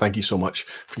the quiz. Thank you so much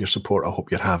for your support. I hope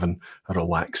you're having a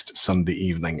relaxed Sunday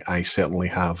evening. I certainly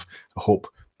have. I hope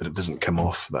that it doesn't come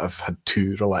off that I've had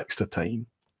too relaxed a time.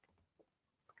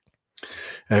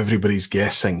 Everybody's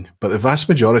guessing, but the vast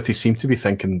majority seem to be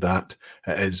thinking that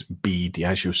it is B,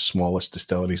 Diageo's smallest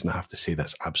distilleries, and I have to say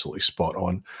that's absolutely spot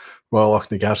on. Royal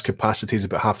Lochnagar's capacity is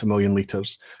about 500,000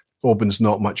 litres. Oban's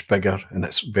not much bigger, and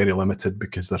it's very limited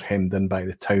because they're hemmed in by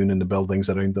the town and the buildings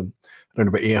around them. Around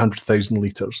about 800,000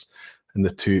 litres, and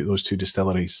those two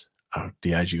distilleries are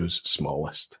Diageo's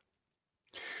smallest.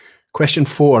 Question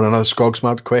 4, another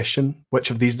Skogsmard question.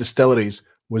 Which of these distilleries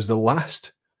was the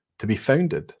last to be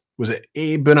founded? Was it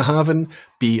A, Bunnahabhain,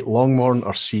 B, Longmorn,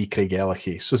 or C,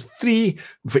 Craigellachie? So 3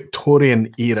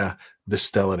 Victorian-era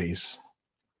distilleries.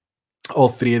 All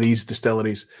 3 of these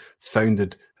distilleries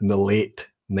founded in the late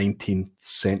 19th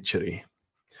century.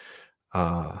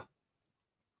 But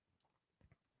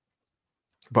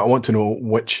I want to know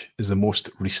which is the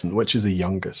most recent, which is the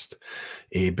youngest.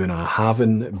 A,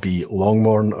 Bunnahabhain, B,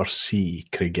 Longmorn, or C,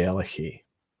 Craigellachie?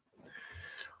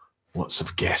 Lots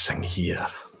of guessing here.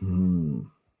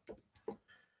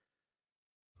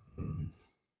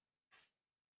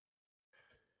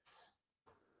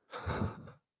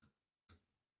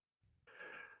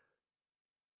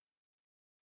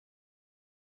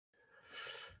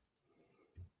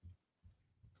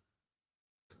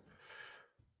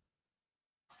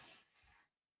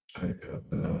 Try to put a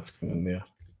banana skin in there.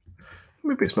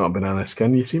 Maybe it's not a banana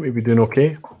skin. You seem to be doing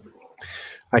okay.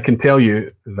 I can tell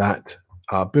you that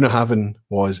Bunnahabhain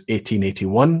was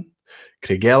 1881,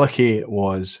 Craigellachie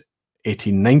was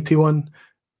 1891,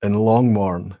 and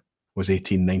Longmorn was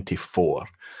 1894.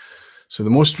 So the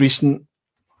most recent,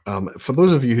 for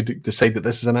those of you who decide that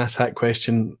this is an asshat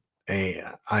question, I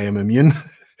am immune.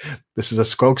 This is a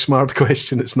Skogsmard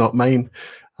question, it's not mine.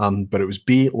 But it was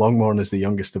B, Longmorn is the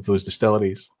youngest of those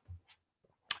distilleries.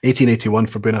 1881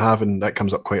 for Bunnahabhain, that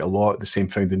comes up quite a lot, the same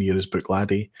founding year as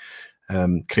Bruichladdich.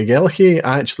 Craigellachie,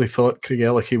 I actually thought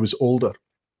Craigellachie was older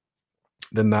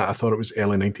than that. I thought it was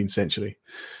early 19th century.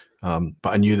 But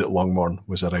I knew that Longmorn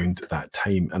was around that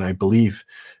time. And I believe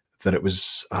that it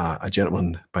was a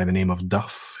gentleman by the name of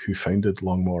Duff who founded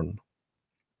Longmorn.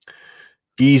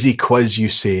 Easy quiz, you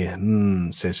say,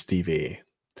 says Steve A.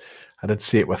 I did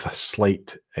say it with a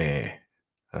slight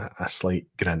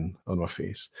grin on my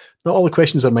face. Not all the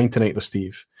questions are mine tonight, though,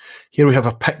 Steve. Here we have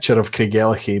a picture of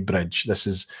Craigellachie Bridge. This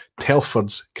is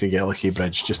Telford's Craigellachie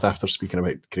Bridge, just after speaking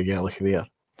about Craigellachie there.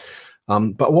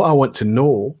 But what I want to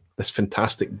know, this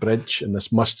fantastic bridge and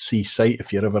this must-see site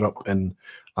if you're ever up in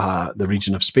the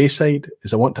region of Speyside,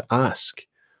 is I want to ask,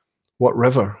 what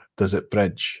river does it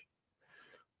bridge?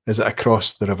 Is it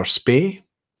across the River Spey?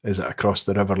 Is it across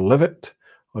the River Livet?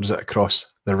 Or is it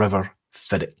across the River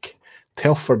Fiddick?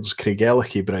 Telford's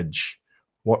Craigellachie Bridge,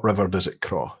 what river does it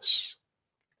cross?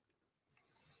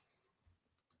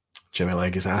 Jimmy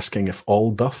Legg is asking if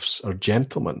all Duffs are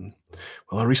gentlemen.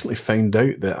 Well, I recently found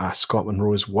out that Scott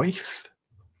Monroe's wife,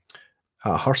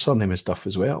 her surname is Duff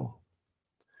as well.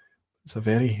 It's a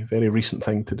very, very recent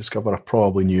thing to discover. I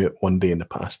probably knew it one day in the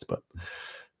past, but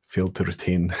failed to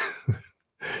retain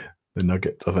the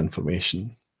nugget of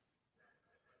information.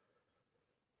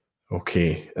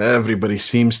 Okay, everybody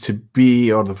seems to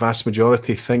be, or the vast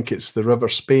majority think it's the River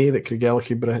Spey that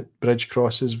Craigellachie Bridge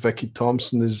crosses. Vicky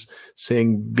Thompson is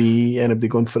saying B. Anybody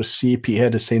going for a C?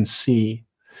 Petehead is saying C.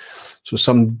 So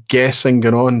some guessing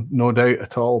going on, no doubt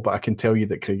at all, but I can tell you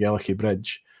that Craigellachie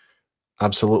Bridge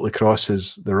absolutely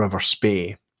crosses the River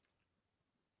Spey.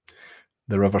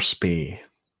 The River Spey.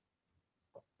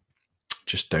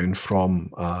 Just down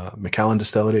from Macallan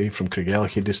Distillery, from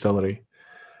Craigellachie Distillery.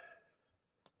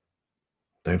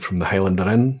 Down from the Highlander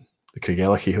Inn, the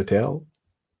Craigellachie Hotel.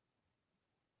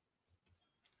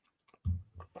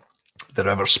 The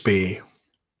River Spey.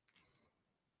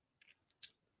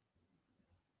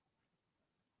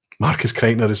 Marcus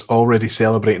Kreitner is already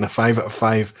celebrating a 5 out of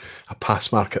 5, a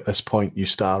pass mark at this point. You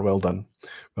star, well done.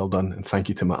 Well done. And thank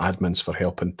you to my admins for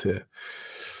helping to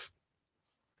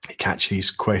catch these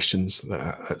questions,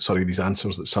 these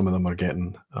answers that some of them are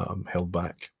getting held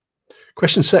back.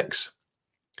 Question 6.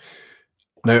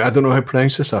 Now, I don't know how to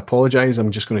pronounce this. I apologise.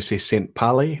 I'm just going to say St.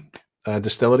 Palais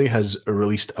Distillery has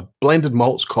released a blended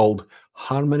malts called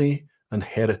Harmony and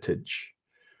Heritage.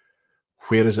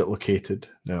 Where is it located?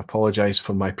 Now, I apologise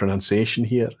for my pronunciation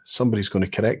here. Somebody's going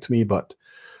to correct me, but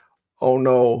oh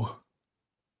no.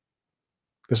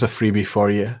 There's a freebie for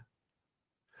you.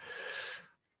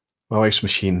 My wife's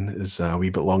machine is a wee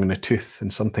bit long in the tooth,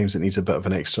 and sometimes it needs a bit of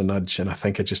an extra nudge, and I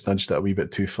think I just nudged it a wee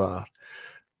bit too far.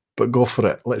 But go for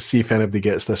it. Let's see if anybody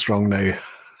gets this wrong now.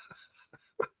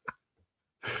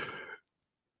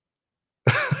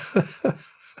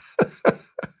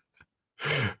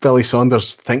 Billy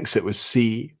Saunders thinks it was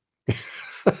C.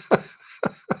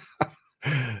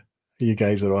 You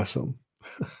guys are awesome.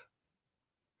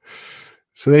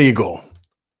 So there you go.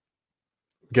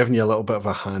 Giving you a little bit of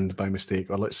a hand by mistake,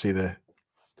 or let's say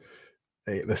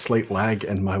the slight lag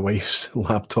in my wife's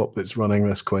laptop that's running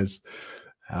this quiz.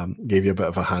 Gave you a bit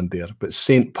of a hand there. But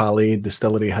St. Palais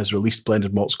Distillery has released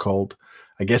blended malts called,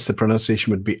 I guess the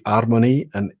pronunciation would be Harmony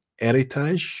and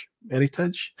Heritage.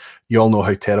 You all know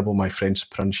how terrible my French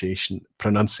pronunciation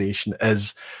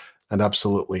is. And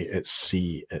absolutely, it's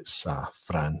C. It's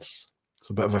France.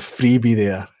 So a bit of a freebie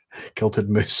there. Kilted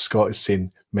Moose Scott is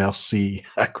saying, merci,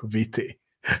 aquavite.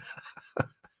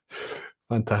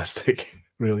 Fantastic,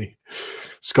 really.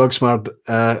 Skogsmard,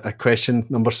 a question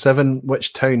number 7.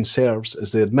 Which town serves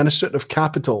as the administrative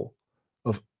capital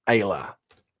of Islay?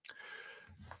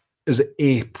 Is it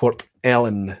A, Port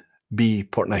Ellen, B,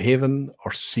 Portnahaven,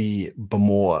 or C,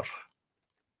 Bamore?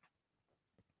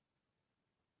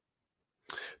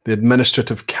 The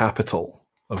administrative capital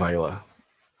of Islay.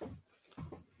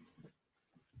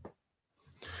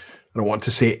 I don't want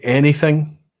to say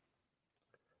anything.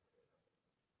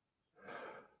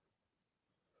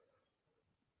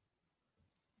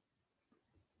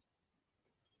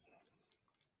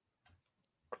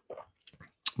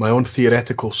 My own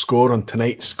theoretical score on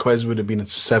tonight's quiz would have been a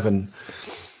 7.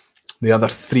 The other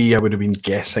 3 I would have been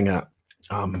guessing at.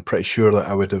 I'm pretty sure that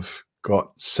I would have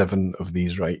got 7 of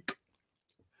these right.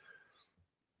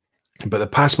 But the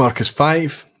pass mark is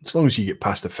 5, as long as you get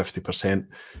past the 50%,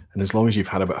 and as long as you've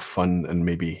had a bit of fun and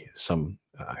maybe some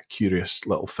curious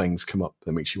little things come up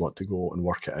that makes you want to go and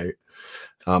work it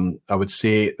out. I would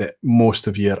say that most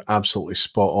of you are absolutely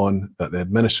spot on, that the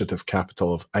administrative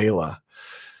capital of Islay,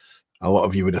 a lot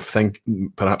of you would have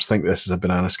perhaps think this is a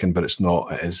banana skin, but it's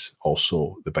not. It is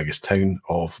also the biggest town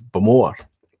of Bamore.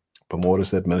 Bamore is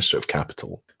the administrative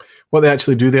capital. What they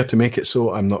actually do there to make it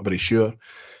so, I'm not very sure.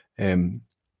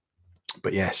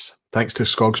 But yes, thanks to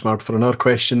Skogsmard for another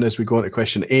question as we go into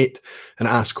question 8 and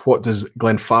ask, what does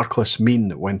Glenfarclas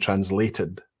mean when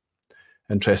translated?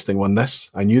 Interesting one,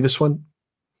 this. I knew this one.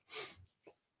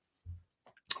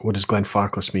 What does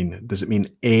Glenfarclas mean? Does it mean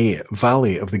A,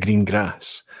 Valley of the Green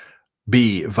Grass,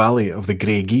 B, Valley of the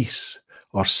Grey Geese,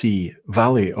 or C,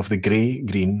 Valley of the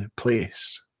Grey-Green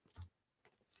Place?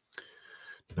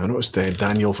 Now, I noticed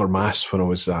Daniel Vermaas, when I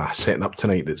was setting up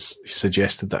tonight, that's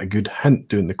suggested that a good hint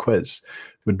doing the quiz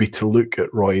would be to look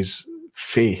at Roy's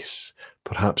face,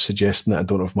 perhaps suggesting that I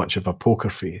don't have much of a poker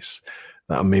face,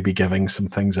 that I'm maybe giving some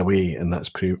things away, and that's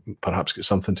perhaps got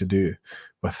something to do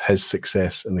with his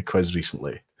success in the quiz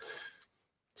recently.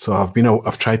 So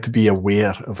I've tried to be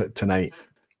aware of it tonight.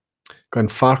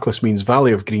 Glenfarclas means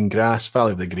Valley of Green Grass,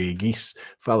 Valley of the Grey Geese,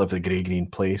 Valley of the Grey-Green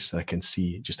Place, and I can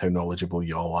see just how knowledgeable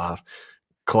you all are.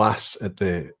 Glass at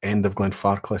the end of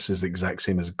Glenfarclas is the exact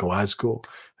same as Glasgow,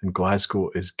 and Glasgow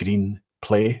is Green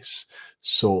Place.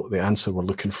 So the answer we're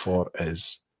looking for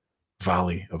is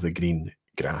Valley of the Green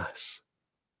Grass.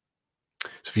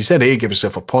 So if you said A, give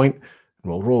yourself a point,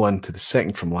 and we'll roll into the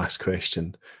second from last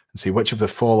question and see which of the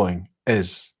following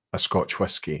is a Scotch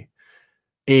whisky.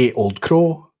 A, Old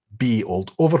Crow, B,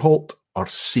 Old Overholt, or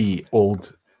C,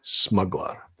 Old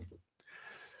Smuggler.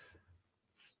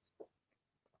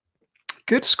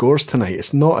 Good scores tonight.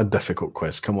 It's not a difficult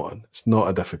quiz. Come on. It's not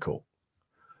a difficult.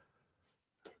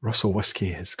 Russell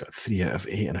Whiskey has got 3 out of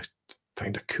 8, and I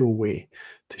found a cool way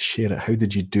to share it. How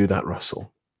did you do that,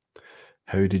 Russell?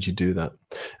 How did you do that?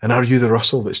 And are you the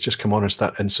Russell that's just come on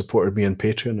and supported me on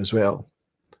Patreon as well?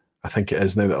 I think it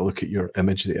is now that I look at your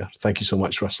image there. Thank you so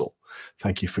much, Russell.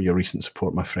 Thank you for your recent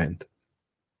support, my friend.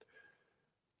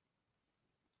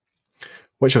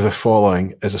 Which of the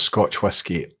following is a Scotch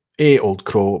whisky? A, Old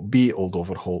Crow, B, Old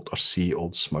Overholt, or C,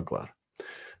 Old Smuggler?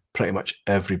 Pretty much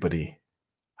everybody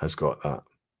has got that.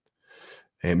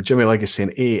 Jimmy Legg is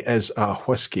saying A is a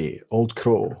whisky, Old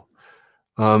Crow.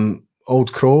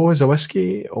 Old Crow is a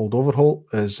whisky, Old Overholt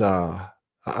is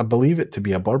I believe it to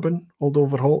be a bourbon, Old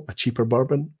Overholt, a cheaper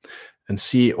bourbon. And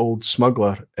C, Old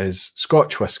Smuggler, is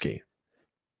Scotch whisky.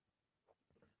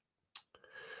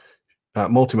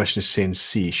 Multi-Mission is saying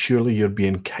C, surely you're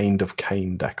being kind,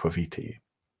 Aquaviti.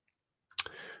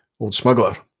 Old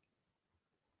Smuggler.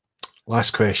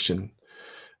 Last question.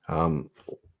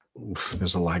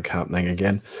 There's a lag happening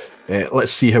again.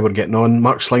 Let's see how we're getting on.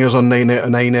 Mark Slinger's on 9 out of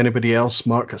 9. Anybody else?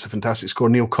 Mark, that's a fantastic score.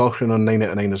 Neil Cochrane on 9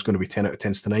 out of 9. There's going to be 10 out of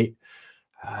 10s tonight.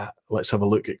 Let's have a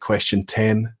look at question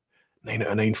 10. 9 out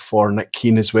of 9 for Nick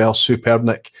Keane as well. Superb,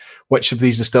 Nick. Which of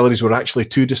these distilleries were actually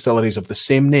 2 distilleries of the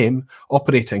same name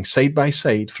operating side by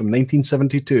side from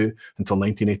 1972 until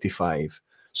 1985?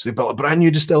 So they built a brand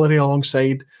new distillery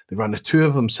alongside. They ran the 2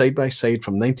 of them side by side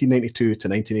from 1992 to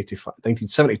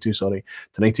 1972, to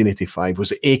 1985.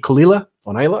 Was it A, Colilla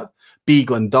on Islay, B,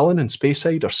 Glendullan in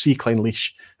Speyside, or C,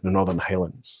 Clynelish in the Northern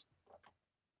Highlands?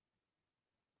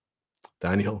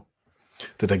 Daniel,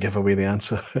 did I give away the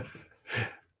answer?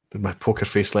 Did my poker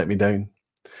face let me down?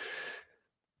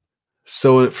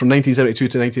 So from 1972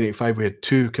 to 1985, we had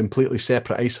 2 completely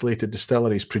separate, isolated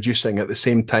distilleries producing at the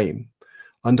same time,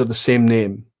 under the same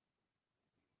name,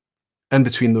 in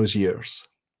between those years.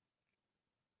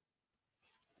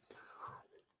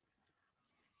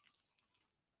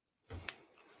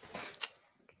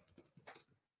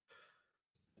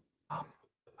 I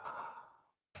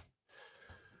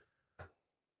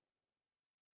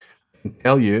can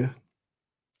tell you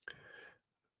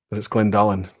that it's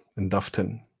Glendullan and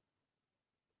Dufftown.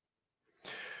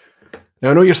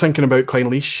 Now, I know you're thinking about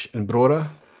Clynelish and Brora,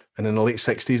 and in the late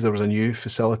 60s, there was a new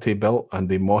facility built, and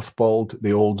they mothballed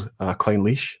the old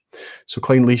Clynelish. So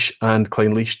Clynelish and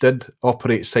Clynelish did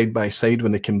operate side by side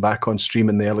when they came back on stream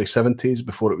in the early 70s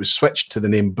before it was switched to the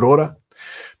name Brora.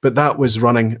 But that was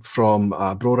running from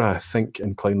Brora, I think,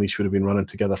 and Clynelish would have been running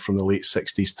together from the late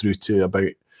 60s through to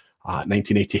about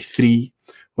 1983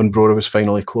 when Brora was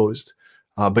finally closed.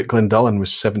 But Glendullan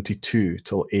was 72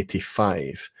 till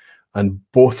 85. And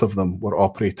both of them were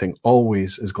operating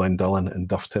always as Glendullan and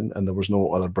Dufftown, and there was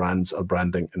no other brands or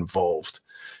branding involved.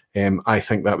 I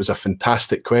think that was a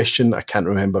fantastic question. I can't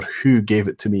remember who gave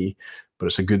it to me, but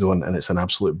it's a good one, and it's an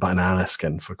absolute banana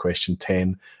skin for question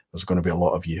 10. There's going to be a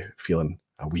lot of you feeling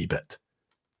a wee bit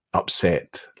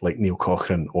upset, like Neil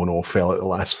Cochrane, oh no, fell at the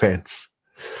last fence.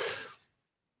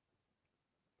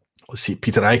 Let's see,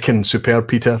 Peter Eichen, superb,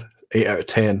 Peter, 8 out of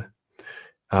 10.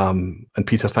 And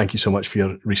Peter, thank you so much for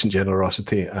your recent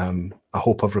generosity. I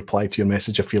hope I've replied to your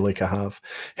message. I feel like I have.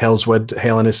 Hellswood,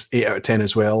 Helen is 8 out of 10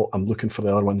 as well. I'm looking for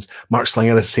the other ones. Mark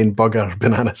Slinger is saying bugger,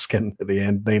 banana skin at the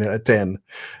end, 9 out of 10.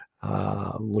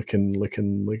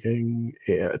 Looking,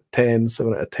 8 out of 10,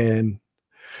 7 out of 10.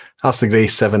 Alistair Gray,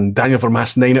 7. Daniel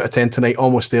Vermaas, 9 out of 10 tonight.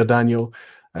 Almost there, Daniel.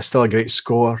 Still a great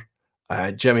score.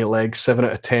 Jimmy Legg, 7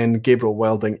 out of 10. Gabriel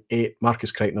Welding, 8.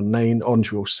 Marcus Kreitner, 9.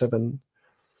 Orange Wheel, 7.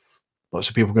 Lots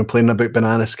of people complaining about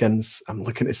banana skins. I'm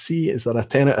looking to see, is there a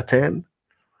 10 out of 10?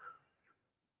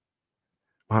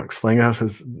 Mark Slinger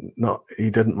says not, he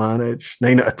didn't manage.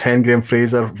 9 out of 10, Graham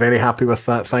Fraser. Very happy with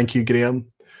that. Thank you, Graham.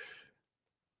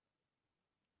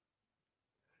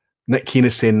 Nick Keane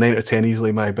is saying 9 out of 10,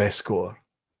 easily my best score.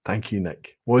 Thank you,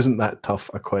 Nick. Wasn't that tough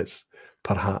a quiz?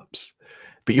 Perhaps.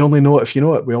 But you only know it if you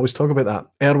know it. We always talk about that.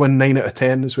 Erwin, 9 out of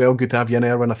 10 as well. Good to have you in,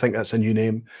 Erwin. I think that's a new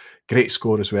name. Great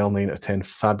score as well, 9 out of 10.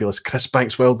 Fabulous. Chris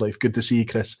Banks Wildlife. Good to see you,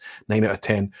 Chris. 9 out of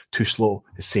 10. Too slow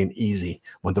is saying easy.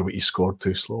 Wonder what you scored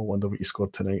too slow. Wonder what you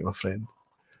scored tonight, my friend.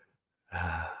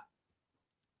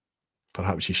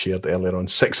 Perhaps you shared earlier on.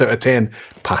 6 out of 10.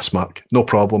 Pass mark. No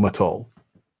problem at all.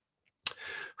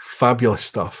 Fabulous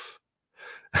stuff.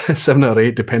 7 out of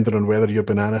 8, depending on whether your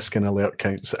banana skin alert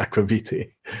counts.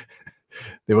 Aquavite.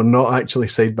 They were not actually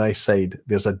side by side.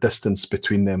 There's a distance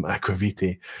between them.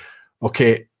 Aquavite.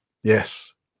 Okay,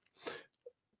 yes.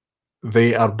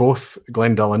 They are both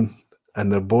Glendullan,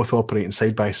 and they're both operating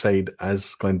side by side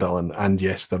as Glendullan. And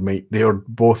yes, they are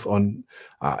both on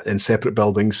in separate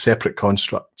buildings, separate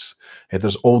constructs.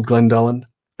 There's old Glendullan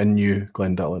and new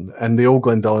Glendullan. And the old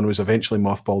Glendullan was eventually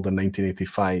mothballed in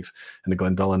 1985, and the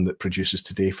Glendullan that produces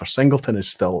today for Singleton is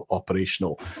still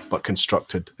operational, but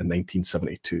constructed in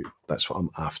 1972. That's what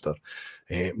I'm after.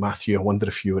 Matthew, I wonder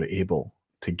if you were able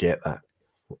to get that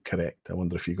correct. I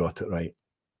wonder if you got it right.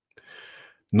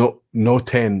 No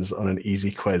 10s on an easy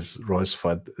quiz.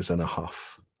 Rosfud is in a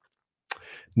huff.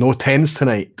 No 10s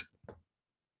tonight.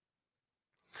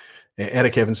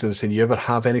 Eric Evanson is saying, you ever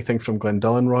have anything from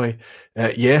Glendullan, Roy?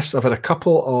 Yes, I've had a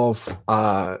couple of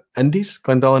indies,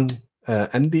 Glendullan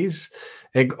indies.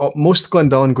 Most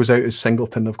Glendullan goes out as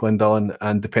Singleton of Glendullan,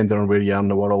 and depending on where you are in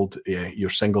the world, your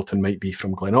Singleton might be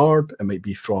from Glenard, it might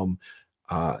be from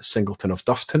Singleton of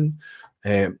Duffton.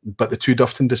 But the two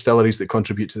Duffton distilleries that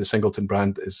contribute to the Singleton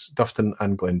brand is Duffton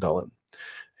and Glendullan.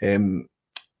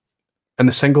 And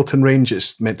the Singleton range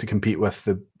is meant to compete with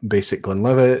the basic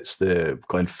Glenlivets, the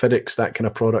Glenfiddich, that kind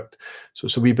of product. So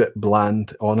it's a wee bit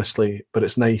bland, honestly, but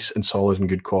it's nice and solid and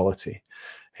good quality.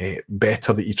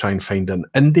 Better that you try and find an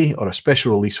indie or a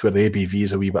special release where the ABV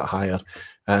is a wee bit higher,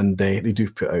 and they do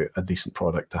put out a decent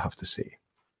product, I have to say.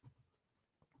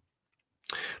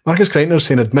 Marcus Kreitner is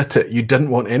saying, admit it, you didn't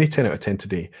want any 10 out of 10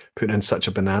 today, putting in such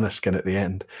a banana skin at the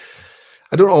end.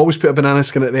 I don't always put a banana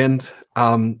skin at the end,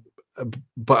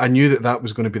 but I knew that that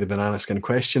was going to be the banana skin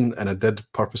question, and I did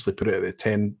purposely put it at the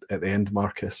 10 at the end,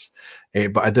 Marcus.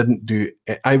 But I didn't do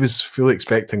it. I was fully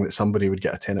expecting that somebody would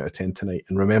get a 10 out of 10 tonight.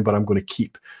 And remember, I'm going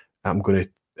to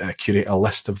curate a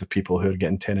list of the people who are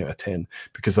getting 10 out of 10,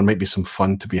 because there might be some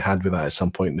fun to be had with that at some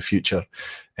point in the future.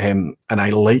 And I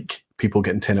like people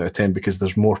getting 10 out of 10 because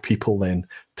there's more people then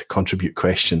to contribute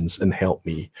questions and help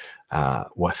me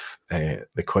with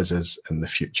the quizzes in the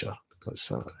future. I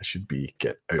should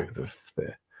get out of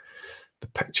the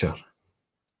picture.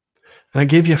 And I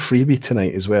gave you a freebie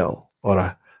tonight as well, or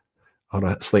a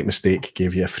slight mistake,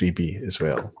 gave you a freebie as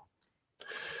well.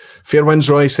 Fair Winds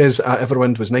Roy says,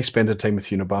 Everwind, was nice spending time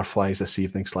with you in a barflies this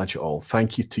evening. Slant you all.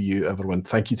 Thank you to you, Everwind.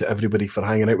 Thank you to everybody for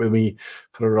hanging out with me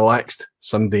for a relaxed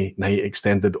Sunday night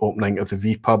extended opening of the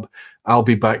vPub. I'll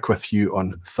be back with you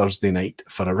on Thursday night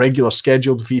for a regular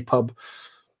scheduled vPub.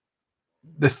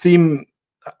 The theme,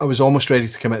 I was almost ready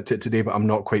to commit to it today, but I'm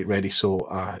not quite ready.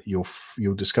 So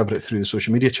you'll discover it through the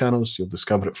social media channels. You'll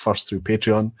discover it first through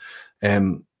Patreon.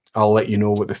 I'll let you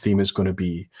know what the theme is going to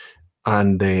be.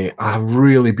 And I have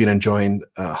really been enjoying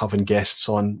having guests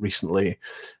on recently.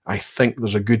 I think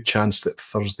there's a good chance that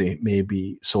Thursday may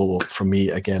be solo for me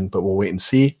again, but we'll wait and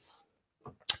see.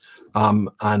 And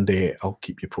I'll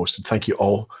keep you posted. Thank you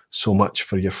all so much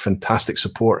for your fantastic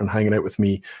support and hanging out with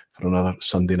me for another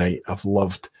Sunday night. I've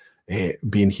loved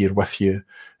being here with you.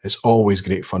 It's always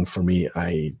great fun for me.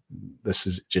 This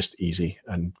is just easy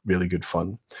and really good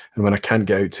fun. And when I can't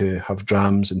get out to have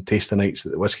drams and tasting nights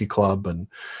at the Whiskey Club and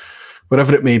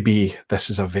wherever it may be, this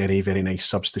is a very, very nice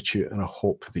substitute, and I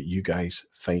hope that you guys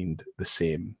find the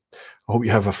same. I hope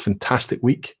you have a fantastic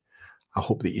week. I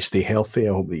hope that you stay healthy.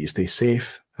 I hope that you stay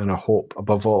safe. And I hope,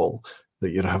 above all,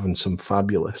 that you're having some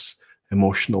fabulous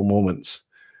emotional moments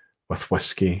with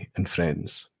whiskey and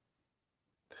friends.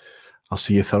 I'll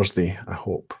see you Thursday, I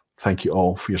hope. Thank you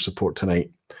all for your support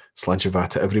tonight. Slàinte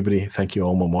to everybody. Thank you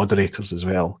all my moderators as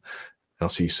well. I'll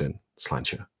see you soon.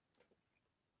 Slàinte.